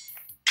house.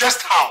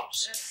 Guest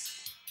house?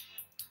 Yes.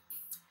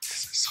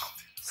 This is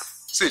something.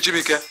 See,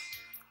 Chibike,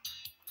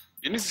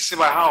 you need to see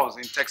my house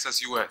in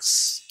Texas,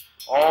 US.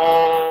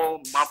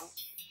 All marble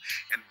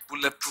and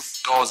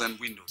bulletproof doors and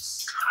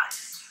windows.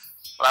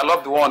 But I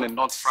love the one in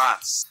North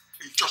France.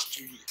 In just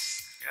 2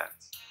 years.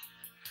 Yes.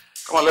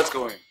 Come on, let's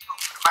go in.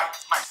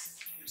 Mike.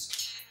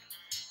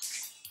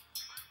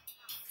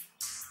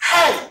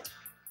 Hey!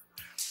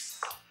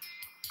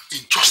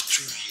 In just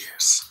 2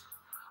 years,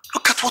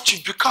 look at what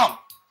you've become.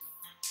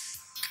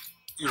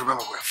 You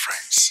remember we're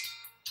friends.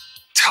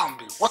 Tell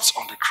me, what's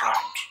on the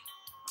ground?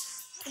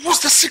 What's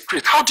the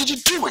secret? How did you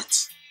do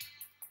it?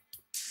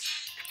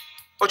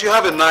 But you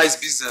have a nice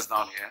business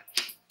down here.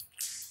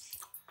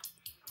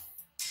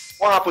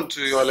 What happened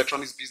to your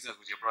electronics business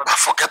with your brother? I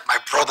forget my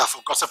brother,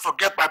 for God's sake,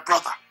 forget my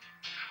brother.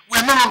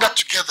 We're no longer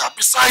together.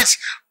 Besides,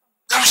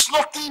 there's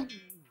nothing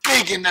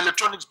big in the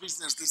electronics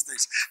business these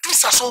days.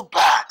 Things are so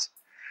bad.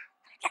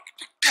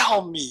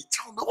 Tell me,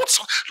 what's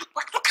on?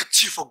 Look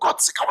at you, for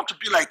God's sake. I want to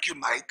be like you,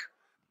 Mike.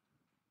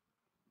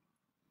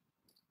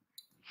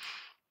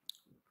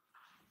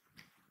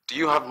 Do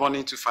you have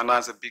money to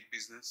finance a big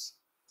business?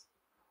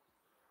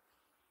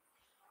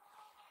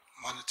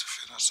 Money to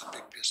finance a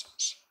big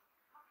business?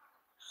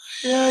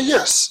 Yeah,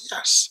 yes.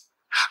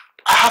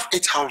 I have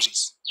 8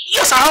 houses.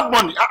 Yes, I have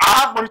money. I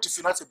have money to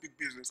finance a big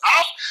business.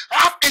 I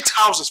have 8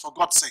 houses, for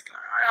God's sake.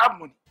 I have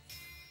money.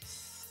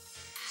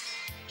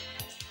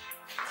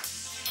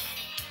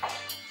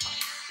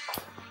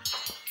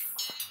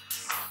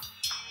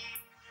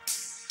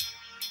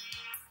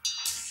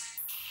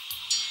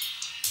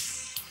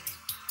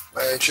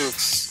 Man,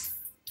 Chooks,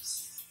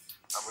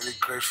 I'm really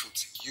grateful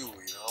to you,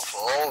 for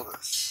all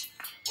this.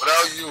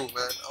 Without you,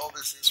 man, all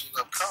these things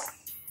wouldn't have come.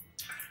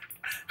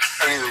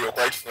 I mean, you're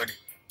quite funny.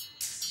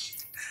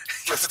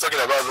 You're still talking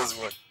about this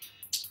one.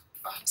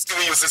 I'm just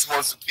giving you 6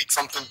 months to pick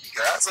something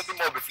bigger, something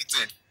more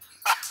befitting.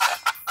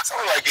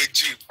 Something like a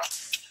Jeep.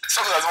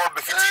 Something that's more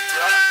befitting.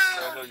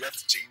 No, you have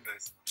to change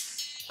this.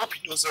 Hope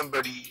you know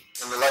somebody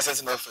in the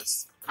licensing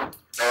office that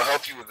will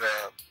help you with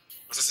the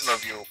processing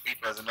of your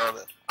papers and all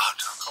that. Oh,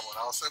 no, come on.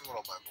 I'll send one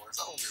of my boys.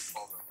 That won't be a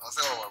problem. I'll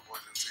send one of my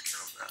boys and take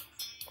care of that.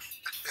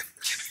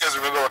 Just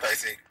remember what I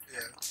said.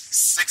 Yeah.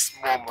 6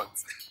 more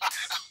months.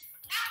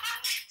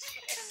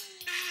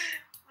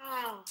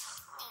 Oh.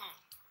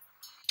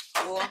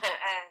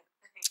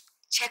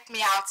 Check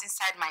me out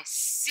inside my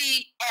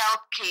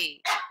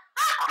CLK.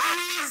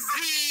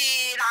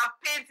 Crazy! I'm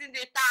painting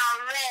the town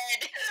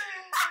red.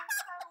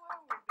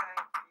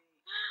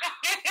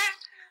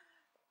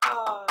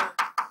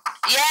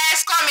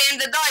 Yes, come in.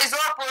 The door is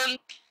open.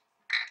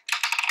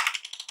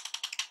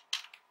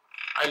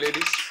 Hi,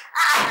 ladies.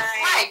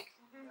 Mike,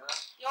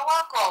 you're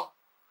welcome.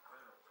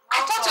 I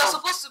thought you were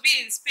supposed to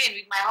be in Spain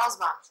with my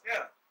husband.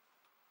 Yeah.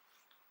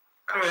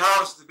 Anyway,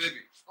 how's the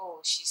baby?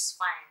 Oh, she's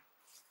fine.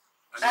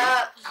 And you?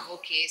 I'm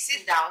okay.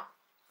 Sit down.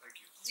 Thank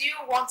you. Do you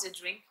want a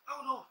drink?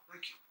 Oh, no,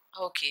 thank you.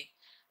 Okay.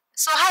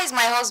 So how is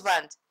my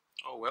husband?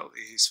 Oh, well,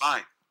 he's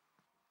fine.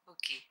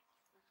 Okay.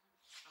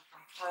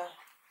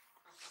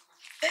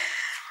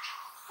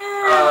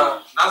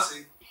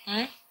 Nancy.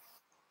 Hmm?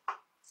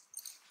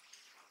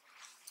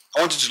 I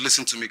want you to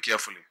listen to me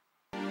carefully.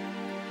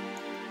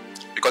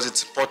 Because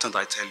it's important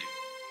I tell you.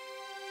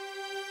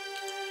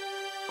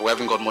 We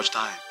haven't got much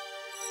time.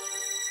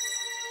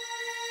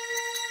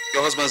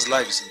 Your husband's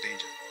life is in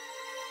danger.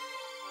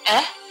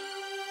 Eh?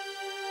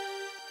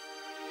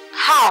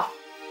 How?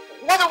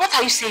 What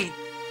are you saying?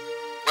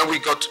 When we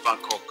got to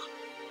Bangkok,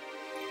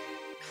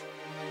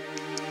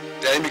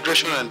 the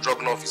immigration and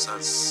drug law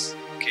officers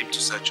came to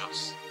search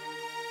us.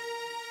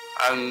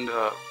 And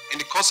in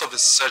the course of the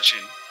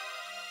searching,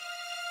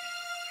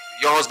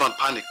 your husband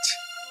panicked.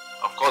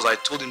 Of course, I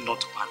told him not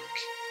to panic.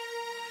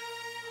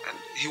 And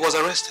he was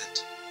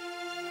arrested.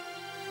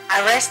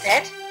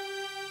 Arrested?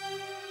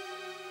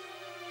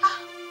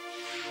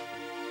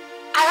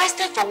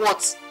 Arrested for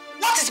what?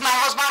 What is my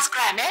husband's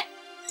crime, eh?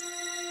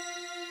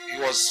 He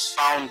was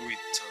found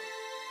with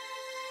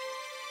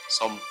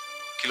some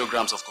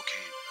kilograms of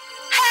cocaine.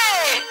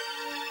 Hey!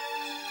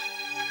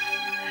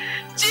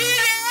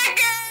 Jenny!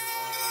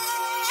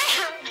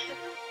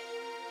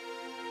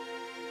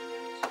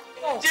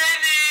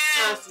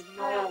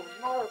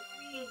 No,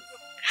 please.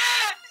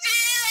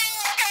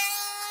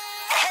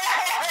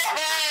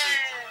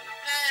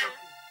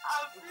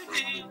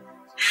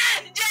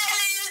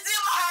 Jenny, is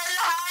in my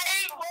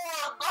life?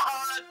 Oh,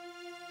 God.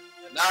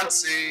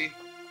 Nancy!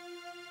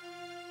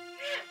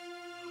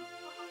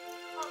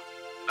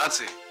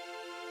 Nancy,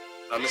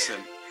 now listen.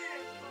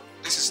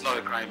 This is not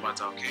a crime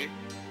matter, okay?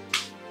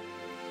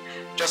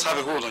 Just have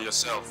a hold on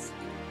yourself.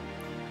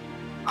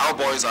 Our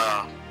boys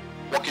are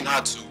working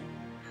hard to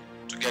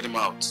get him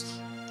out.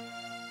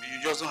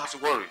 You just don't have to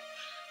worry.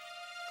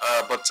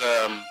 But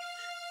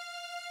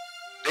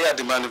they are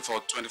demanding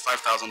for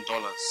 $25,000.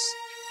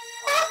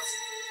 What?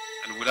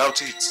 And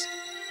without it,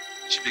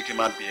 Chibike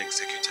might be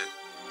executed.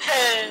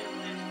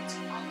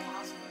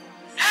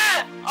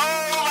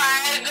 Oh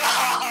my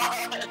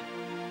God!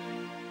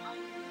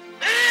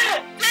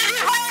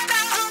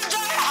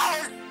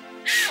 $25,000!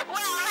 Where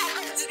am I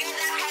going to get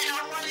that kind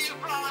of money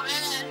from,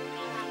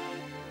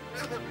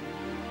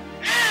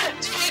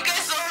 Chike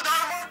sold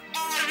almost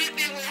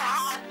everything we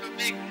had to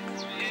make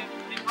this trip.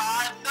 If I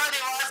had known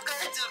he was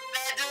going to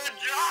peddle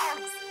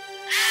drugs,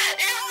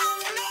 if I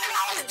had known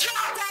I was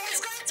drunk, I was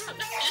going to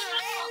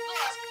peddle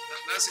drugs.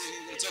 Nancy,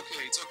 it's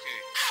okay, it's okay.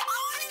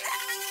 What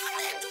am I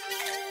going to do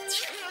now?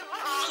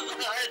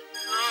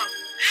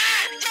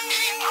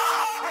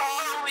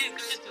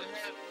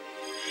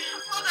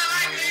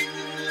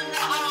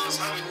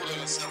 Sorry, hold on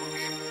yourself,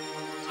 okay?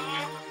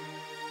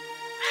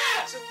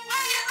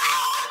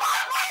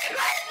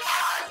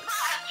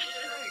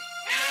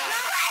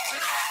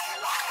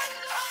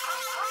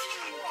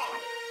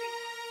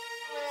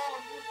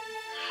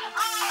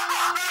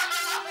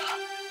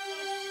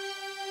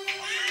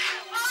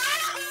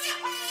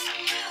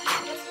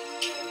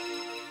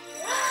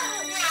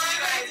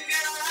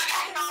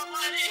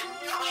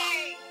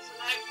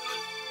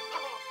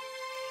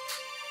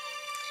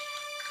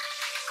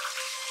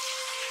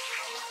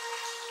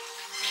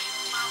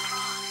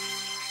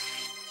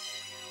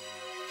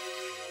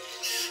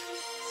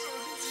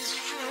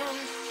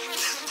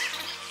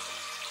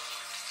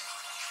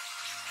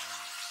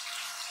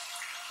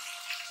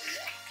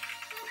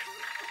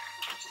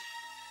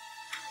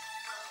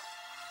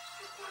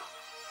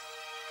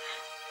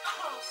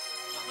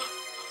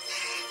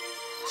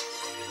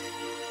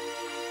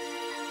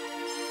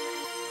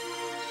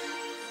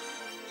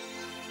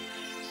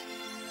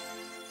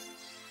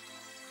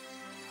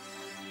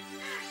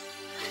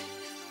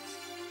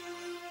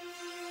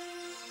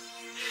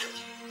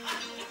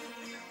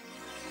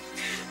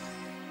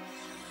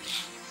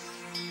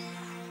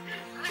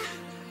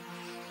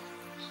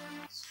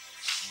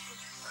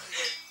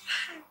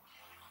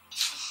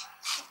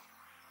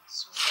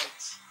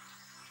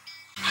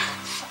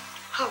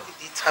 How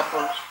did it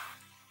happen?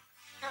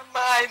 Mama,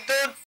 I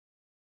don't.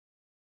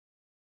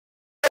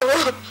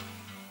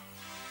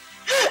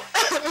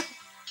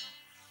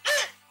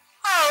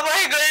 How am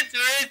I going to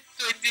raise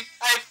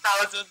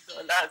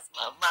 $25,000,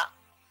 Mama?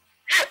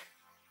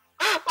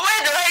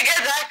 Where do I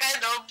get that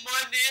kind of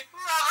money? Who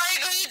am I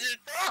going to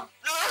talk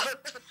to?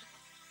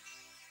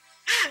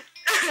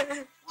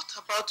 What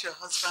about your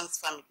husband's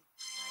family?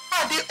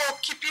 Are they all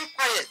keeping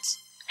quiet?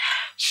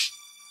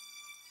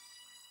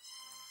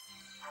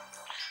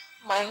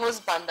 My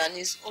husband and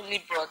his only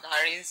brother,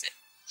 Nzelu,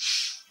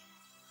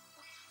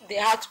 they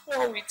had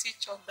war with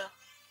each other.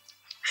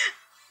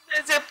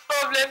 There's a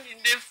problem in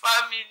the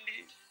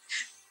family.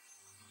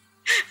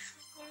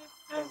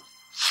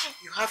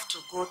 You have to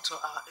go to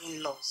our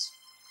in-laws.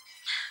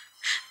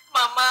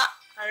 Mama,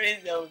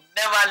 Nzelu will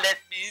never let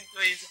me into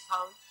his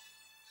house.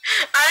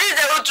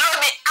 Nzelu will throw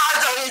me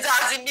out of his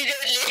house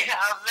immediately.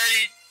 I'm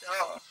very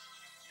sure.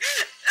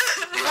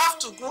 You have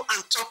to go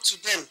and talk to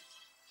them.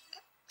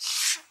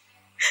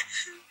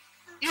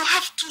 You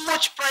have too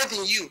much pride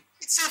in you.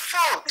 It's a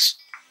fault.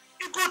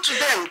 You go to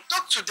them,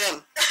 talk to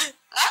them.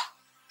 Huh?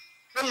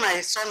 When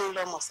my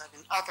son-in-law must have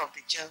been out of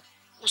the jail,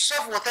 we'll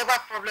solve whatever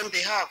problem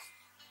they have.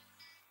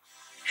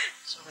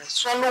 So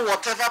swallow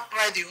whatever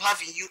pride you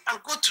have in you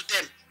and go to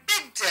them.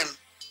 Beg them.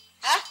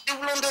 Huh? They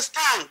will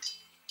understand.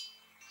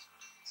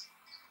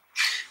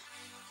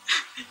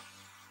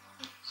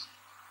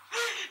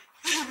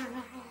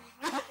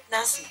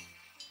 Nancy,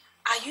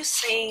 are you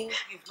saying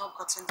you've not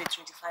gotten the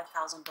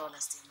 $25,000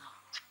 till now?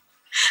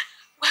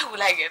 Where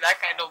will I get that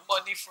kind of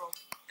money from?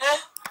 Eh?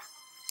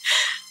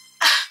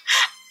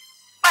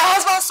 My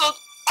husband sold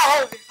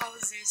all the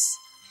houses.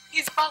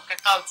 His bank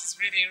account is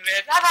reading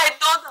red and I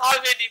don't have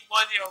any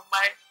money on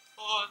my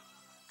own.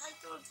 I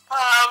don't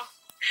have.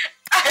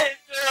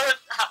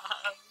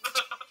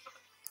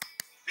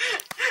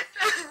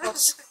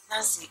 But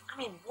Nancy, I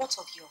mean, what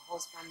of your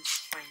husband's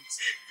friends?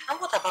 And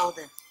what about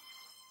them?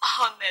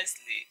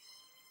 Honestly,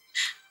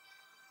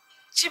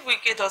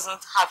 Chibuike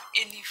doesn't have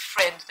any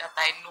friend that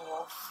I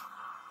know of.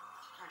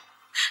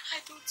 I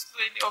don't know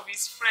any of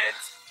his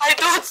friends. I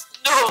don't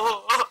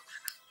know.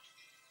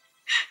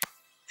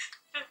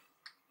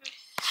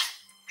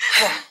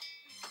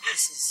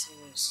 This is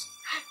serious.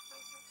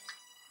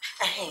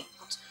 Hey,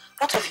 but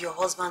what of your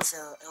husband's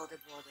elder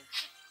brother?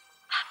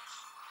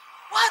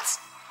 What?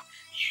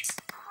 Yes.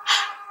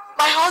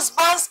 My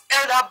husband's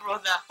elder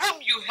brother,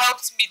 whom you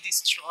helped me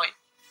destroy.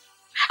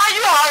 Are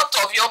you out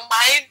of your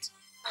mind?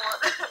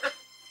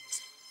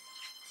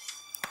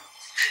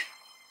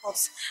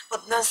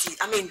 But Nancy,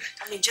 I mean,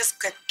 just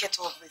get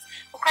off this.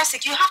 For Christ's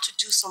sake, you have to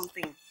do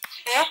something.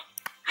 Eh?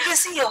 You can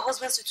see your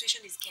husband's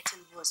situation is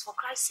getting worse. For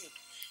Christ's sake,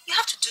 you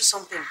have to do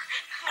something.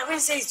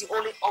 Arinze is the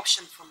only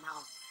option for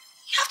now.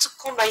 You have to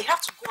come back. You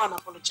have to go and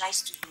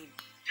apologize to him.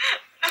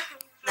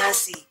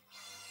 Nancy,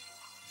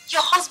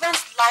 your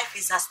husband's life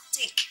is at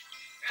stake.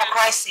 For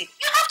Christ's sake,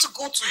 you have to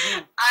go to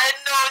him. I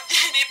know,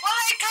 Jenny, but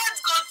I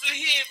can't go to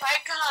him. I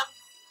can't.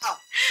 How?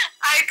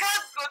 I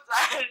can't go to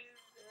Arinze.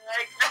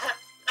 I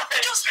can't. You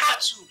just have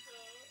to.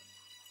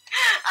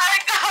 I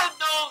can't,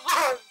 no,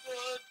 God.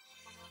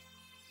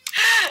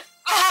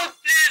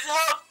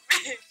 help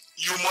me.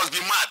 You must be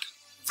mad.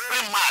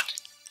 Very mad.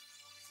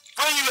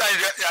 When you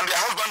and your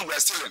husband were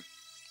stealing,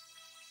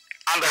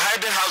 and the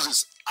hiding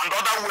houses, and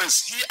other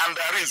ways he and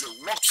the Arinze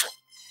worked for,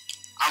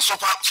 and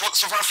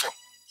suffered for.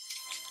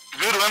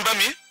 Do you remember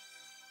me?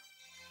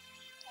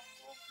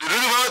 Do you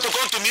remember to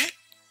come to me?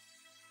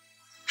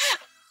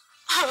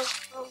 Oh,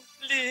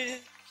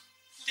 please.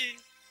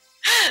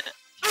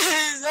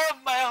 Please help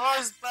my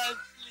husband,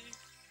 please.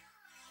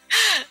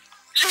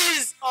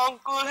 Please,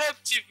 Uncle, help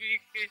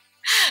Chibike.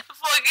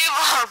 Forgive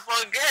her,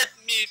 forget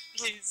me,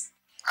 please.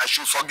 I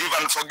should forgive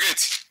and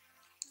forget.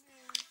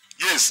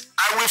 Yes,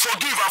 I will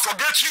forgive and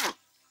forget you.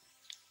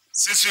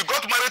 Since you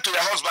got married to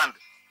your husband,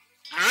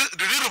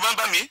 did you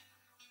remember me?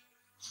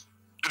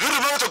 Did you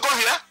remember to come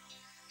here?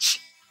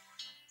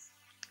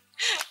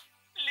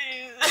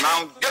 Please.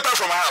 Now get out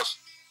from my house.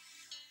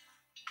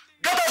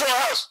 Get out from my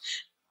house.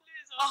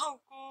 Please,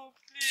 Uncle,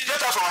 please.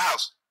 Get out from my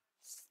house.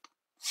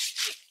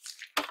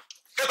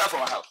 Get out from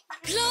my house.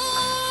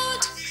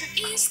 Blood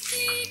is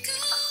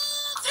thicker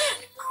than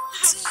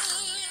water.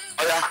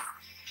 Oh yeah.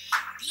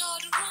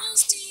 Blood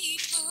runs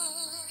deeper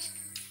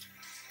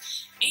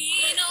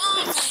in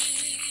our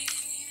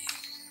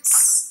veins.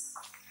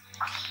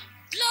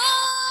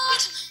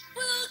 Blood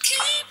will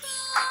keep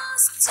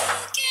us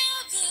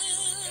together.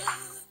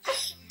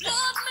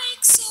 Blood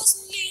makes us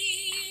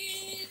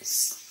live,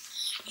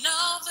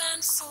 love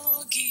and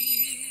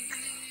forgive.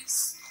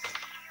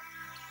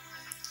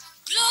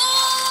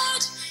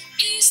 Blood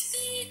is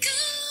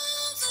thicker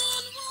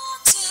than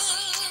water.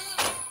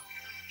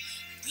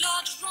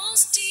 Blood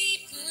runs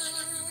deeper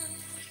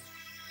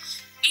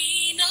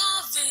in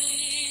our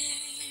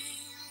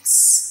veins.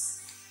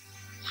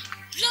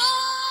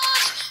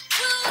 Blood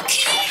will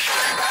keep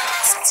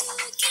us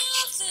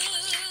together.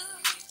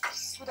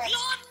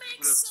 Blood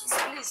makes us.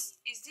 Please,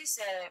 is this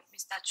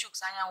Mr.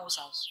 Chuk's Anyanwo's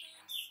house?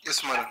 Yes,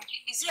 madam.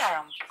 Is he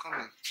around? Come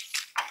in.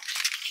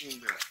 In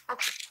there.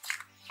 Okay.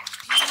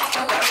 Try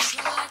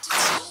to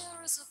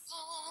tear us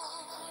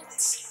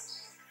apart.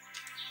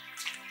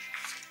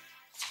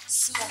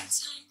 Sometimes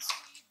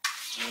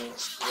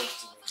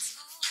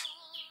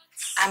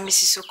I'm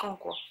Mrs.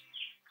 Okonkwo,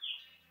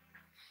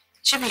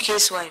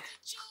 Chibike's wife.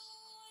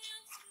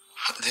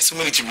 There's so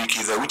many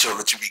Chibikes. Which of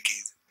the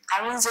Chibikes?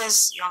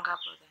 Arinze's younger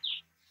brother.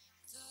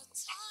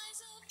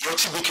 Your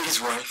Chibike's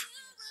wife?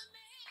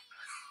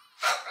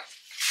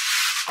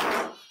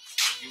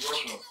 You're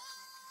welcome.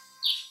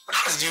 But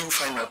how did you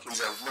find my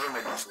place? I've never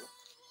met you before.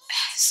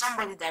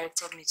 Somebody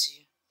directed me to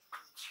you.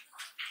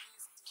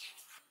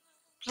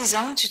 Please,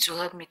 I want you to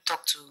help me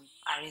talk to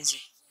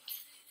Arinze.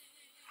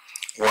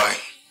 Why?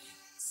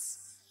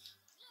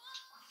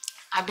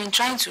 I've been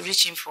trying to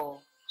reach him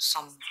for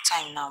some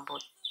time now,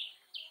 but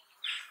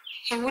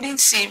he wouldn't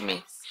see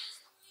me.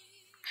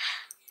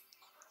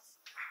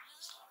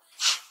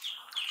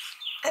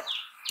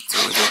 It's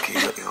okay.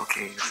 It's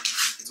okay.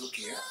 It's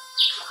okay. Yeah?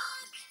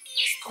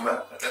 Come on.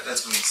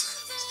 Let's go inside.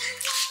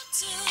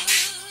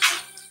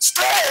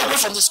 Stay away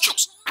from these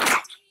chooks.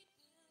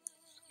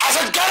 I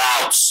said, get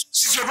out!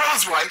 She's your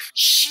brother's wife.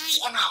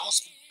 She and her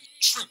husband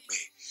betrayed me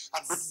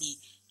and made me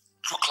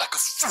look like a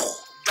fool.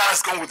 That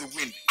has gone with the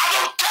wind. I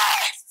don't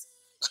care!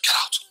 Now get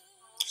out.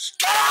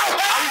 Get out!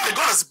 I mean, the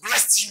God has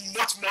blessed you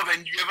much more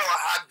than you ever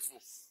had before.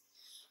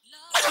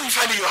 Why don't you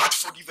find it in your heart to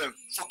forgive them?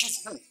 Forgive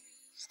who?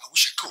 I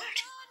wish I could.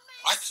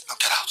 Right? Now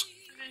get out.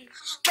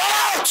 Get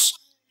out!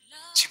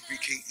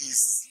 Chibike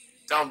is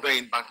down there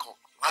in Bangkok,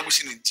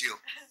 languishing in jail.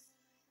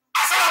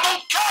 I said I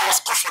don't care! He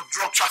was caught for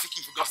drug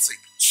trafficking, for God's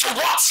sake. So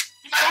what?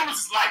 He might not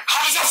lose his life.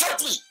 How does that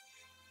affect me?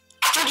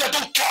 I told you I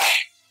don't care.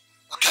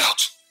 Now get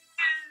out.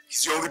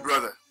 He's your only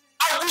brother.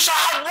 I wish I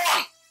had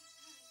one.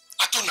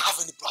 I don't have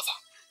any brother.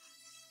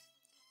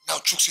 Now,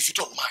 Chooks, if you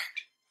don't mind,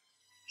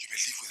 you may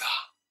live with her.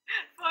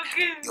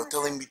 Forgive me. You're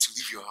telling me to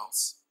leave your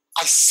house?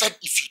 I said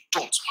if you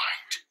don't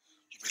mind,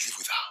 you may live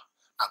with her.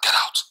 Now get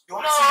out. You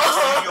want to see us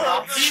leave your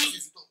house? Leave if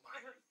you don't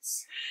mind.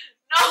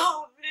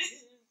 No,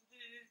 please.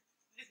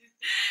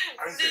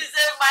 This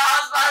is my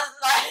husband's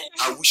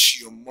life. I wish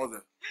your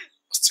mother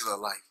was still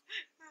alive.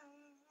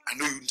 I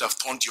know you wouldn't have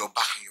turned your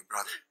back on your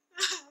brother.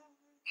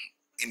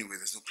 Anyway,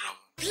 there's no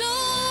problem.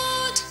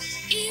 blood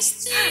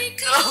is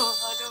thicker. No,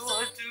 I don't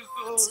want to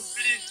go,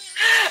 please.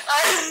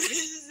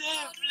 Please.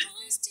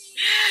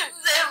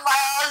 Save my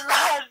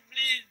husband,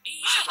 please.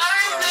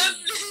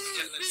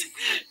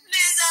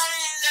 Please.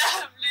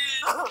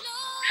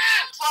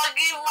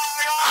 Forgive my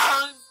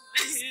wrongs,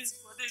 please,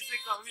 for the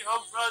sake of your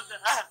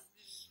brother.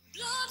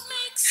 Blood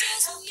makes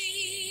us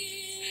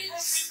live.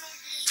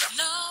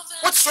 Love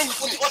and What's wrong with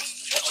you?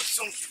 What's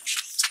wrong with you?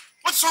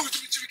 What's wrong with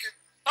you, Chibike?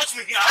 Touch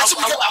me again. I'll touch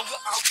me again.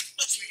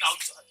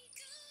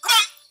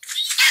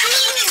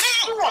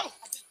 Come on.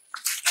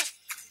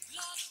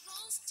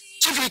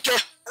 Chibike,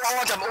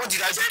 what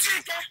did I do to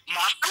you?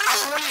 Ma,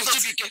 I'm warning you,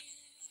 Chibike.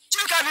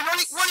 Chibike, I've been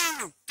warning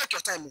you. Take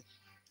your time.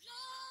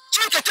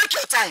 Chibike, take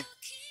your time.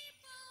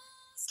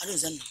 I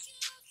don't know.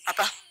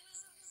 Papa,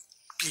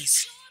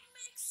 please,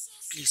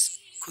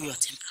 cool your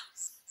temper.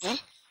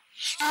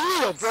 You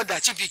know your brother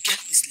Chibike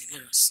is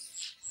laborious.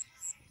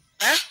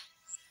 Eh?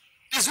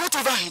 Please,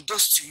 whatever he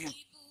does to you,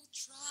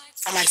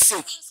 for my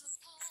sake,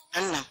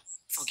 and now,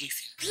 forgive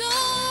him.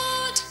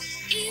 Blood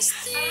is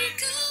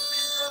thicker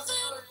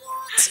than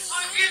water.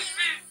 Forgive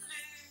me,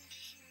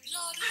 please.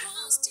 Blood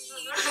runs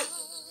deeper.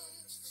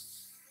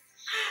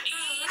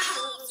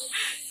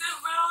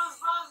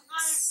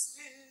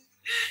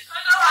 I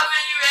don't have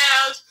anywhere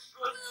else to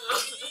go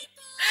to.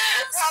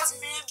 Help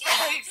me,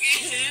 beg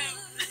him.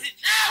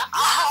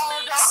 I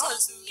don't want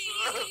to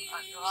go. I don't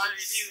have anywhere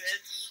to go.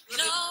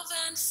 Love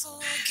and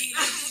forgive.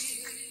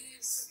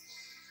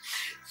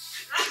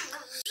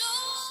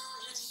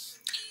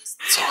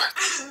 It's alright.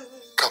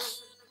 Come.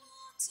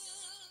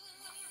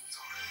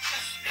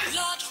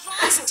 Blood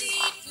runs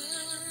deeper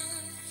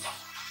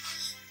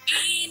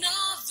in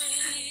our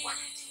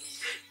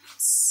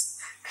veins.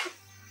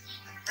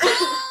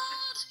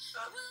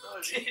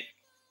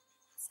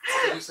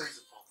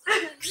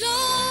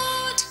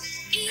 Blood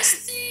is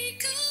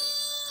thicker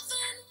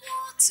than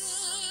water.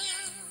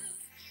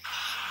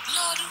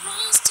 Blood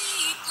runs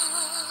deeper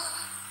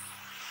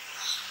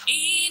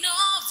in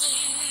our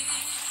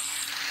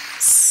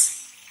veins.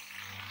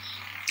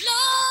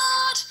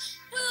 Blood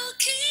will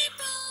keep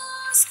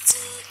us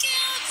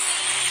together.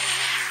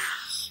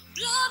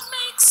 Blood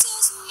makes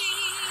us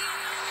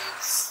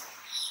live,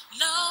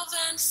 love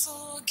and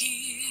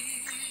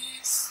forgive.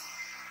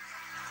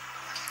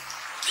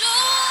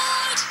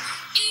 Blood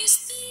is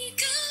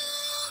thicker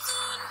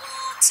than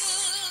water.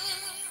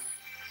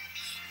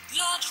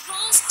 Blood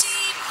runs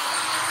deeper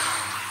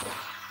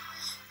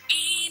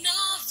in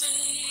our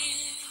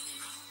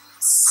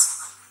veins.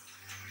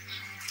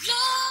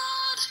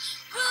 Blood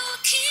will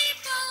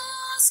keep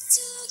us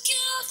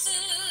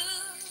together.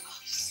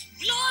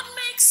 Blood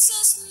makes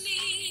us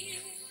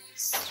live,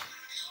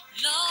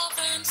 love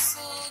and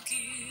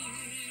forgive.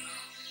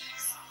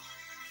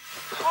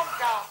 Calm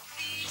down,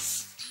 please.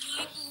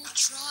 People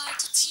try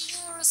to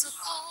tear us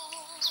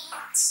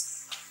apart.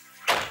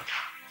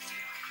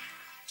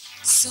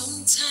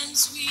 Sometimes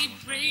we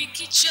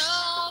break each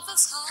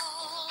other's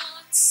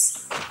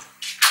hearts.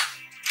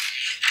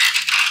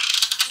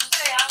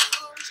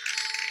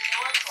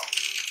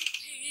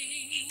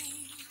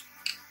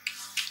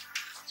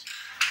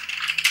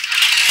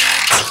 The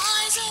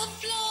ties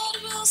of blood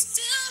will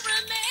still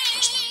remain.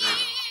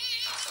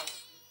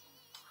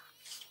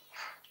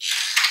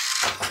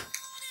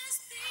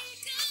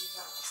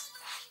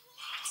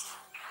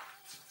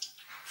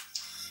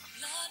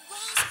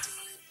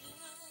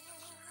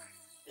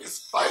 In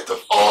spite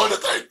of all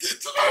that I did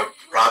to my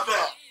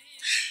brother,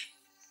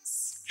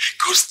 he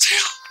could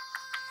still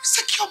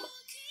secure my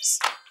peace.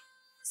 I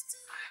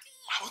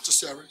want to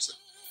see Arisa.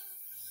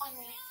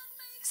 Honey,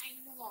 I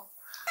know.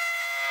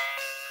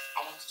 I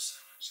want to see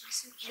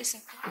Arisa.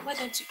 Listen, why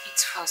don't you eat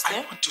first, I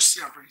want to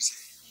see Arisa.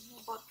 I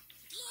know, but...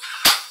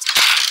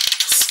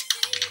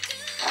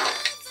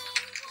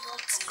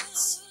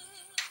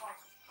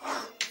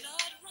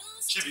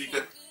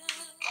 Chibike.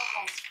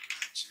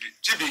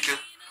 Chibike.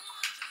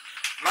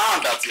 Now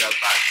that you are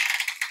back,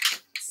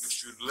 you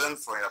should learn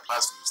from your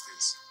past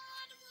mistakes.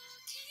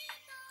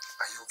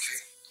 Are you okay?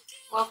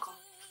 Welcome.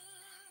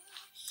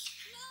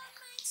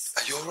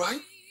 Are you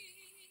alright?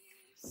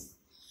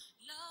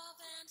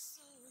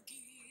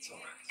 It's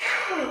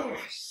alright.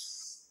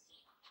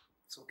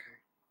 It's okay.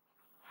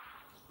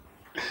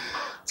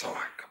 It's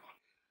alright, come on.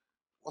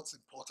 What's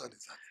important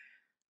is that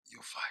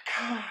you're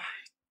fine.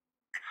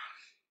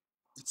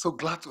 It's so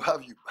glad to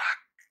have you back.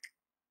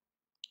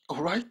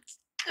 Alright?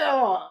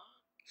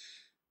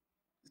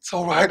 It's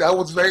alright, I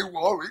was very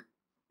worried.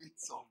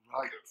 It's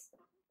alright. It's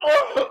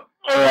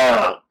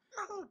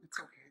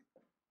okay.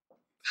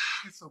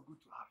 It's so good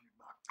to have you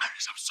back.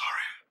 Aris, I'm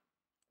sorry.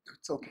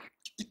 It's okay.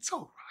 It's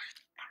alright.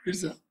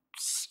 Aris, I'm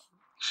sorry.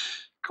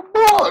 Come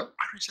on.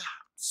 Aris, I'm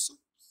so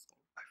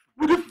sorry.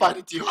 When you find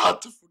it in your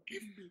heart to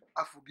forgive me,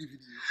 I've forgiven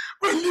you.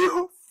 When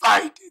you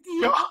find it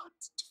in your heart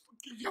to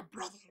forgive your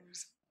brother,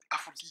 Aris, I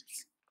forgive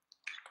you.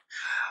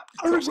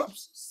 Aris, I'm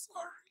so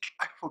sorry.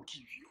 I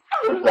forgive you.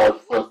 Aris, I'm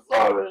so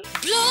sorry.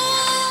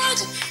 Blood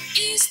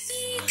is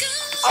thicker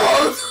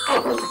than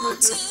water.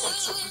 It's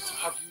so good to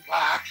have you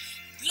back.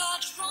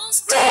 Blood runs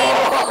deeper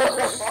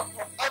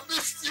I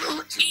missed you.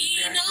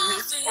 in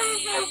our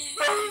veins.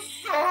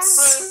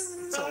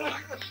 It's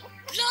alright.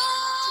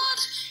 Blood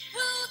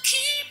will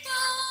keep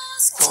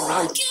us It's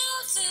alright.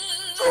 together.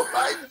 It's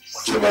alright.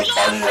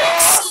 Blood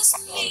makes us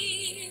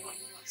live,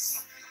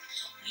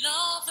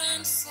 love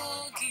and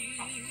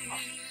forgive.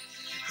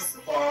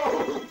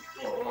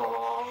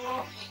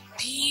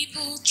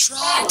 People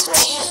try to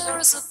tear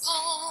us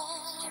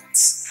apart.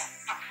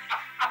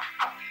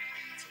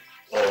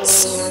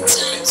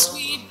 Sometimes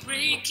we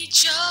break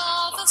each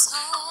other's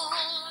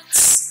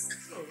hearts.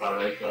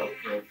 But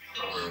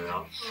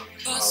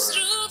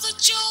through the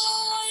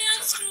joy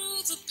and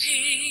through the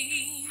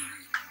pain,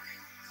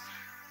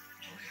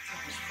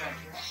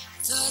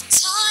 the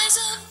ties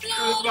of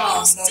blood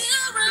will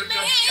still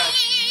remain.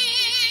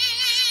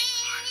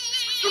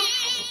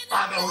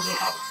 Father, who don't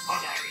have a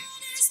mother.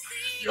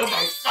 You're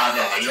my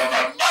father, you're my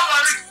mother.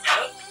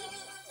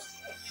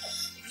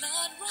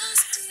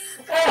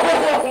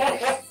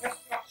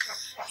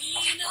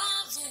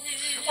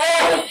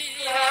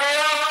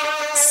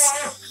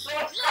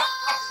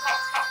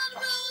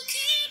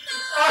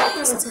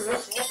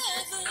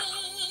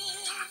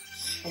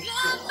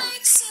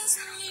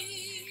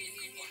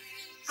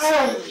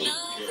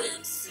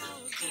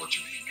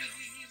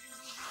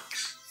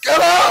 Get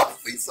up!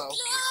 It's okay.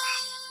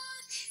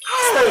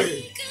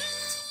 Hey.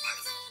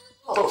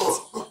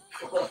 Oh.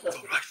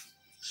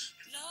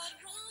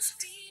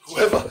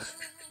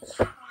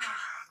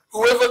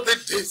 Whoever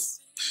did this,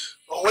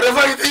 or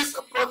whatever it is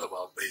that brought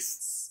about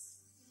this,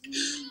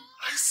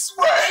 I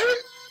swear,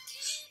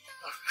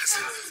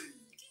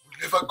 we'll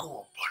never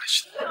go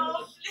unpunished.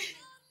 We'll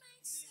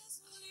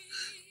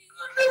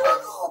never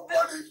go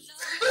unpunished.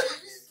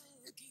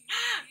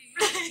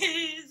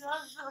 Please,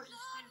 I'm sorry.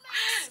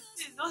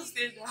 Please don't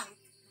say that.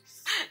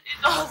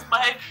 It was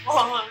my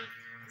fault.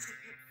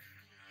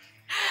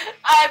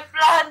 I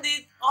planned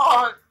it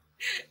all.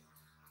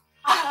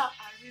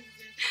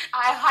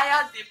 I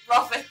hired the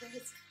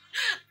prophetess.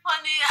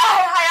 Honey, I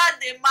hired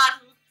the man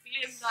who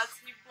claimed that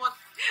he bought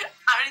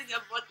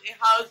a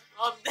house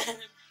from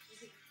them.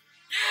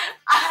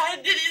 I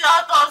did it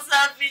out of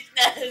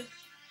selfishness.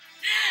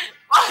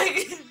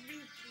 Forgive me.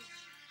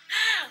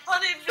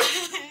 Honey,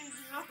 please.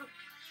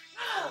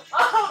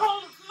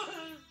 Oh,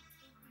 please.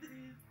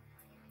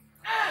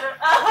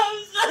 I'm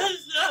so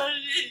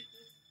sorry.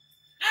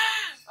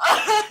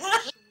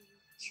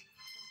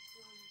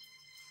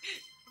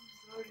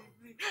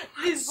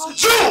 Please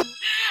forgive me.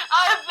 I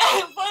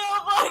beg for your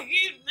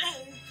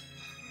forgiveness.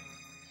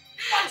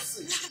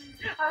 Nancy!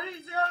 I'm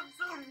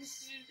sorry.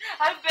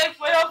 I beg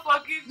for your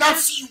forgiveness.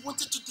 Nancy, you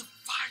wanted to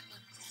define my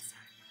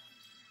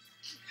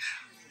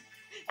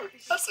brother.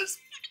 Nancy,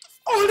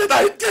 all that I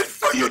did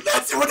for you,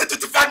 Nancy, wanted to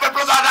define my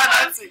brother and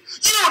I, Nancy.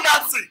 You,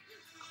 Nancy!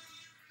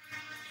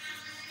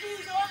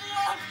 Please, I'm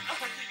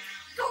sorry.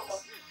 Go on.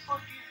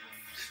 Forgive me.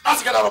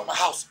 Nancy, get out of my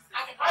house.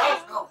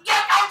 No.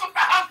 Get out of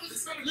my house!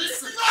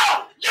 Listen.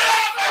 No! Get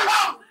out of my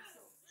house!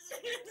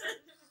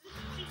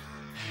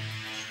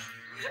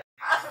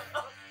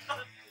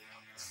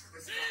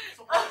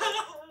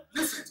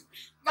 Listen to me.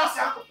 Nancy,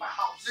 out of my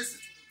house. Listen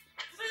to me.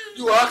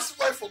 You asked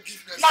my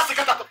forgiveness. Nancy,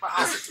 get out of my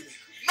house. Listen to me.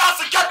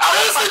 Nancy, get out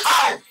of my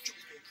house!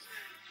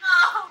 No!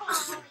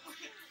 Listen to me.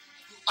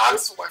 You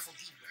asked for my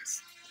forgiveness.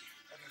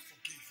 And I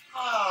forgive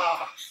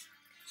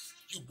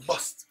you. You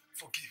must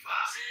forgive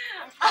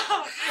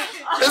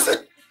her.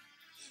 Listen.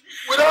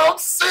 Without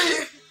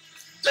sin,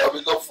 there will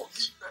be no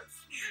forgiveness.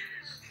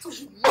 So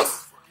you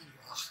must forgive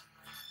her.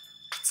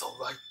 It's all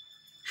right.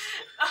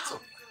 It's all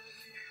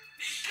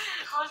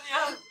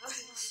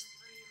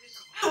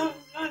right.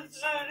 I'm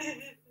sorry.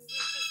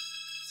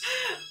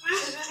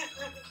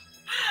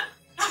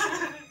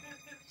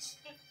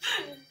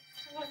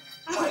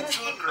 My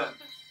children.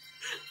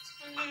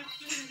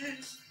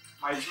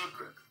 My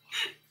children.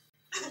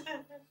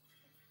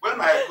 When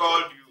I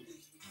called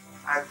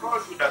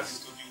you that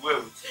it will be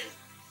well with you.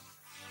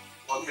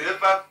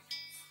 Whatever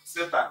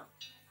Satan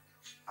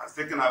has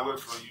taken away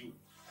from you,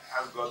 I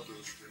ask God to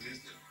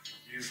release them.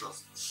 In Jesus'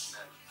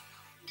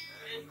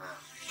 name. Amen.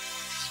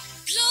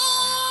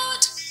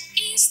 Blood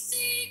is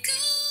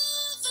thicker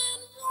than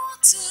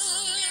water.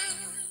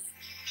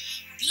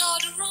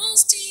 Blood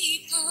runs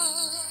deeper